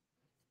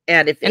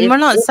 And we're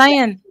not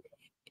saying,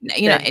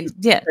 yeah,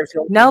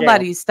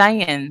 nobody's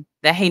saying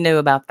that he knew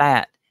about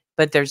that,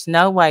 but there's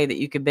no way that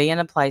you could be in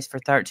a place for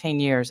 13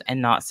 years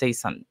and not see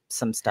some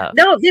stuff.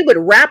 No, they would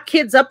wrap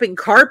kids up in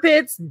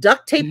carpets,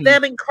 duct tape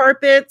them in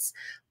carpets,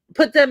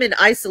 put them in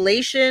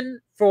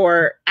isolation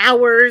for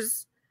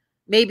hours,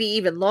 maybe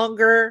even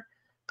longer.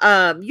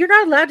 You're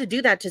not allowed to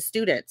do that to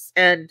students.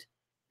 And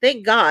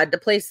thank God the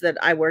place that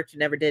I worked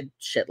never did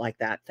shit like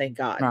that. Thank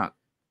God. Right.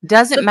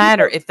 Doesn't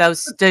matter if those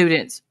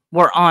students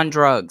were on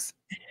drugs.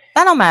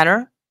 That don't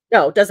matter.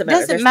 No, it doesn't matter.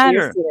 Doesn't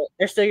matter.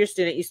 They're still your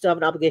student. You still have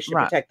an obligation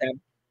to protect them.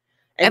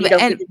 And you don't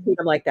get to treat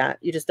them like that.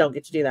 You just don't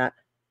get to do that.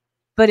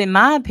 But in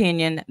my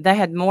opinion, they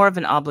had more of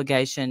an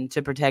obligation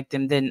to protect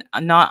them than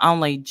not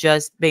only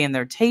just being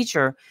their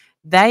teacher.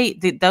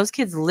 Those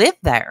kids lived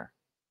there.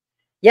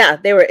 Yeah,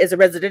 it's a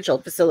residential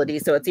facility,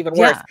 so it's even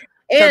worse.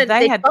 And so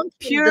they had the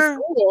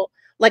school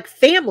like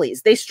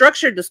families. They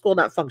structured the school,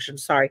 not function,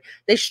 sorry.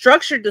 They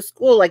structured the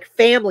school like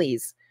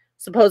families,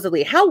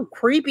 supposedly. How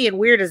creepy and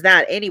weird is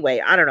that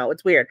anyway? I don't know.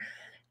 It's weird.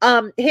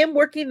 Him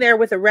working there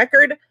with a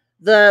record,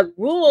 the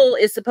rule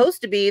is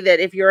supposed to be that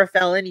if you're a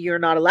felon, you're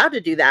not allowed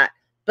to do that.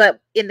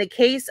 But in the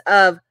case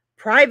of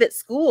private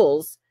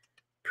schools,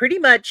 pretty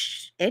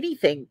much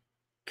anything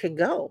can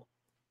go.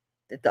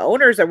 If the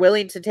owners are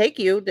willing to take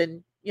you,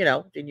 then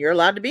you're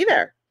allowed to be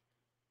there.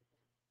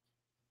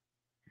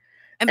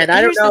 And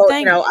I don't know,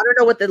 I don't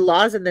know what the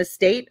laws in this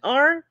state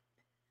are,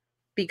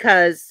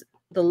 because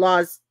the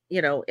laws,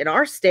 in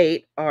our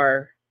state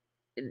are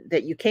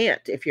that you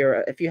can't, if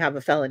you have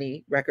a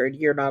felony record,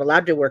 you're not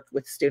allowed to work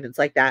with students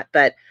like that.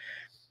 But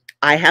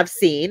I have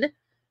seen,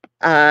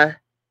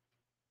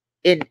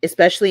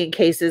 especially in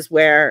cases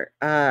where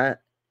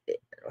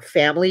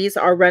families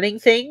are running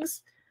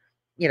things,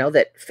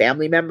 that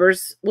family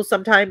members will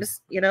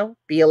sometimes,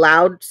 be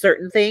allowed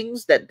certain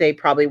things that they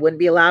probably wouldn't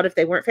be allowed if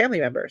they weren't family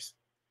members.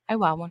 Hey,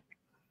 Wild One.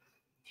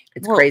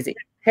 It's crazy.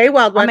 Hey,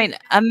 Wild One. I mean,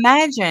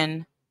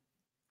 imagine,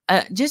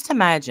 just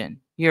imagine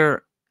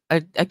you're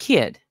a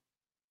kid.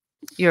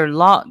 You're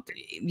locked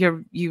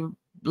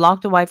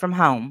away from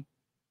home.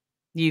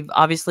 You've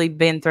obviously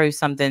been through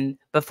something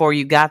before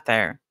you got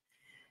there.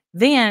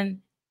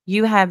 Then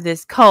you have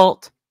this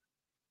cult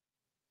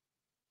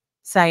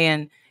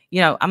saying,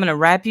 I'm going to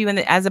wrap you in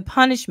as a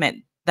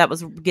punishment. That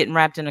was getting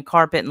wrapped in a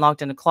carpet and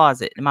locked in a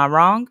closet. Am I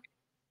wrong?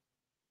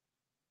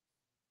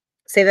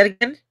 Say that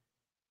again.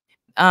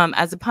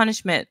 As a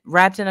punishment,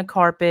 wrapped in a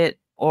carpet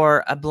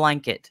or a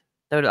blanket.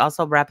 They would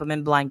also wrap them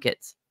in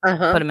blankets, put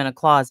them in a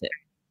closet.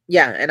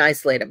 Yeah, and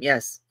isolate them.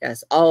 Yes.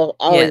 All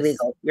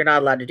illegal. You're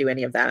not allowed to do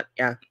any of that.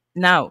 Yeah.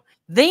 No.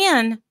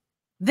 Then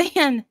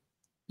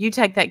you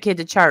take that kid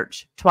to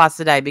church twice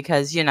a day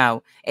because,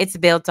 it's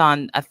built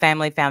on a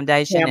family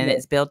foundation and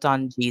it's built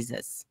on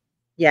Jesus.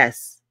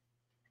 Yes.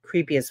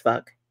 Creepy as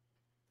fuck.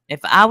 If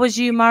I was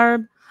you,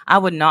 Merb, I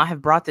would not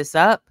have brought this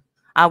up.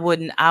 I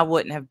wouldn't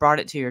have brought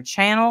it to your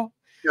channel.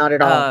 Not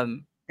at all.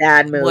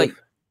 Bad move.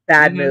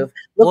 Bad move.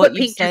 Look what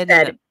Pink just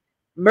said.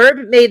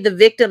 Merb made the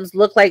victims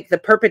look like the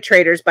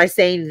perpetrators by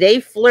saying they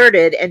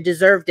flirted and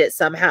deserved it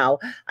somehow.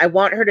 I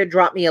want her to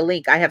drop me a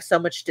link. I have so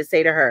much to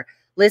say to her.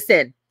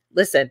 Listen.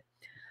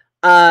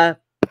 I'm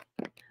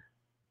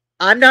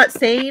not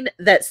saying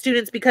that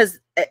students, because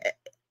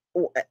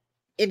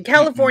in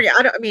California,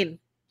 I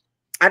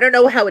don't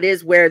know how it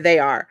is where they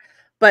are,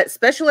 but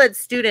special ed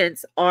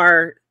students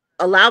are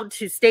allowed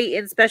to stay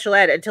in special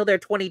ed until they're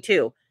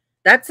 22.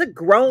 That's a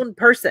grown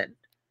person.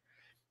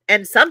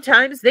 And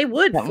sometimes they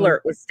would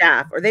flirt with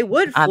staff, or they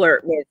would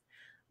flirt with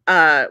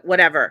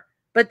whatever.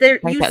 But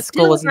that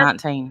school was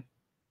 19.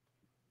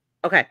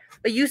 Okay.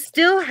 But you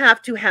still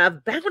have to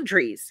have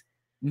boundaries.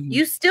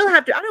 You still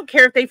have to, I don't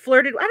care if they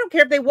flirted. I don't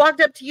care if they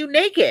walked up to you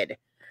naked.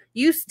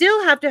 You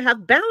still have to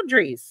have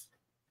boundaries.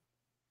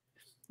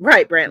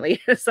 Right, Brantley.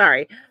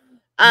 Sorry.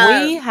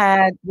 We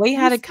had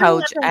a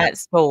coach at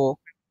school.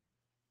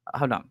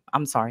 Hold on.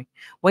 I'm sorry.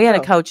 We had a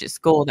coach at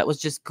school that was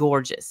just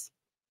gorgeous.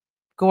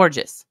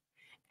 Gorgeous.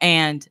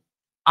 And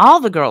all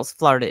the girls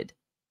flirted.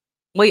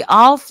 We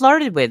all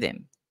flirted with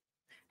him.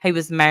 He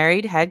was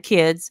married, had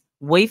kids.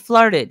 We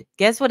flirted.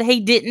 Guess what he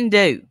didn't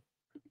do?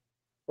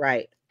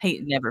 Right. He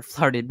never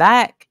flirted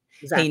back.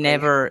 Exactly. He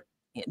never,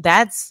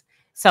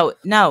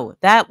 no,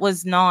 that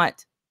was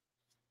not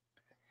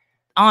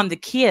on the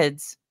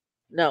kids.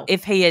 No.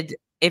 If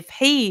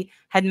he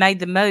had made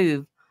the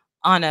move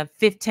on a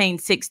 15,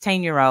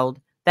 16-year-old,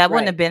 that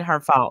wouldn't have been her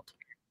fault.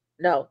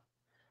 No.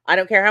 I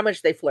don't care how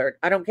much they flirt.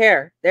 I don't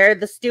care. They're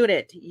the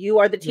student. You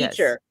are the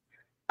teacher.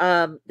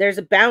 Yes. There's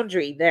a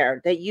boundary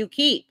there that you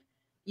keep.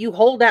 You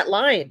hold that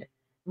line.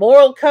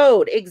 Moral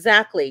code.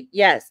 Exactly.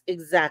 Yes,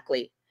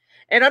 exactly.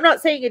 And I'm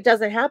not saying it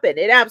doesn't happen.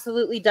 It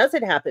absolutely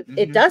doesn't happen.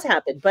 It Mm-hmm. does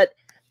happen. But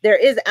there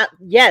is,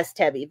 yes,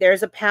 Tebby,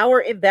 there's a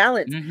power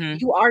imbalance. Mm-hmm.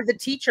 You are the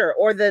teacher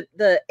or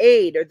the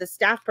aide or the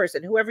staff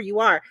person, whoever you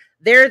are.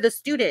 They're the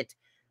student.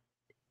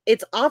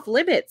 It's off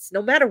limits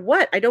no matter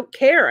what. I don't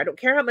care. I don't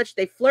care how much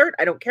they flirt.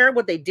 I don't care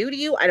what they do to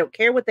you. I don't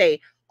care what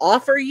they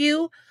offer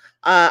you.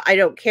 I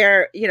don't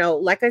care. You know,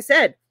 like I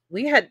said,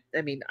 we had,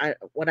 I mean,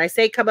 when I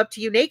say come up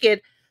to you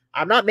naked,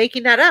 I'm not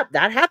making that up.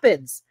 That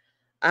happens.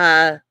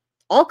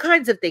 All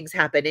kinds of things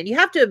happen. And you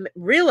have to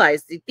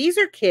realize that these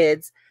are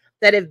kids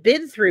that have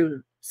been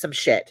through some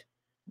shit.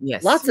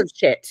 Yes. Lots of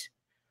shit.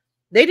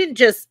 They didn't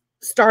just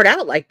start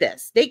out like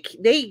this.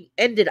 They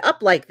ended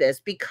up like this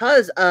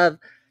because of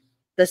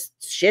the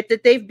shit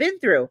that they've been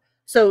through.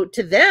 So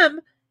to them,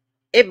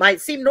 it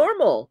might seem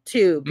normal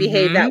to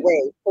behave that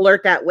way,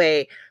 flirt that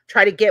way,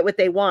 try to get what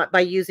they want by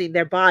using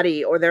their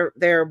body or their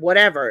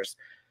whatevers.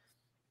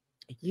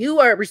 You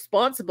are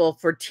responsible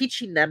for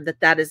teaching them that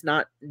that is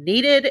not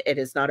needed. It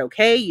is not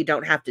okay. You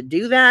don't have to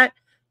do that.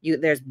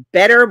 There's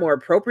better, more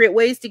appropriate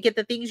ways to get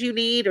the things you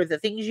need or the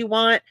things you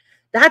want.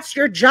 That's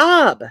your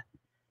job.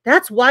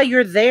 That's why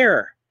you're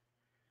there.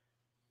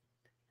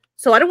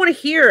 So I don't want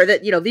to hear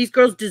that, you know, these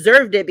girls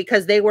deserved it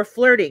because they were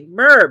flirting.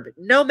 Merb,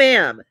 no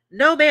ma'am.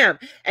 No ma'am.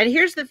 And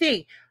here's the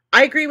thing.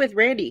 I agree with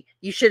Randy.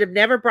 You should have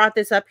never brought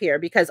this up here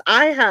because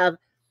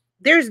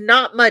there's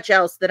not much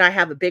else that I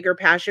have a bigger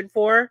passion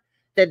for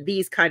than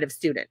these kind of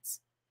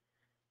students.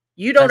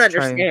 You don't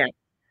understand.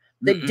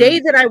 The day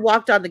that I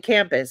walked on the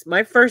campus,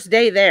 my first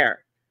day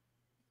there,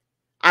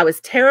 I was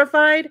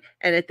terrified.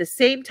 And at the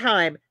same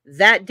time,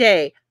 that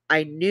day,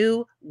 I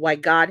knew why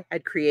God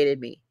had created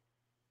me.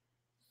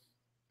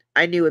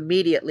 I knew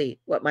immediately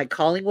what my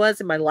calling was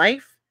in my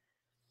life,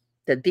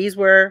 that this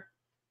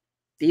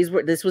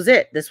was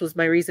it. This was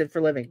my reason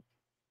for living.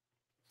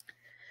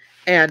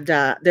 And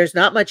there's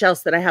not much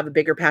else that I have a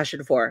bigger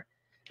passion for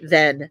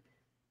than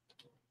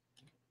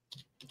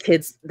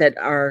kids that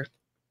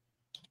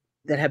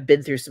have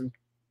been through some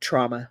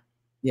trauma.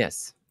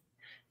 Yes.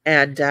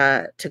 And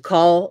to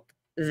call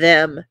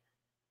them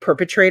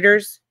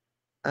perpetrators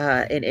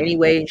in any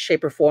way,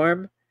 shape, or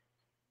form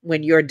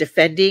when you're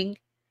defending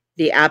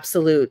the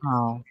absolute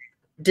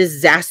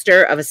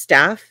disaster of a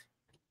staff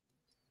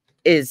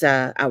is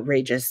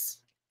outrageous.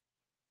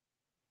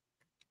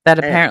 That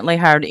apparently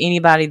hired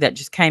anybody that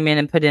just came in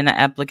and put in an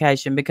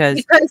application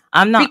because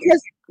I'm not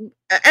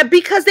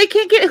because they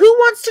can't get, who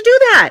wants to do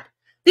that?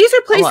 These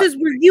are places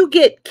where you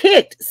get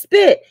kicked,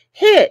 spit,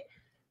 hit.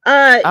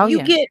 I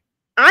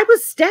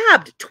was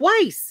stabbed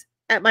twice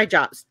at my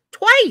jobs.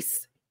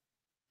 Twice.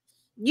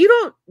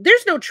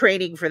 There's no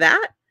training for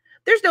that.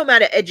 There's no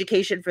amount of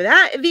education for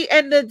that.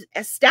 And the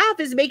staff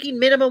is making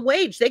minimum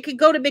wage. They could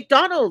go to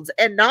McDonald's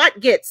and not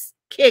get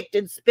kicked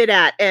and spit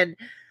at and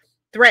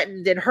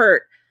threatened and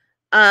hurt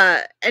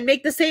and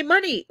make the same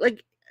money.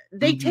 Like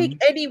they take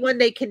anyone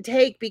they can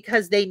take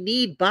because they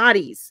need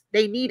bodies.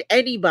 They need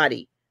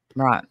anybody.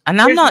 Right.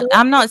 And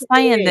I'm not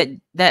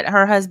saying that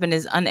her husband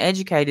is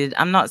uneducated.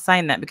 I'm not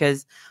saying that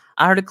because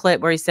I heard a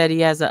clip where he said he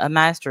has a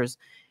master's.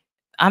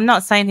 I'm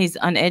not saying he's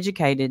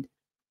uneducated.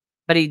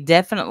 But he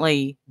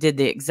definitely did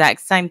the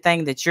exact same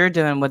thing that you're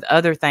doing with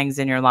other things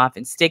in your life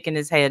and sticking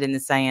his head in the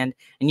sand.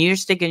 And you're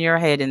sticking your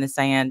head in the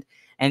sand.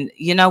 And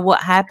you know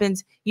what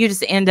happens? You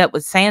just end up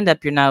with sand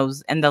up your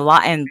nose and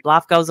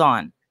life goes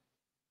on.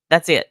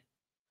 That's it.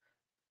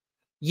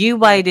 You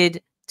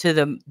waited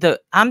to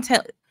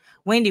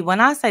Wendy, when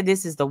I say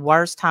this is the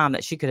worst time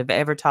that she could have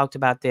ever talked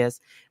about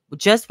this,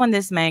 just when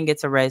this man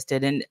gets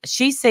arrested and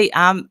she sees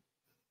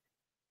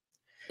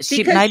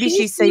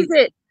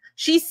it.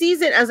 She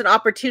sees it as an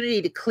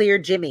opportunity to clear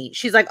Jimmy.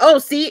 She's like, oh,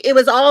 see, it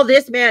was all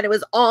this man. It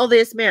was all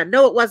this man.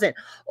 No, it wasn't.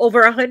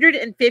 Over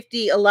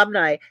 150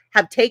 alumni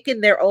have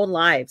taken their own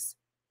lives.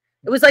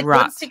 It was like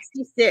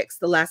 166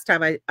 the last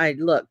time I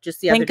looked,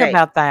 just the other day. Think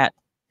about that.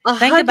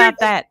 Think about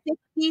that.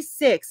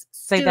 166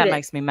 See, that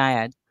makes me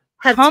mad.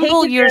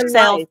 Humble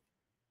yourself.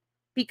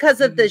 Because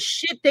of the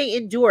shit they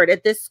endured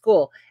at this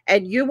school.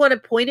 And you want to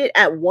point it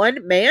at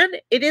one man?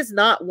 It is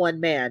not one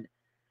man.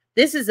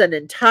 This is an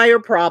entire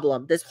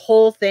problem, this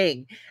whole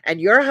thing.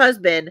 And your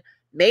husband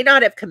may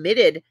not have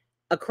committed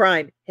a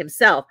crime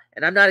himself.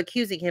 And I'm not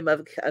accusing him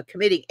of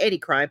committing any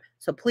crime.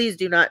 So please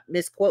do not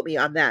misquote me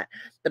on that.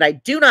 But I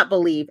do not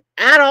believe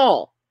at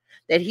all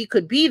that he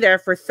could be there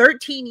for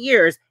 13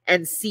 years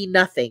and see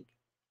nothing.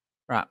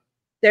 Right.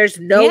 There's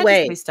no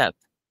way. Stuff.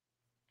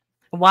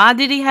 Why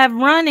did he have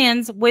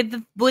run-ins with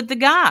the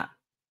guy?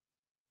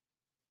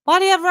 Why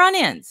do you have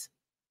run-ins?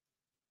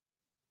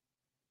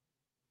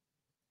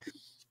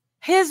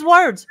 His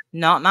words,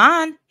 not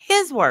mine.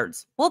 His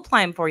words. We'll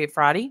play them for you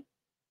Friday.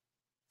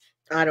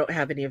 I don't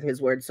have any of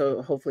his words,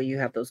 so hopefully you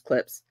have those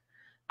clips.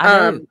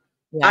 I do.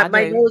 Yeah,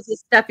 my nose is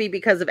stuffy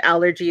because of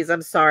allergies.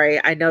 I'm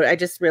sorry. I know. I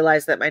just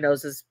realized that my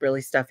nose is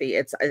really stuffy.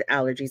 It's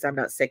allergies. I'm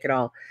not sick at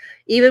all.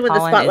 Even when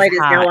the spotlight is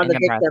now on the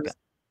victims,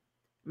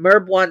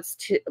 Merb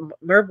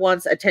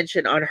wants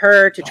attention on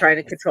her to try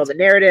to control the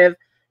narrative.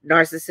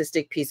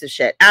 Narcissistic piece of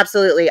shit.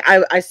 Absolutely.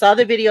 I saw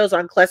the videos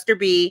on Cluster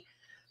B.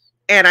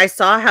 and I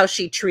saw how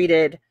she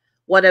treated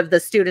one of the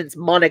students,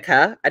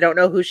 Monica. I don't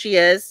know who she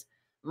is.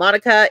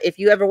 Monica, if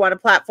you ever want a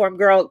platform,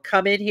 girl,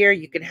 come in here.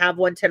 You can have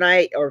one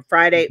tonight or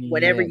Friday,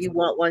 whenever Yes. you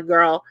want one,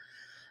 girl.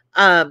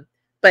 Um,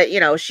 but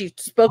she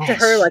spoke to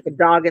her Ash. like a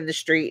dog in the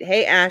street.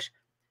 Hey, Ash,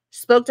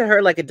 spoke to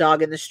her like a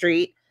dog in the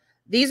street.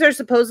 These are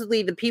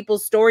supposedly the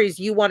people's stories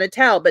you want to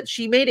tell, but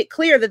she made it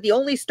clear that the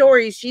only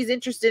stories she's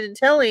interested in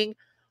telling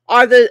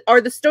are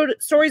the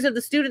stories of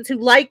the students who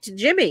liked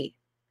Jimmy.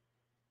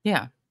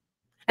 Yeah.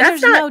 And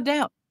That's there's not no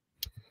doubt.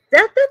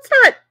 that's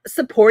not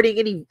supporting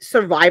any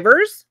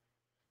survivors.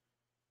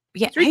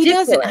 Yeah, It's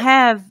ridiculous.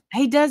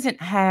 he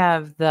doesn't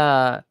have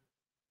the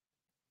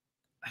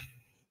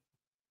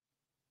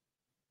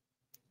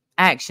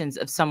actions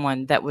of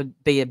someone that would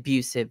be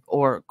abusive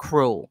or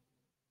cruel.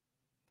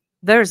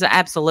 There's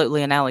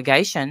absolutely an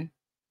allegation.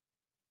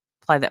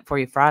 Play that for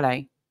you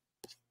Friday.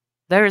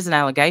 There is an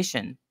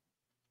allegation.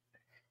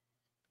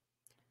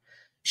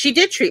 She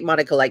did treat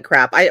Monica like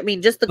crap. I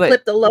mean, just the But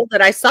clip alone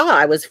that I saw,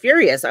 I was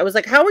furious. I was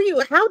like, how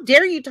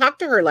dare you talk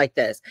to her like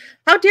this?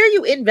 How dare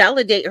you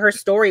invalidate her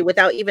story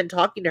without even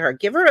talking to her?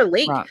 Give her a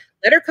link. right.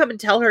 Let her come and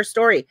tell her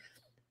story.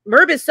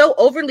 Merv is so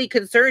overly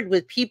concerned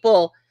with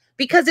people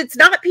because it's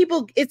not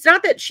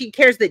that she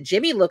cares that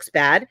Jimmy looks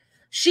bad.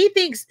 She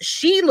thinks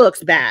she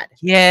looks bad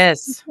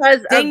Yes.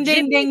 because of Ding ding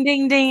Jimmy. ding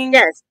ding ding.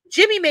 Yes,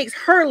 Jimmy makes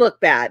her look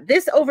bad.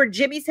 This over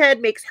Jimmy's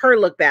head makes her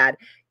look bad.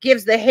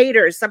 Gives the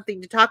haters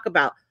something to talk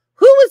about.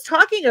 Who was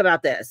talking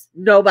about this?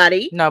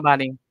 Nobody.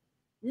 Nobody.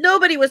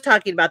 Nobody was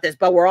talking about this,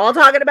 but we're all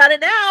talking about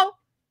it now.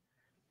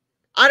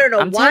 I don't know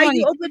I'm why telling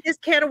you you, opened this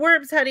can of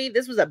worms, honey.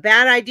 This was a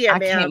bad idea, I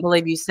can't ma'am.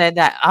 believe you said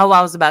that. Oh,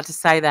 I was about to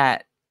say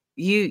that.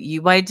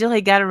 You wait till he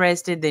got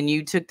arrested, then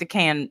you took the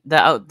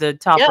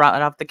top Yep.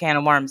 right off the can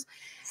of worms.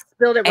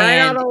 Spilled it right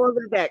out And all over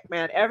the deck,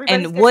 man. Everybody's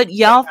and gonna what see it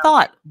y'all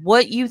now.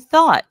 what you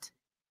thought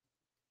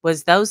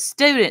was those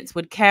students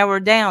would cower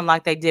down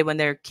like they did when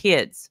they're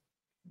kids.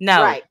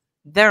 No, Right.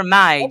 they're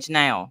my age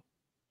now.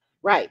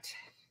 Right.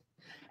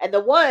 And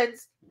the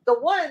ones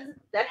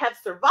that have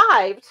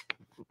survived,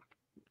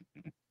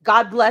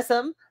 God bless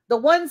them. The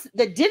ones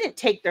that didn't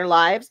take their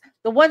lives,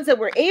 the ones that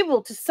were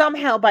able to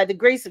somehow, by the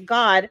grace of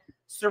God,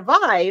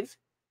 survive,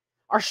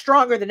 are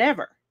stronger than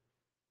ever.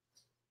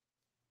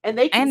 And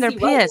they can And they're see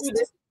right through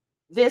pissed.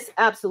 this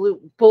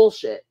absolute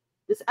bullshit.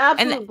 This And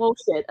absolute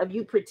bullshit of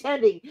you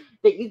pretending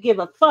that you give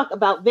a fuck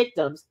about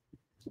victims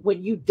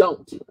when you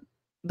don't.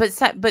 but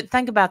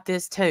think about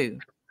this too.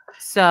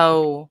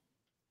 So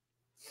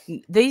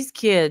these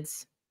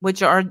kids,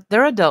 which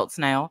they're adults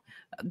now,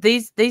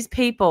 these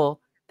people,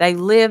 they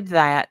lived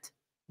that.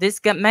 This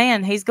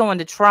man, he's going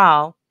to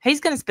trial. He's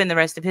going to spend the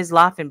rest of his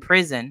life in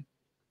prison.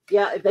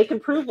 Yeah, if they can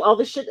prove all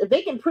this shit, if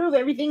they can prove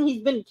everything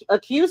he's been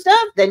accused of,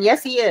 then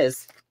yes, he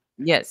is.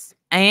 Yes.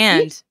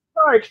 And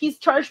He's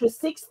charged with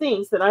 6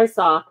 things that I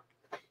saw.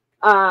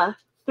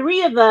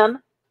 3 of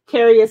them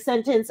carry a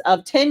sentence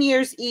of 10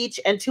 years each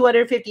and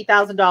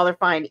 $250,000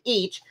 fine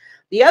each.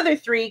 The other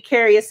 3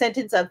 carry a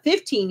sentence of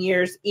 15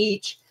 years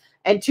each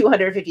and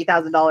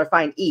 $250,000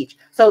 fine each.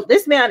 So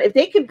this man, if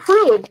they can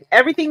prove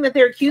everything that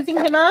they're accusing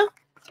him of,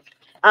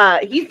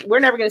 we're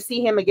never going to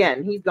see him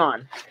again. He's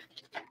gone.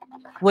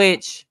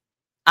 which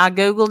I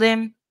Googled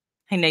him.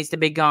 He needs to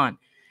be gone.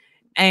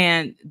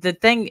 And the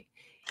thing,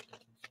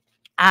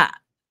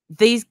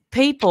 these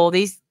people,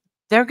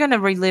 they're going to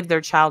relive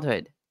their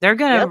childhood. They're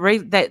going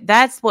to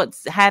that's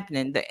what's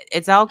happening.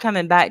 It's all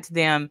coming back to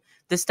them.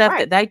 The stuff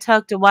that they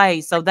tucked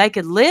away so they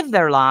could live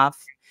their life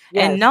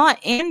and not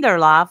end their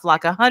life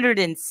like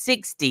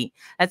 160.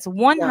 That's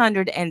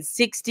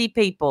 160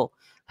 people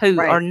who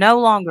are no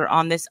longer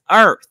on this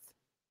earth.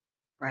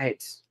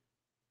 Right.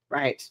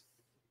 Right.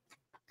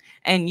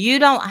 And you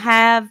don't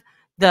have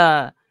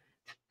the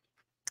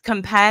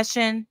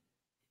compassion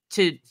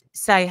to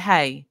say,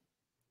 hey,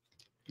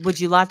 would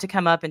you like to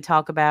come up and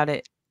talk about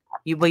it?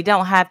 We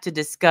don't have to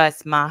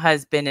discuss my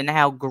husband and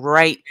how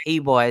great he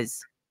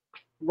was.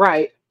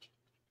 Right.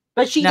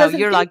 But she doesn't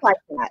think like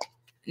that.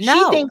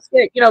 No. She thinks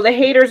that, the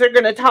haters are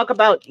going to talk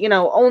about,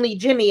 only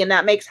Jimmy, and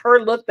that makes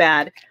her look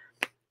bad.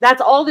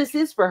 That's all this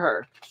is for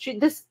her.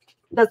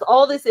 That's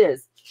all this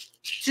is.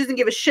 She doesn't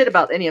give a shit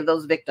about any of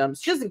those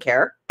victims. She doesn't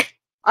care.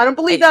 I don't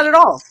believe that at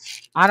all.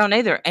 I don't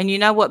either. And you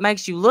know what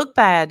makes you look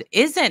bad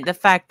isn't the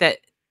fact that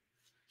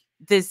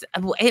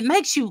it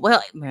makes you,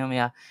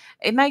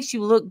 it makes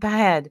you look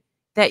bad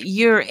that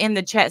you're in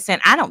the chat saying,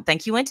 I don't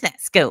think you went to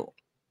that school.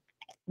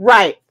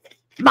 Right.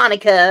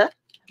 Monica.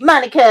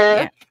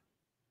 Yeah.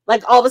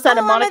 Like all of a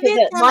sudden, Monica's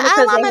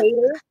a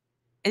hater.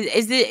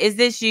 Is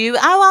this you?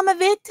 Oh, I'm a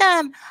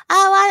victim.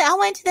 Oh, I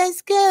went to that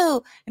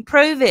school. And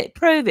prove it.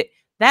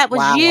 That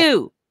was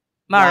you,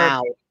 Merv.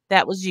 Wow.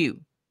 That was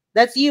you.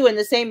 That's you in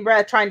the same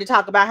breath trying to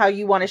talk about how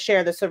you want to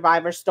share the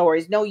survivor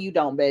stories. No, you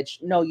don't,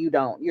 bitch. No, you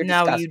don't. You're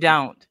disgusting. You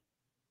don't.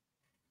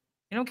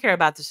 You don't care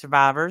about the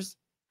survivors.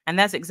 And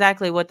that's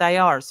exactly what they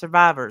are,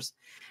 survivors.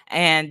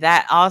 And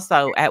that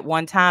also, at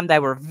one time, they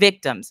were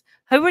victims.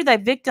 Who were they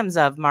victims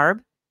of,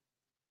 Merv?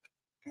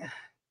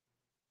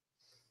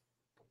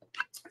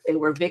 They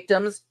were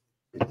victims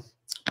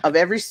of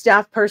every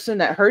staff person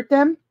that hurt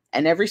them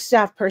and every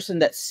staff person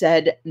that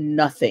said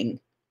nothing.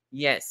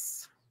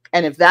 Yes.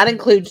 And if that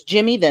includes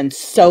Jimmy, then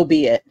so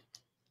be it.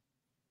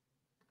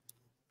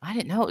 I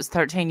didn't know it was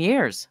 13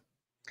 years.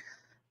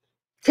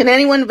 Can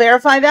anyone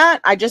verify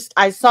that?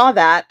 I saw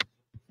that.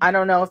 I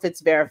don't know if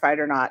it's verified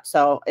or not.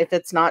 So if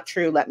it's not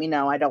true, let me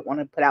know. I don't want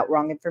to put out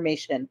wrong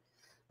information.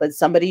 But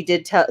somebody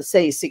did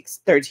say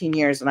 13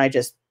 years, and I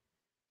just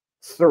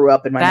threw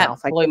up in my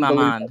mouth. I Blew couldn't my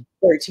believe mind.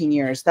 13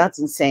 years. That's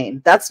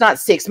insane. That's not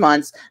 6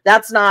 months.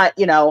 That's not,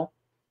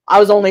 I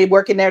was only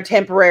working there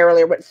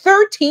temporarily, but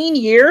 13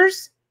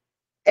 years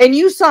and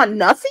you saw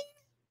nothing?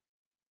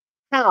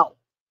 How?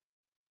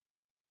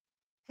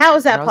 How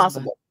is that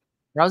possible?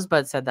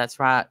 Rosebud said that's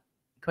right.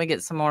 Can we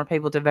get some more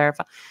people to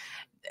verify?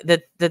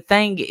 The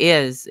thing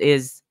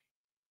is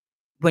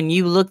when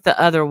you look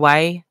the other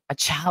way, a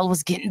child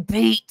was getting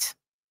beat.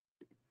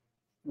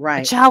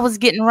 Right. A child was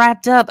getting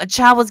wrapped up. A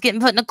child was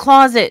getting put in a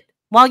closet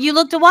while you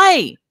looked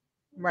away.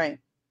 Right.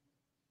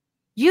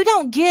 You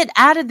don't get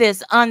out of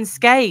this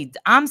unscathed.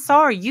 I'm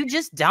sorry. You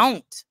just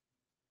don't.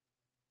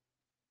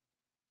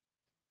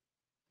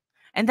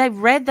 And they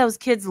read those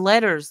kids'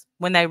 letters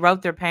when they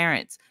wrote their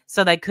parents,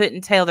 so they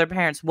couldn't tell their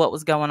parents what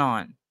was going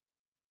on.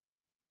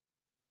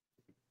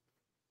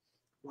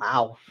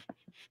 Wow.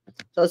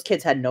 Those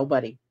kids had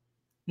nobody.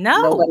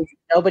 No.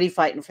 Nobody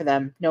fighting for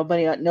them.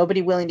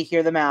 Nobody willing to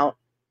hear them out.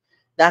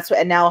 That's what,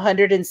 and now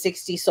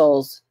 160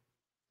 souls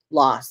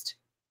lost.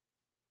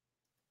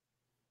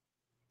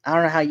 I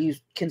don't know how you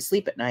can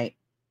sleep at night.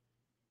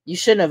 You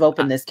shouldn't have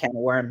opened this can of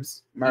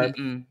worms, Merv.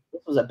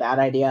 This was a bad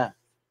idea.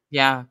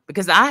 Yeah,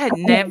 because I had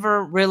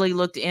never really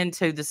looked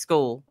into the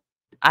school.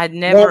 I'd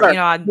never,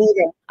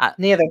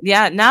 neither.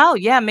 Yeah, no,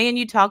 yeah. Me and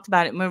you talked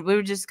about it. We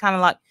were just kind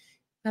of like,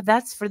 oh,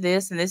 that's for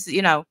this and this.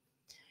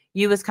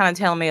 You was kind of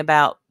telling me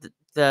about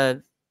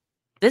this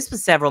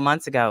was several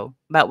months ago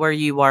about where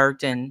you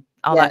worked and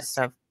all that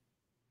stuff.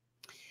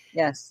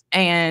 Yes,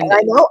 and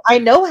I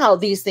know how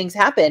these things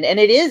happen, and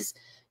it is,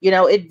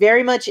 it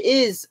very much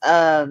is.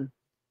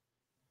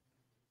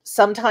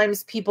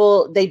 Sometimes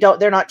people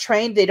they're not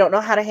trained, they don't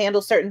know how to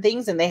handle certain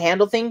things, and they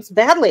handle things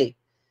badly.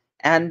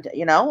 And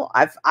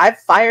I've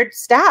fired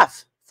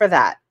staff for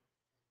that.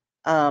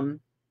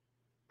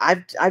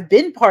 I've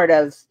been part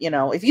of,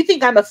 if you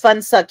think I'm a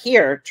fun suck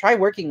here, try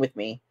working with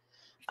me.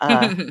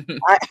 I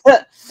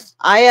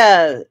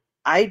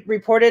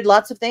reported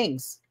lots of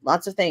things. I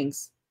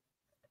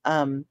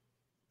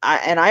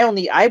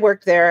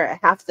worked there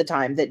half the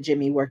time that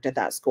Jimmy worked at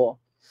that school.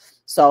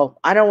 So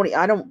I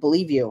don't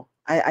believe you.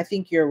 I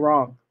think you're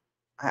wrong.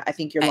 I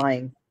think you're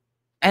lying.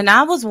 And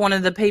I was one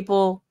of the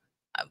people,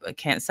 I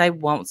can't say,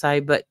 won't say,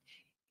 but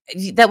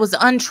that was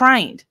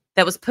untrained,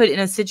 that was put in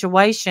a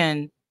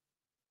situation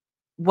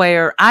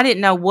where I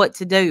didn't know what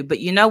to do.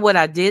 But you know what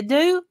I did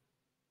do?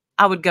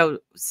 I would go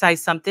say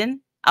something.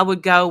 I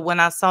would go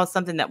when I saw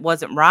something that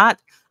wasn't right.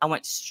 I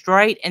went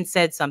straight and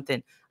said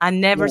something. I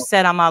never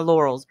sat on my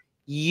laurels.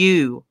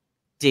 You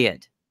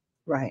did.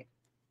 Right.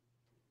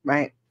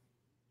 Right.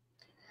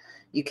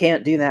 You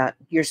can't do that.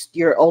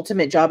 Your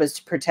ultimate job is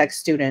to protect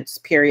students,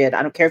 period.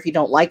 I don't care if you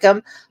don't like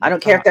them. I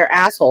don't care if they're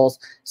assholes.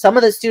 Some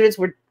of the students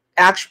were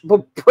actual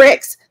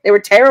pricks. They were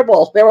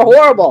terrible. They were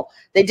horrible.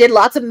 They did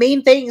lots of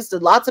mean things to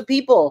lots of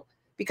people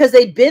because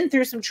they'd been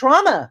through some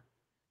trauma.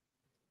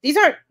 These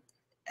aren't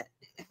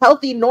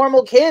healthy,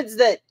 normal kids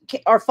that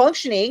are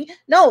functioning.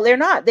 No, they're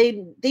not.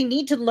 They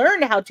need to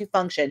learn how to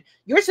function.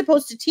 You're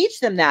supposed to teach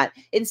them that.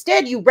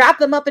 Instead, you wrap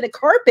them up in a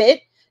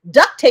carpet,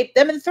 duct tape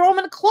them, and throw them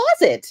in a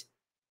closet.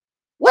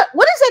 What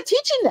is that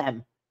teaching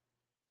them?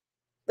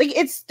 Like,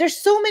 there's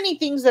so many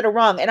things that are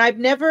wrong. And I've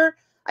never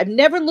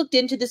looked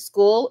into this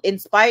school in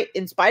spite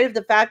of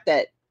the fact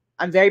that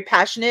I'm very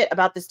passionate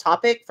about this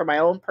topic for my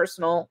own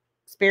personal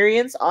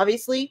experience,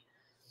 obviously.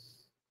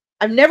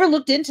 I've never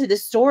looked into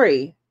this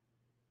story.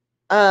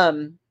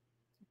 But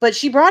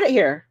she brought it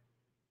here.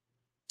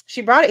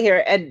 She brought it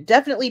here and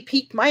definitely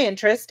piqued my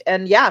interest.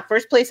 And yeah,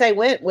 first place I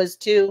went was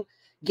to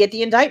get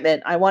the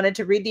indictment. I wanted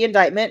to read the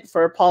indictment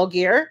for Paul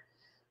Gear.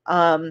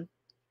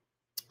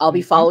 I'll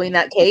be following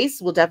that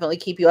case. We'll definitely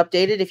keep you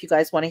updated if you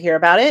guys want to hear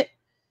about it.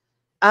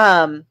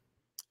 And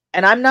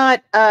I'm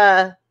not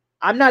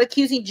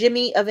accusing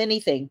Jimmy of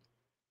anything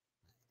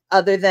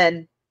other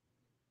than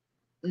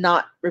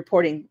not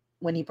reporting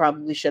when he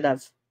probably should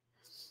have.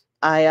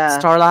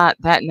 Starlight,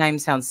 that name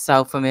sounds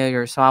so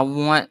familiar. So I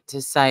want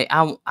to say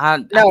I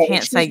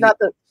can't say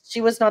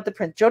she was not the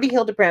prince. Jody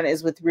Hildebrand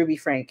is with Ruby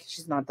Frank.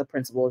 She's not the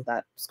principal of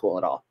that school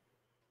at all.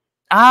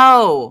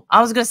 Oh,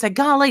 I was gonna say,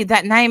 golly,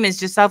 that name is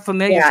just so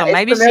familiar. Yeah, so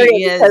maybe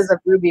she is because of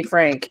Ruby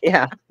Frank.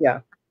 Yeah.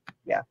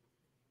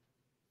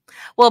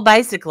 Well,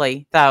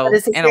 basically, though, but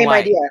it's the same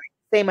idea.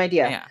 Same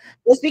idea. Yeah.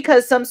 Just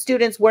because some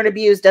students weren't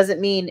abused doesn't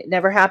mean it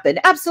never happened.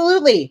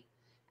 Absolutely.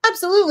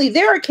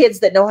 There are kids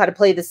that know how to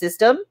play the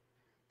system.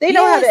 They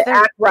know how to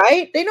act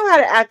right. They know how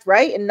to act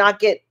right and not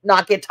get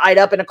tied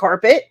up in a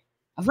carpet.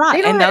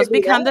 Right. And those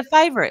become the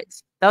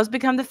favorites.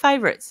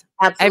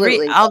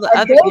 Absolutely. Those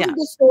are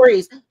the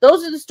stories.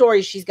 Those are the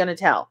stories she's going to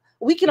tell.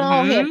 We can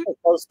all Mhm. handle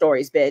those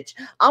stories, bitch.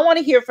 I want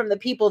to hear from the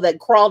people that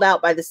crawled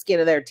out by the skin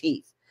of their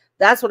teeth.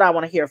 That's what I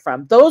want to hear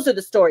from. Those are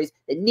the stories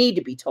that need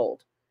to be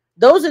told.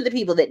 Those are the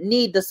people that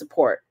need the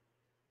support.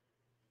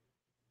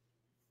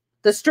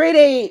 The straight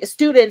A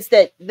students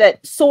that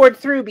soared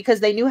through because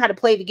they knew how to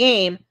play the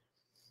game,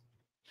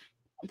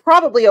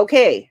 probably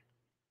okay.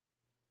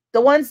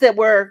 The ones that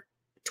were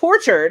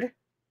tortured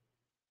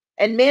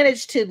and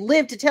managed to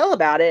live to tell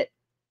about it,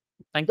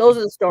 Thank those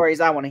you. are the stories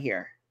I want to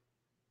hear.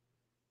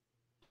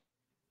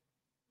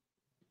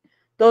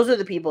 Those are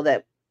the people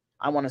that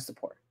I want to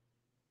support.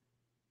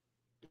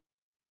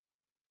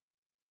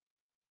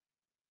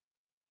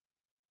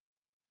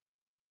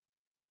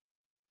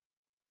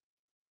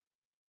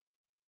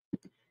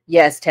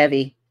 Yes,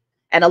 Tevi.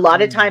 And a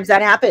lot of Mm. times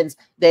that happens.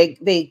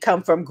 They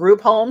come from group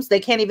homes.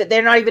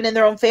 They're not even in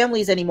their own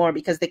families anymore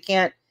because they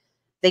can't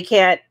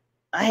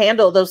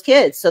handle those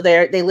kids. So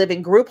they live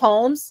in group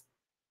homes.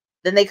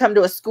 Then they come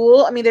to a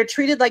school. I mean, they're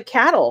treated like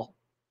cattle.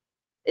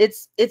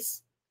 It's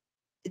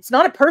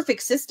not a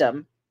perfect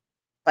system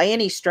by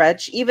any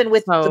stretch, So even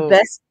with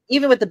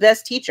the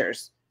best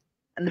teachers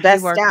and the he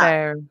best worked staff.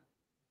 there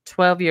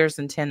 12 years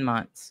and 10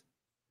 months.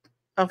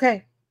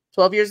 Okay.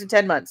 12 years and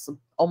 10 months,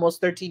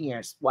 almost 13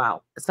 years.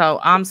 Wow. So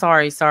I'm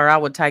sorry, sir. I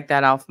would take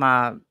that off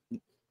my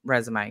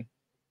resume,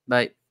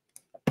 but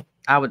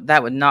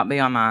that would not be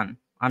on mine.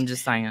 I'm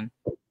just saying.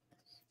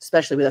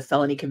 Especially with a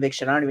felony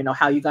conviction. I don't even know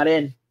how you got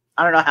in.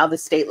 I don't know how the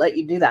state let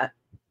you do that.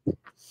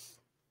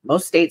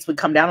 Most states would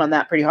come down on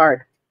that pretty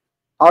hard.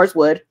 Ours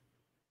would.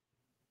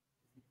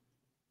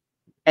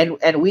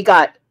 And we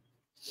got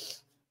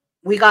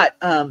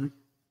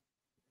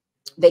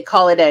they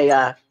call it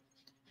a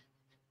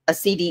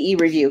CDE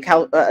review,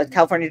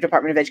 California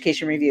Department of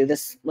Education review.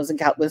 This was in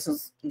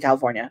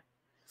California.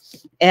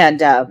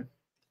 And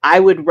I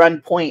would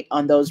run point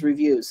on those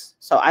reviews.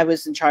 So I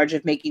was in charge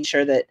of making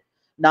sure that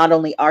not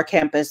only our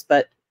campus,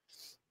 but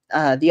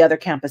the other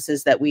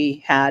campuses that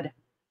we had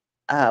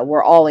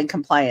were all in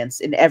compliance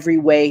in every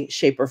way,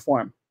 shape, or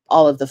form.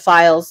 All of the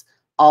files,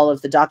 all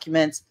of the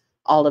documents,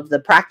 all of the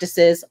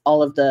practices,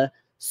 all of the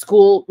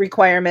school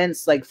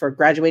requirements, like for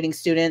graduating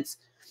students,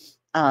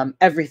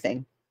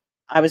 everything.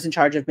 I was in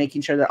charge of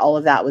making sure that all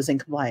of that was in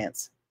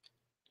compliance.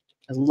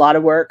 It was a lot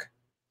of work.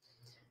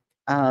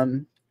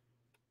 But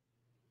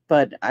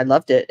I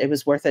loved it. It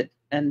was worth it.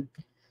 And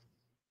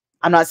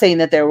I'm not saying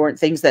that there weren't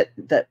things that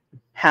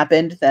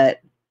happened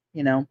that,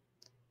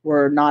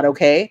 were not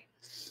okay,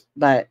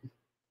 but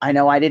I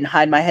know I didn't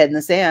hide my head in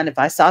the sand. If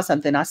I saw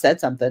something, I said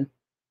something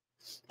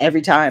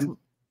every time,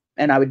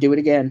 and I would do it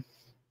again.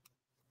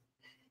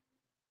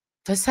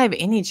 To save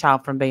any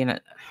child from being a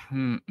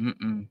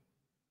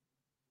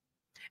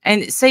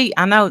And see,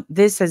 I know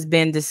this has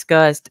been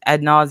discussed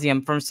ad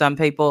nauseum from some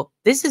people.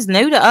 This is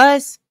new to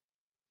us.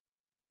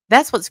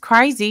 That's what's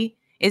crazy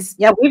is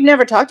Yeah, we've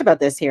never talked about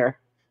this here.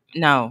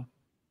 no.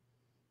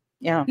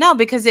 Yeah. No,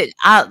 because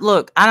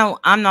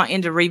I'm not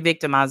into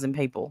re-victimizing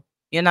people,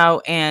 and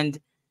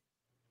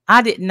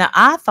I didn't know.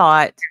 I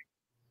thought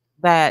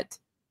that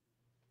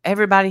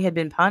everybody had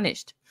been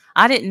punished.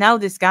 I didn't know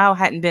this guy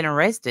hadn't been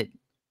arrested.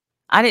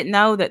 I didn't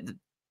know that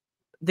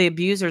the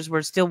abusers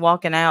were still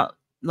walking out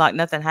like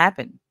nothing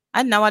happened. I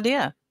had no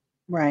idea.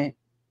 Right.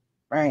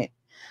 Right.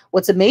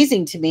 What's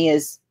amazing to me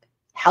is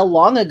how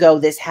long ago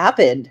this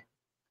happened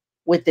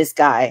with this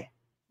guy.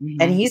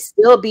 And Mhm. he's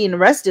still being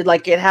arrested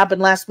like it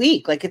happened last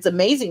week. Like, it's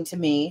amazing to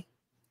me.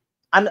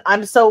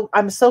 I'm so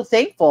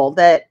thankful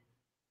that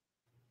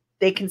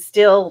they can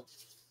still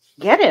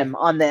get him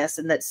on this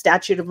and that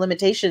statute of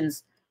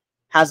limitations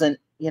hasn't,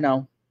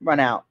 run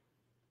out.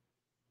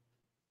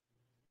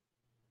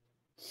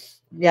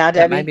 Yeah,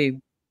 That Debbie.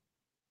 maybe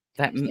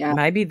Yeah.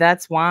 maybe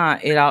that's why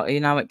it all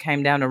it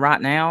came down to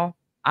right now.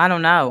 I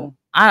don't know.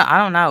 I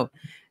don't know.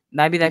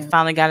 Maybe they Yeah.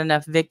 finally got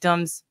enough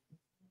victims.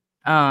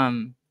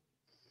 Um,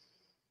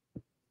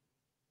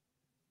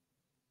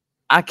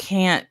 I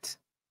can't.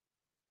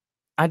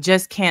 I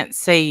just can't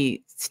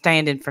see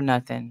standing for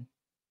nothing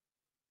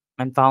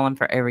and falling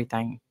for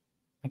everything.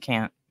 I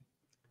can't.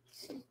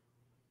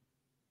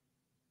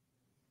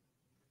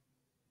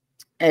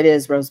 It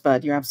is,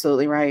 Rosebud. You're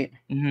absolutely right.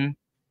 Mhm.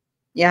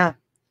 Yeah.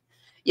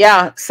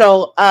 Yeah.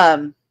 So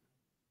I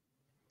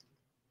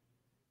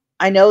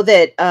know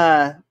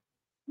that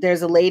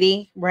there's a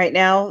lady right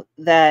now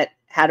that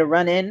had a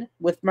run in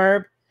with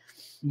Merb,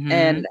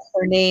 and Mhm.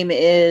 her name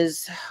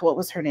is, what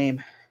was her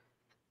name?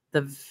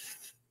 The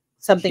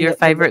Something your that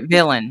the favorite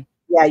villain.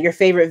 Yeah, your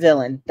favorite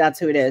villain. That's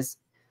who it is.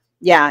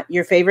 Yeah,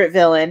 your favorite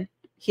villain.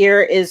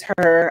 Here is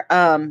her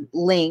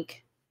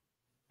link.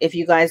 If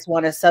you guys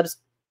want to sub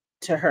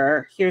to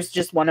her, here's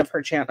just one of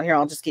her channel. Here,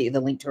 I'll just get you the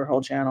link to her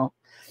whole channel.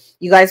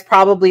 You guys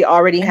probably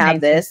already Hey,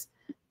 have Nancy. this.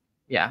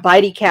 Yeah.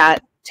 Bitey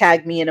Cat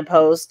tagged me in a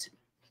post,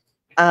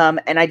 and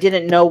I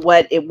didn't know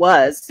what it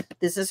was.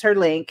 This is her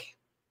link.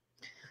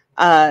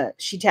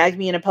 She tagged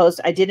me in a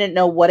post. I didn't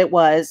know what it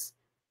was,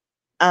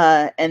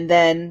 and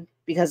then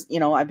because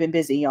I've been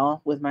busy,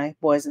 y'all, with my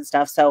boys and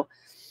stuff, so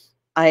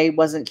I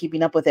wasn't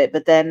keeping up with it.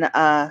 But then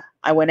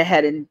I went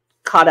ahead and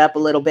caught up a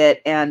little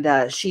bit,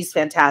 and she's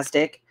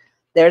fantastic.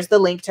 There's the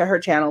link to her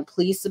channel.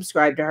 Please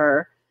subscribe to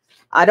her.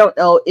 I don't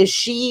know. Is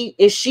she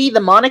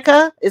the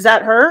Monica? Is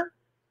that her?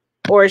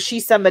 Or is she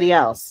somebody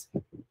else?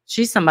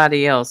 She's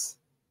somebody else.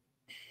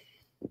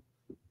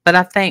 But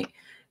I think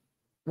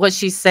what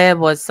she said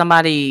was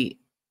somebody,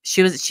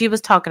 she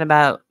was talking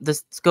about the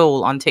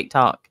school on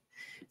TikTok.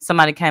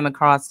 Somebody came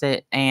across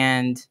it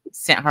and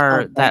sent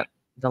her Okay.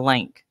 the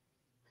link.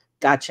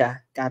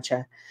 Gotcha.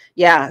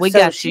 Yeah. We So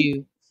got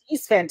you.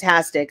 she's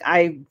fantastic.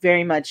 I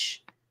very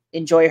much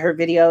enjoy her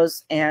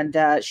videos, and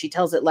she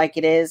tells it like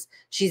it is.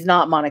 She's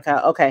not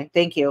Monica. Okay.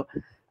 Thank you.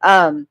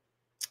 I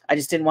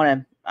just didn't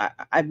want to,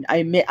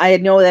 I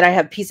know that I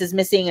have pieces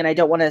missing and I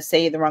don't want to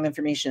say the wrong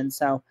information.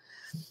 So,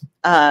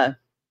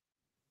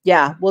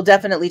 yeah, we'll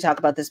definitely talk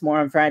about this more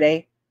on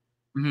Friday.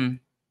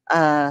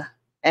 Mm-hmm.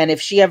 And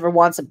if she ever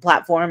wants a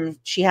platform,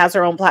 she has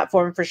her own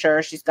platform for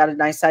sure. She's got a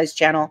nice sized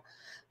channel,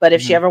 but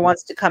if she ever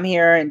wants to come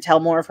here and tell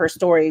more of her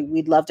story,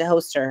 we'd love to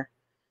host her,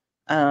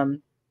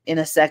 in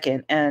a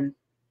second. And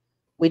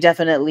we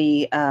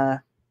definitely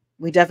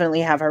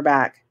have her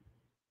back.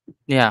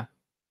 Yeah.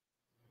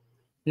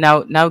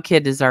 No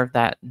kid deserved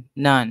that.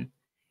 None.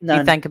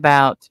 You think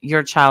about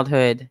your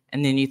childhood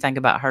and then you think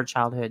about her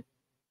childhood.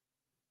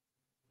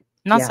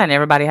 I'm not saying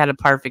everybody had a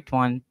perfect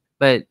one,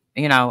 but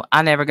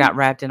I never got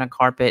wrapped in a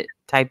carpet,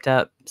 taped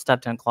up,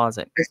 stuffed in a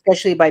closet.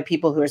 Especially by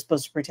people who are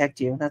supposed to protect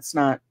you. That's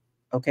not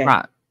okay.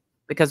 Right.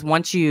 Because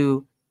once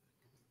you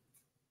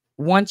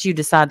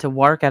decide to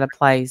work at a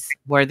place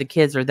where the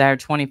kids are there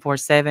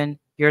 24/7,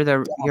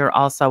 you're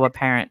also a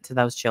parent to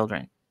those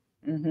children.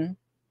 Mm-hmm.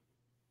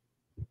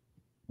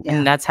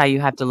 And that's how you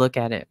have to look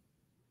at it.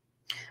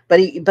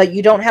 But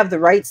you don't have the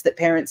rights that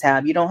parents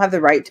have. You don't have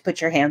the right to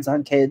put your hands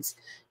on kids.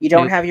 You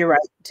don't have your right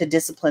to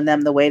discipline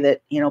them the way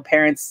that,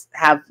 parents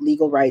have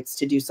legal rights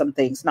to do some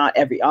things.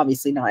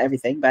 Obviously not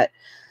everything, but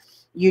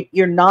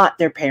you're not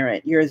their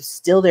parent. You're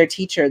still their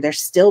teacher. There's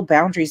still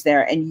boundaries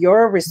there. And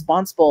you're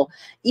responsible,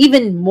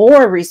 even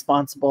more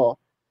responsible,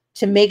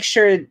 to make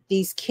sure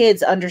these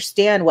kids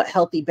understand what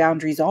healthy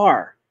boundaries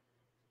are,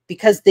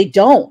 because they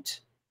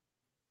don't.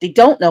 They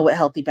don't know what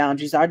healthy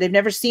boundaries are. They've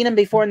never seen them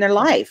before in their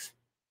life.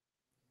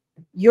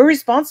 You're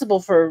responsible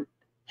for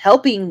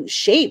helping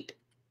shape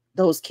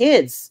those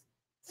kids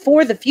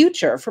for the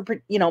future, for,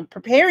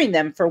 preparing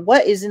them for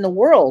what is in the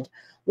world,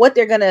 what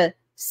they're going to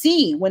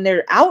see when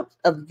they're out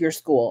of your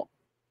school.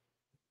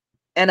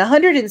 And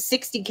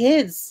 160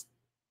 kids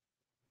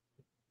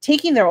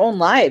taking their own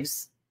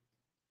lives,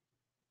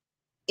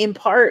 in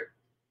part,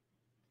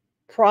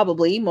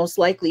 probably, most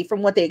likely,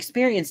 from what they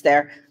experienced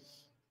there.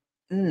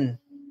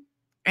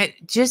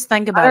 Just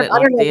think about it. I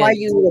don't know why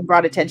you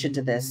brought attention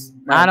to this.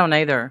 No. I don't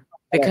either.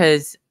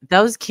 Because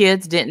those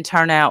kids didn't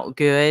turn out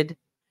good,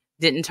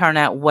 didn't turn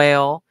out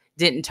well,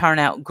 didn't turn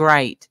out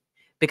great.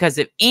 Because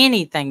of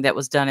anything that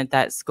was done at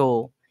that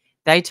school,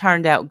 they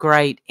turned out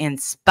great in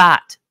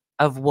spite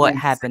of what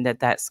happened at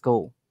that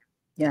school.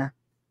 Yeah.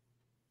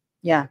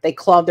 Yeah. They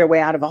clawed their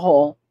way out of a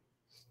hole.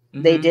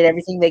 Mm-hmm. They did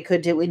everything they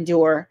could to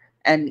endure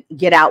and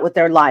get out with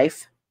their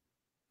life.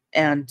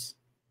 And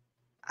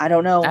I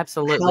don't know how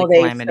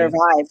they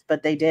survived,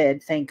 but they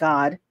did. Thank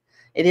God.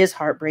 It is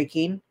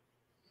heartbreaking.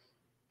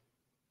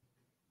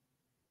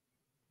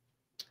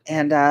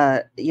 And,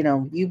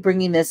 you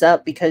bringing this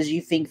up because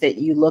you think that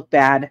you look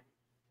bad.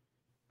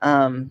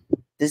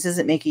 This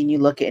isn't making you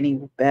look any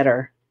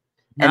better.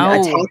 No.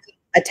 And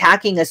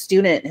attacking a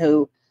student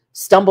who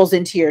stumbles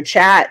into your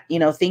chat,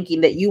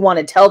 thinking that you want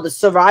to tell the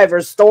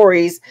survivors'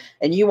 stories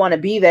and you want to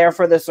be there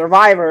for the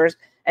survivors.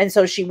 And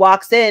so she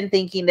walks in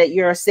thinking that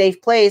you're a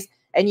safe place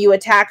and you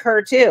attack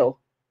her too.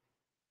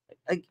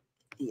 Like,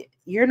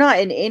 you're not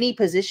in any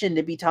position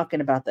to be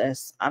talking about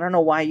this. I don't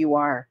know why you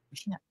are.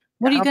 Yeah.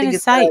 What are you going to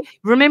say? Good.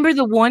 Remember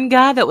the one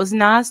guy that was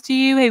nice to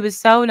you? He was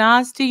so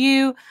nice to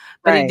you,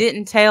 but he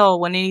didn't tell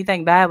when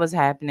anything bad was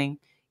happening.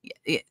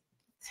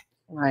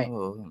 Right.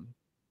 Oh.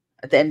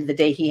 At the end of the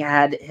day, he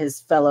had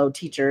his fellow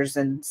teachers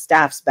and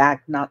staff's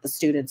back, not the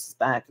students'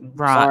 back.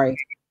 Right. Sorry.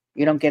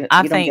 You don't get it.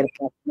 You don't get it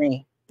from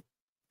me.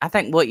 I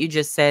think what you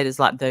just said is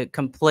like the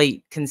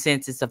complete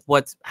consensus of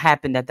what's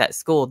happened at that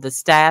school. The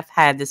staff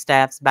had the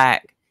staff's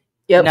back.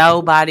 Yep.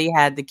 Nobody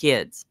had the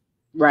kids.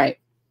 Right.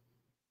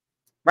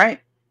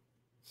 Right.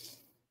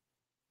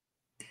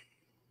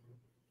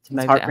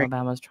 Maybe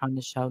Alabama was trying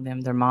to show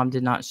them. Their mom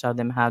did not show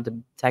them how to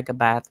take a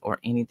bath or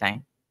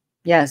anything.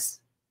 Yes.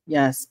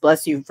 Yes.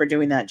 Bless you for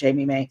doing that,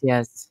 Jamie May.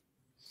 Yes.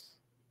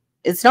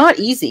 It's not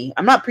easy.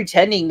 I'm not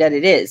pretending that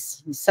it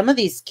is. Some of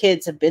these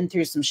kids have been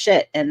through some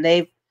shit and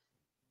they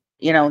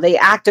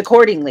act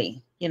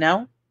accordingly,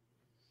 and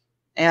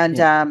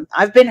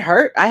I've been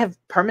hurt. I have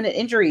permanent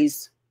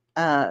injuries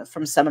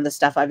from some of the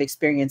stuff I've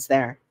experienced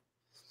there.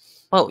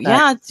 Well,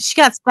 yeah, she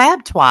got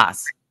stabbed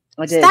twice.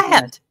 I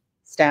did.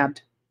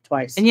 Stabbed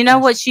twice. And you know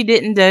what she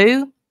didn't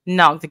do?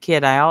 Knock the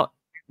kid out.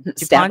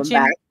 Did you punch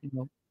him? Back?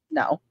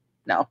 No.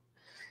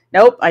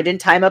 Nope. I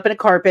didn't tie him up in a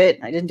carpet.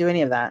 I didn't do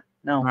any of that.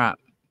 No. Right.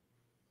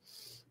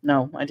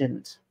 No, I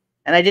didn't.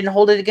 And I didn't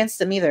hold it against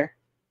him either.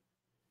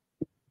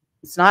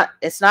 It's not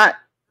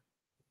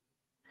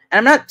And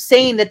I'm not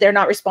saying that they're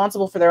not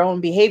responsible for their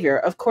own behavior.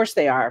 Of course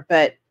they are.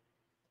 But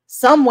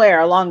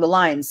somewhere along the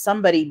line,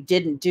 somebody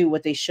didn't do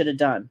what they should have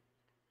done.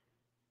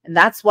 And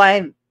that's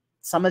why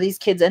some of these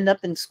kids end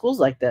up in schools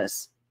like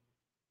this.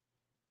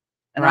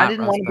 And I Right,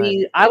 didn't want to Rosebud.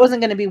 be, I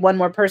wasn't going to be one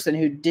more person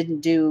who didn't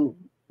do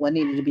what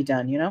needed to be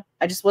done, you know?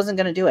 I just wasn't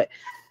going to do it.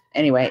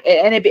 Anyway,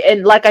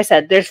 and like I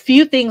said, there's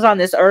few things on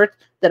this earth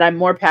that I'm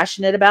more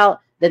passionate about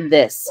than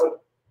this.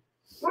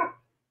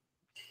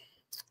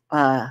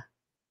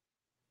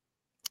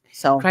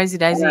 So Crazy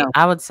Daisy,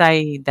 I would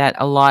say that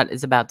a lot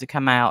is about to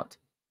come out.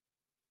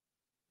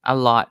 A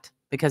lot.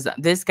 Because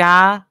this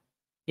guy,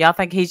 y'all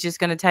think he's just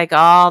going to take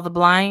all the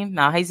blame?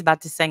 No, he's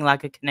about to sing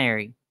like a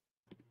canary.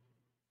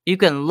 You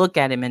can look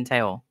at him and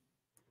tell.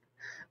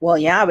 Well,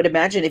 yeah, I would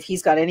imagine if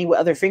he's got any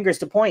other fingers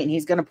to point,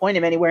 he's going to point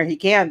him anywhere he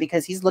can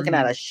because he's looking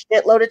at a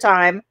shitload of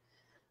time,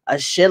 a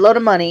shitload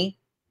of money.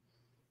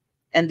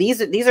 And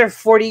these are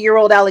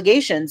 40-year-old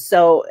allegations.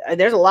 So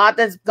there's a lot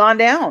that's gone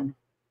down.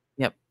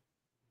 Yep.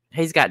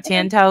 He's got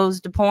 10 toes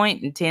to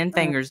point and 10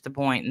 fingers to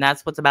point, and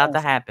that's what's about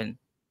to happen.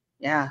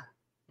 Yeah.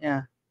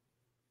 Yeah.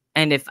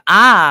 And if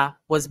I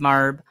was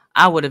Merb,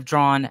 I would have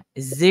drawn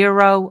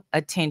zero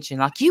attention.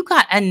 Like, you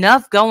got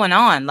enough going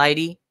on,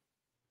 lady.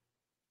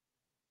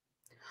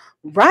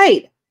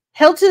 Right.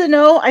 Hell to the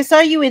no. I saw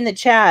you in the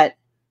chat.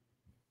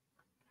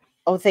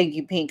 Oh, thank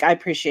you, Pink. I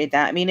appreciate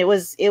that. I mean, it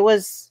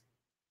was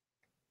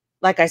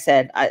like I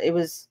said, I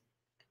was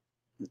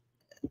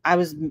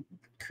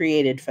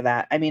created for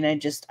that. I mean,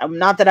 I'm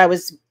not that I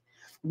was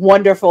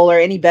wonderful or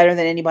any better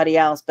than anybody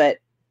else, but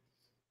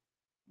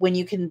when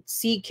you can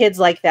see kids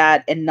like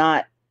that and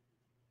not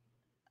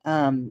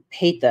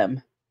hate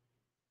them.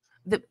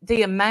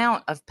 The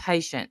amount of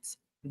patience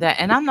that,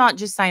 and I'm not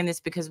just saying this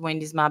because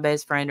Wendy's my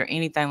best friend or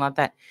anything like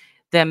that.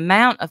 The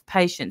amount of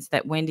patience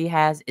that Wendy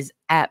has is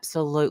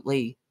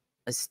absolutely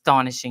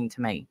astonishing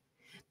to me.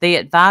 The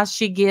advice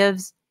she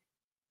gives,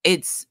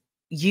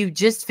 you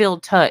just feel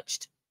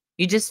touched.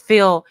 You just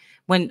feel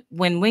when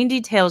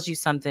Wendy tells you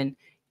something,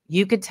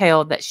 you could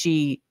tell that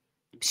she's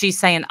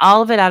saying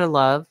all of it out of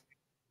love.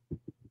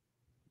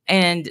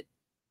 And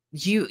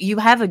you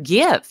have a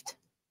gift.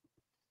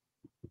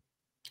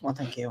 Well,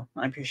 thank you.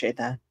 I appreciate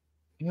that.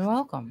 You're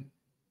welcome.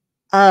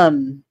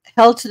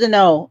 Hell to the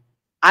no.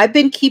 I've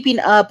been keeping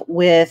up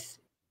with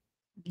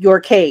your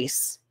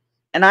case,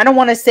 and I don't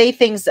want to say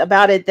things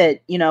about it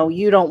that, you know,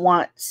 you don't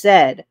want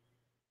said,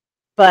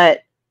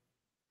 but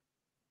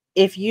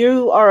if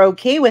you are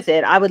okay with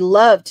it, I would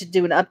love to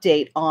do an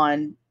update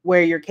on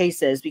where your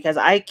case is, because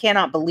I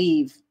cannot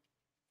believe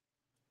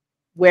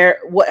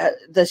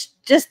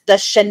just the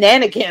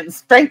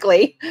shenanigans,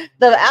 frankly,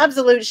 the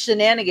absolute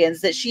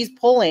shenanigans that she's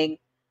pulling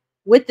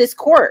with this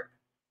court.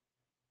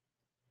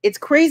 It's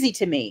crazy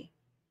to me.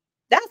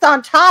 That's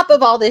on top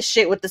of all this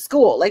shit with the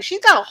school. Like,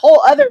 she's got a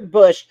whole other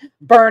bush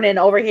burning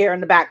over here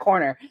in the back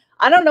corner.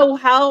 I don't know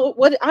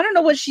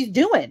what she's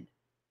doing.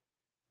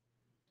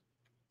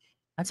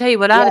 I'll tell you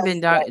what I'd have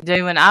been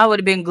doing. I would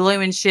have been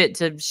gluing shit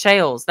to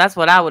shells. That's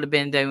what I would have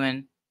been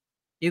doing.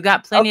 You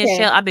got plenty of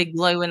shell. I'd be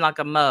gluing like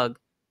a mug.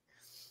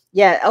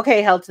 Yeah.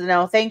 Okay. Hell to the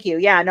no. Thank you.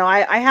 Yeah. No,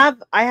 I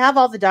have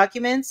all the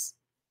documents.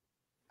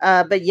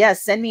 But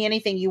yes, send me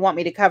anything you want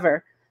me to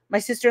cover. My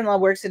sister-in-law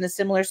works in a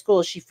similar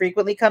school. She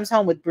frequently comes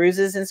home with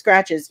bruises and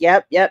scratches.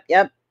 Yep.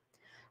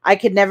 I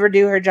could never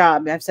do her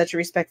job. I have such a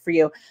respect for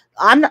you.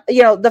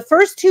 The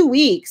first 2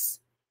 weeks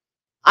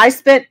I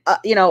spent,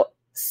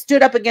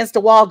 stood up against a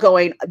wall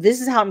going,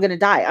 this is how I'm going to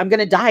die. I'm going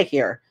to die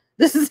here.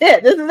 This is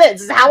it.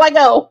 This is how I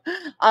go.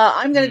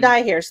 I'm going to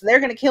die here. So they're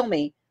going to kill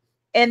me.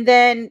 And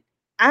then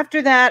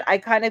after that, I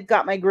kind of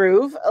got my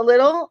groove a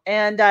little,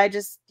 and I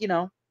just,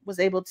 was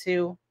able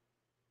to,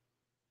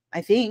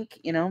 I think,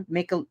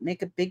 make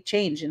a big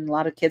change in a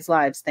lot of kids'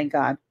 lives. Thank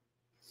God.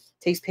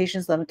 It takes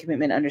patience, love, and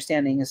commitment,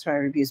 understanding. As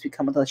far as abuse, we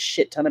come with a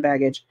shit ton of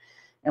baggage,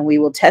 and we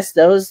will test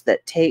those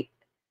that take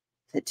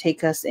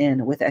us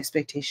in with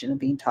expectation of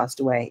being tossed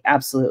away.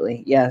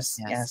 Absolutely. Yes.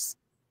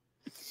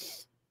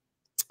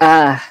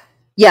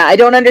 Yeah, I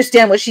don't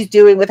understand what she's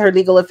doing with her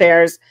legal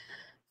affairs.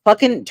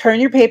 Fucking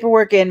turn your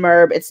paperwork in,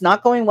 Merb. It's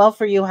not going well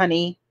for you,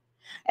 honey.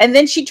 And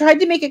then she tried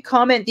to make a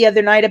comment the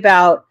other night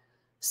about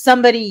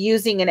somebody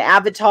using an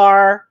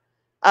avatar,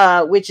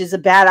 which is a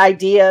bad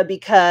idea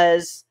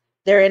because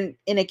they're in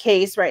a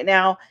case right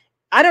now.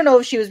 I don't know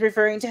if she was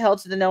referring to Hell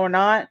to the No or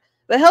not,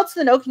 but Hell to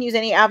the No can use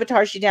any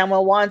avatar she damn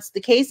well wants.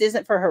 The case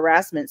isn't for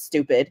harassment,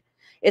 stupid.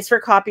 It's for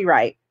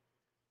copyright.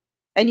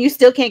 And you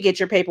still can't get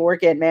your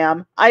paperwork in,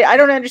 ma'am. I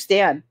don't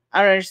understand.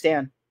 I don't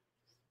understand.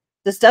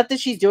 The stuff that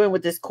she's doing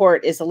with this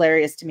court is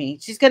hilarious to me.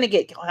 She's going to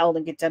get held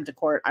in contempt of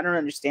court. I don't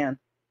understand.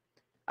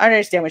 I don't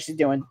understand what she's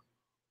doing.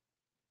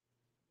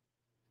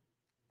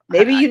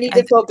 Maybe you need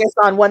to focus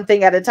on one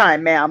thing at a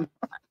time, ma'am.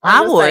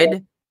 I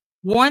would.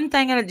 One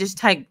thing at a just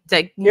take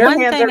one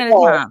thing at a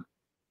time.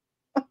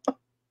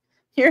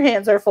 Your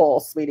hands are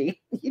full,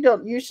 sweetie.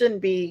 You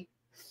shouldn't be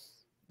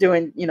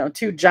doing,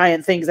 two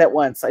giant things at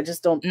once. I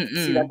just don't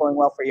see that going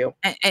well for you.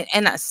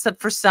 And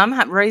for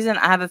some reason,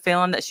 I have a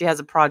feeling that she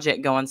has a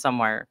project going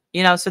somewhere.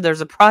 So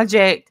there's a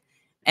project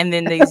And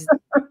then these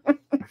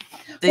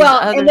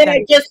Well, and other then I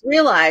things. just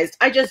realized,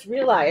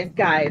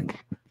 guys,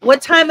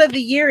 what time of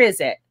the year is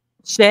it?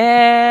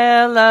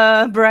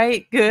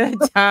 Celebrate good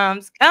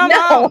times. Come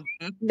No,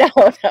 on. no,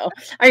 no.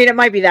 I mean, it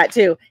might be that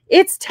too.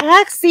 It's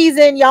tax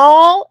season,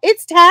 y'all.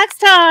 It's tax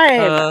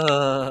time.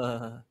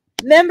 Uh,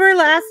 Remember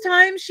last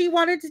time she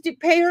wanted to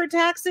pay her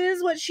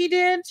taxes? What she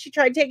did? She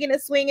tried taking a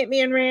swing at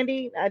me and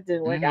Randy. That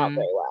didn't work out mm-hmm.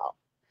 very well.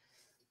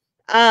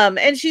 And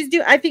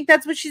I think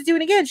that's what she's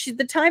doing again.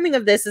 The timing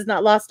of this is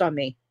not lost on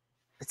me.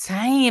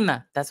 Same.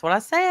 That's what I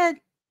said.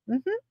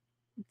 Mm-hmm.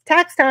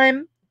 Tax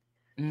time.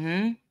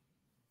 Mm-hmm.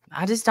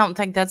 I just don't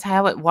think that's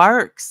how it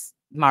works,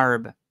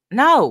 Merb.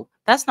 No,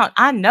 that's not.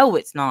 I know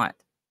it's not.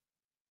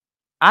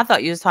 I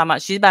thought you was talking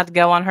about she's about to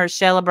go on her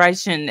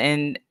celebration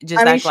and I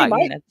just mean, act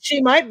like,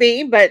 she might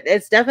be, but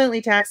it's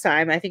definitely tax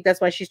time. I think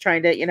that's why she's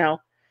trying to, she's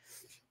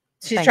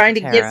thank you, trying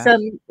to Tara.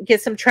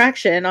 get some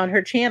traction on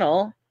her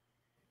channel.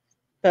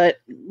 But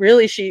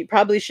really, she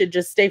probably should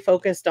just stay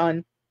focused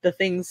on the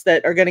things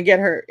that are going to get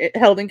her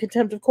held in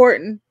contempt of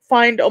court and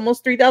fined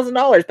almost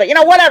 $3,000. But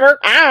whatever.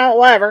 I don't know,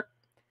 whatever.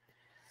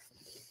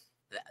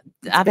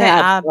 It's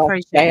bad. I Well,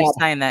 appreciate bad. you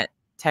saying that,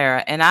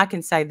 Tara. And I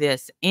can say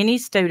this: any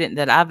student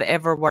that I've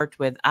ever worked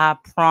with, I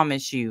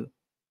promise you,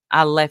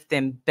 I left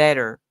them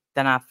better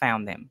than I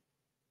found them.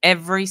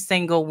 Every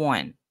single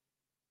one.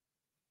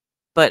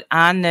 But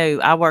I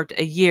knew I worked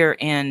a year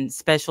in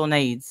special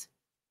needs,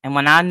 and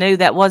when I knew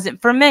that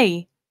wasn't for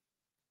me,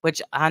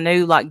 which I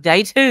knew like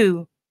day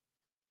 2,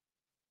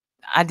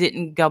 I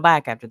didn't go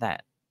back after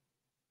that.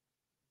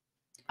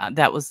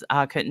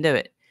 I couldn't do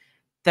it.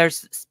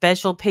 There's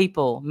special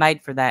people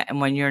made for that,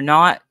 and when you're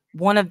not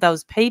one of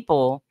those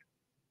people,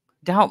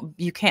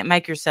 you can't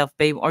make yourself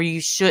be, or you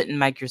shouldn't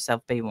make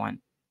yourself be one.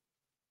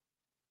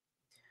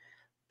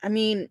 I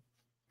mean,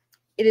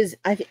 it is.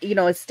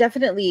 It's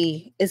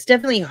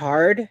definitely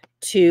hard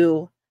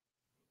to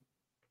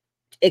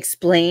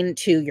explain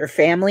to your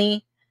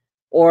family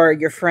or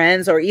your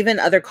friends or even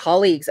other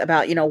colleagues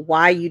about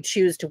why you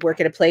choose to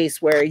work at a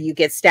place where you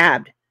get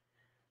stabbed.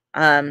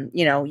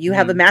 You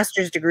have a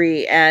master's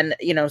degree and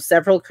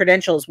several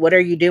credentials. What are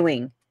you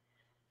doing?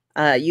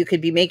 You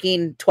could be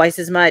making twice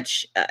as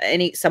much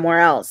somewhere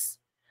else,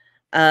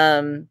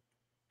 et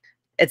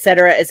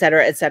cetera, et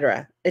cetera, et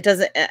cetera. It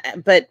doesn't,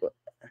 but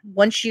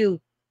once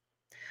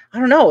I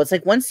don't know, it's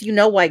like once you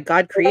know why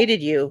God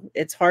created you,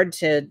 it's hard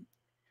to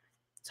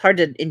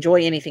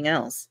enjoy anything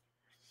else.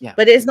 Yeah.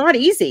 But it's not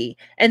easy.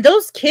 And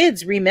those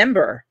kids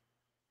remember.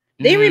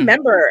 They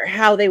remember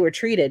how they were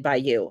treated by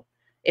you.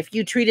 If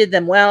you treated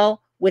them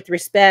well, with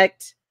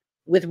respect,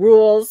 with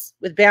rules,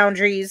 with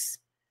boundaries.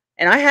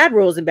 And I had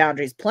rules and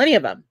boundaries, plenty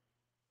of them.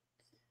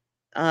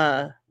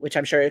 Which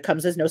I'm sure it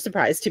comes as no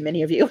surprise to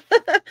many of you.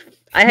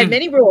 I had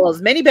many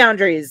rules, many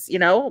boundaries.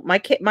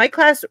 My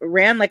class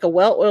ran like a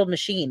well-oiled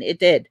machine. It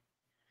did,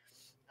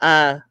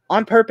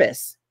 on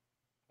purpose,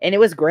 and it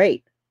was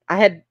great. I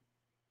had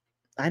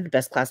the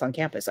best class on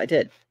campus. I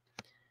did.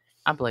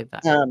 I believe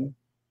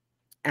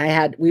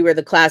that. We were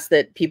the class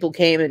that people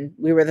came and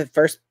we were the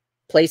first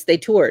place they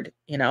toured.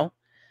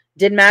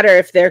 Didn't matter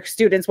if their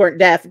students weren't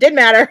deaf. Didn't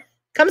matter.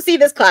 Come see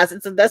this class.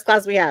 It's the best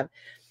class we have.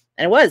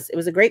 And it was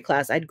a great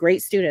class. I had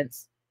great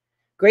students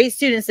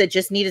that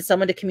just needed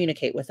someone to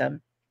communicate with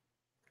them.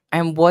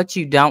 And what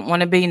you don't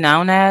want to be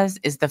known as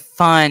is the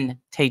fun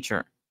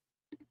teacher.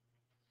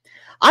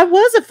 I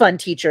was a fun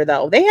teacher,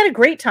 though. They had a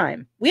great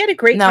time. We had a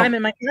great time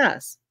in my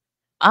class.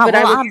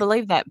 I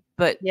believe that.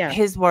 But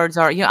his words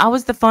are, I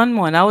was the fun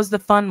one. I was the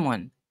fun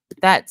one.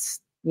 That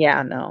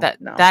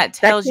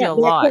tells you a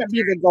lot. That can't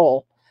be the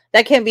goal.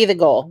 That can't be the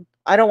goal.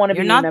 I don't want to be.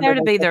 You're not there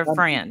to be their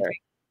friend. Teacher.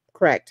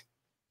 Correct.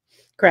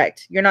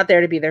 You're not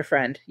there to be their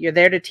friend. You're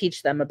there to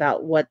teach them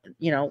about what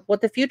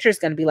the future is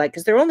going to be like,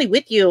 because they're only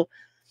with you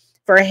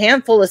for a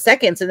handful of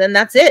seconds, and then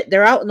that's it.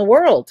 They're out in the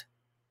world,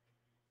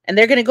 and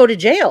they're going to go to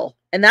jail.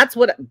 And that's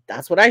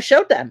what I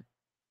showed them.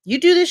 You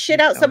do this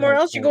shit out somewhere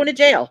else, you're going to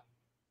jail.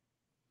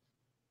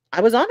 I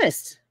was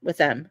honest with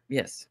them.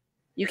 Yes.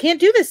 You can't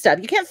do this stuff.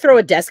 You can't throw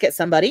a desk at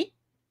somebody.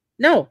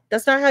 No,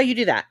 that's not how you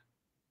do that.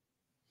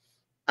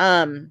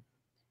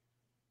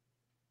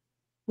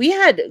 We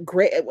had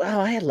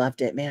I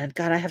loved it, man.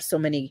 God, I have so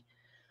many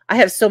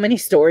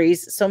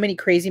stories, so many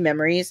crazy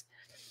memories.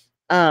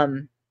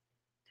 So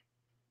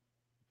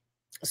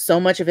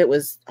much of it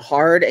was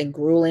hard and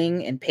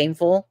grueling and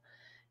painful.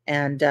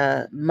 And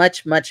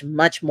much, much,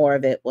 much more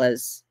of it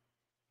was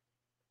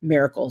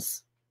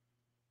miracles.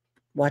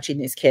 Watching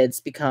these kids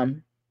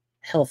become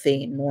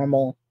healthy,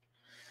 normal.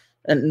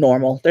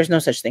 There's no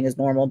such thing as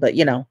normal, but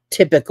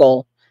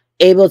typical,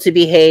 able to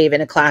behave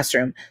in a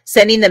classroom,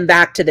 sending them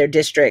back to their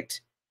district,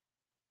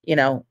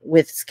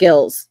 with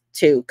skills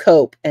to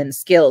cope and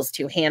skills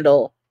to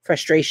handle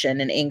frustration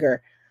and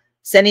anger,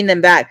 sending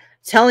them back,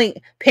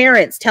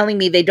 parents telling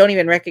me they don't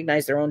even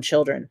recognize their own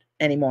children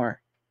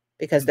anymore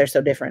because they're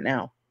so different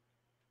now.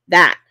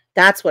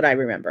 That's what I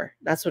remember.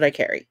 That's what I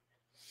carry.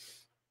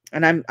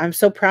 And I'm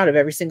so proud of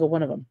every single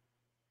one of them.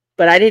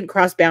 But I didn't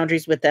cross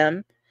boundaries with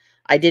them.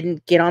 I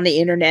didn't get on the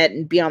internet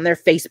and be on their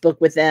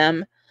Facebook with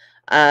them.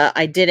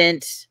 I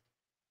didn't.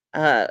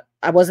 I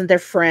wasn't their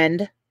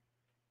friend.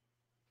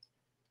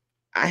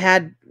 I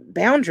had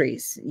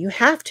boundaries. You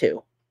have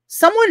to.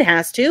 Someone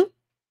has to.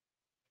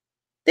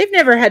 They've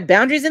never had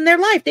boundaries in their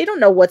life. They don't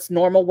know what's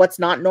normal, what's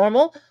not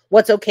normal,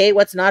 what's okay,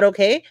 what's not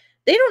okay.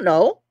 They don't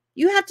know.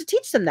 You have to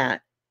teach them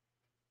that.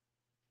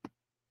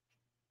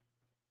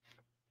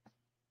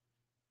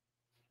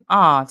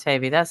 Oh,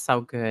 Tavy, that's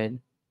so good.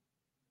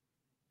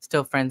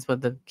 Still friends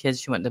with the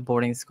kids you went to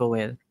boarding school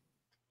with.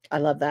 I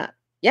love that.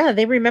 Yeah,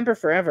 they remember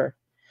forever.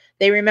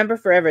 They remember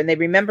forever, and they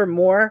remember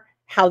more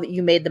how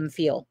you made them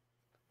feel.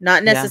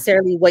 Not Yeah.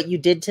 necessarily what you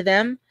did to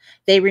them.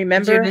 They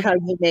remember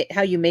Judith,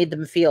 how you made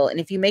them feel. And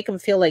if you make them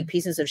feel like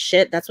pieces of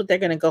shit, that's what they're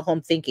going to go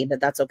home thinking, that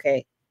that's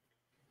okay.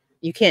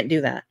 You can't do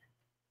that.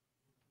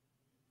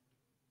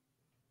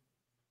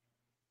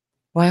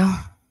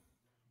 well,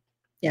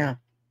 Yeah.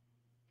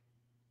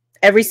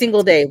 Every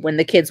single day when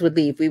the kids would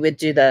leave, we would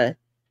do the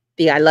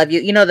I love you.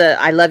 You know, the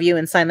I love you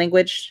in sign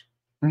language.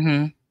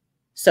 mm-hmm.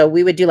 So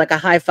we would do like a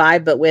high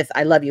five, but with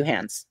I love you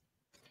hands.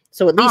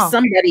 So at least Oh,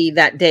 somebody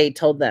that day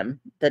told them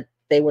that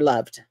they were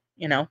loved,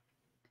 you know,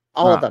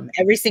 all of right. them,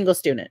 every single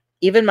student,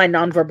 even my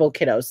nonverbal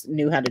kiddos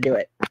knew how to do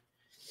it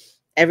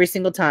every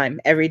single time,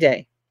 every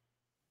day.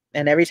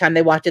 And every time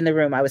they walked in the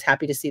room, I was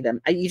happy to see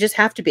them. You just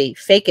have to be.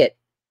 Fake it.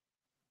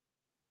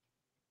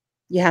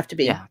 You have to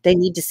be. Yeah. They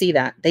need to see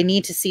that. They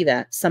need to see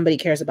that somebody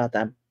cares about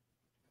them.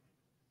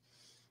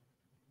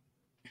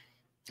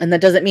 And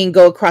that doesn't mean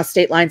go across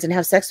state lines and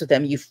have sex with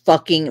them, you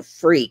fucking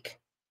freak.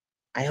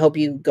 I hope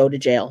you go to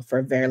jail for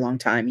a very long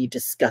time, you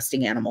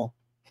disgusting animal.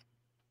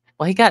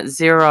 Well, he got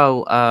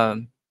zero.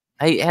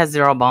 He has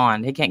zero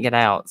bond. He can't get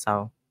out.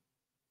 So,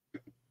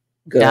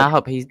 Good. yeah, I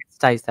hope he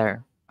stays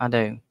there. I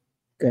do.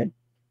 Good.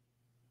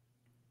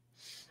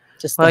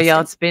 Well,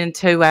 y'all, Disgusting. it's been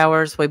 2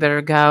 hours. We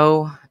better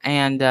go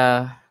and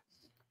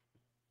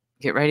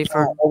get ready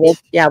for.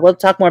 We'll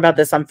talk more about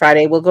this on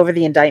Friday. We'll go over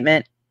the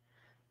indictment.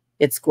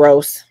 It's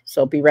gross,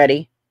 so be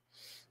ready.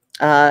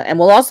 And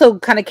we'll also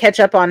kind of catch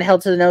up on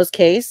Held to the Nose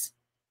case,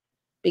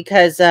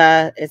 because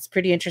it's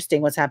pretty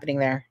interesting what's happening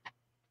there.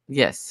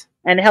 Yes.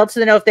 And Held to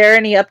the Know, if there are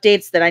any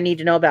updates that I need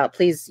to know about,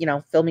 please,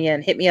 fill me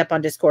in. Hit me up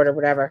on Discord or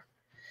whatever.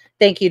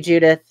 Thank you,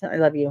 Judith. I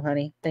love you,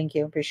 honey. Thank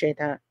you. Appreciate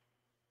that.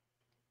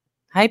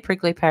 Hey,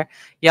 Prickly Pear.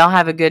 Y'all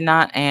have a good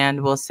night,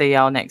 and we'll see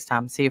y'all next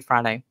time. See you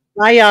Friday.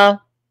 Bye, y'all.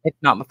 If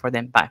not before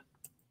then, bye.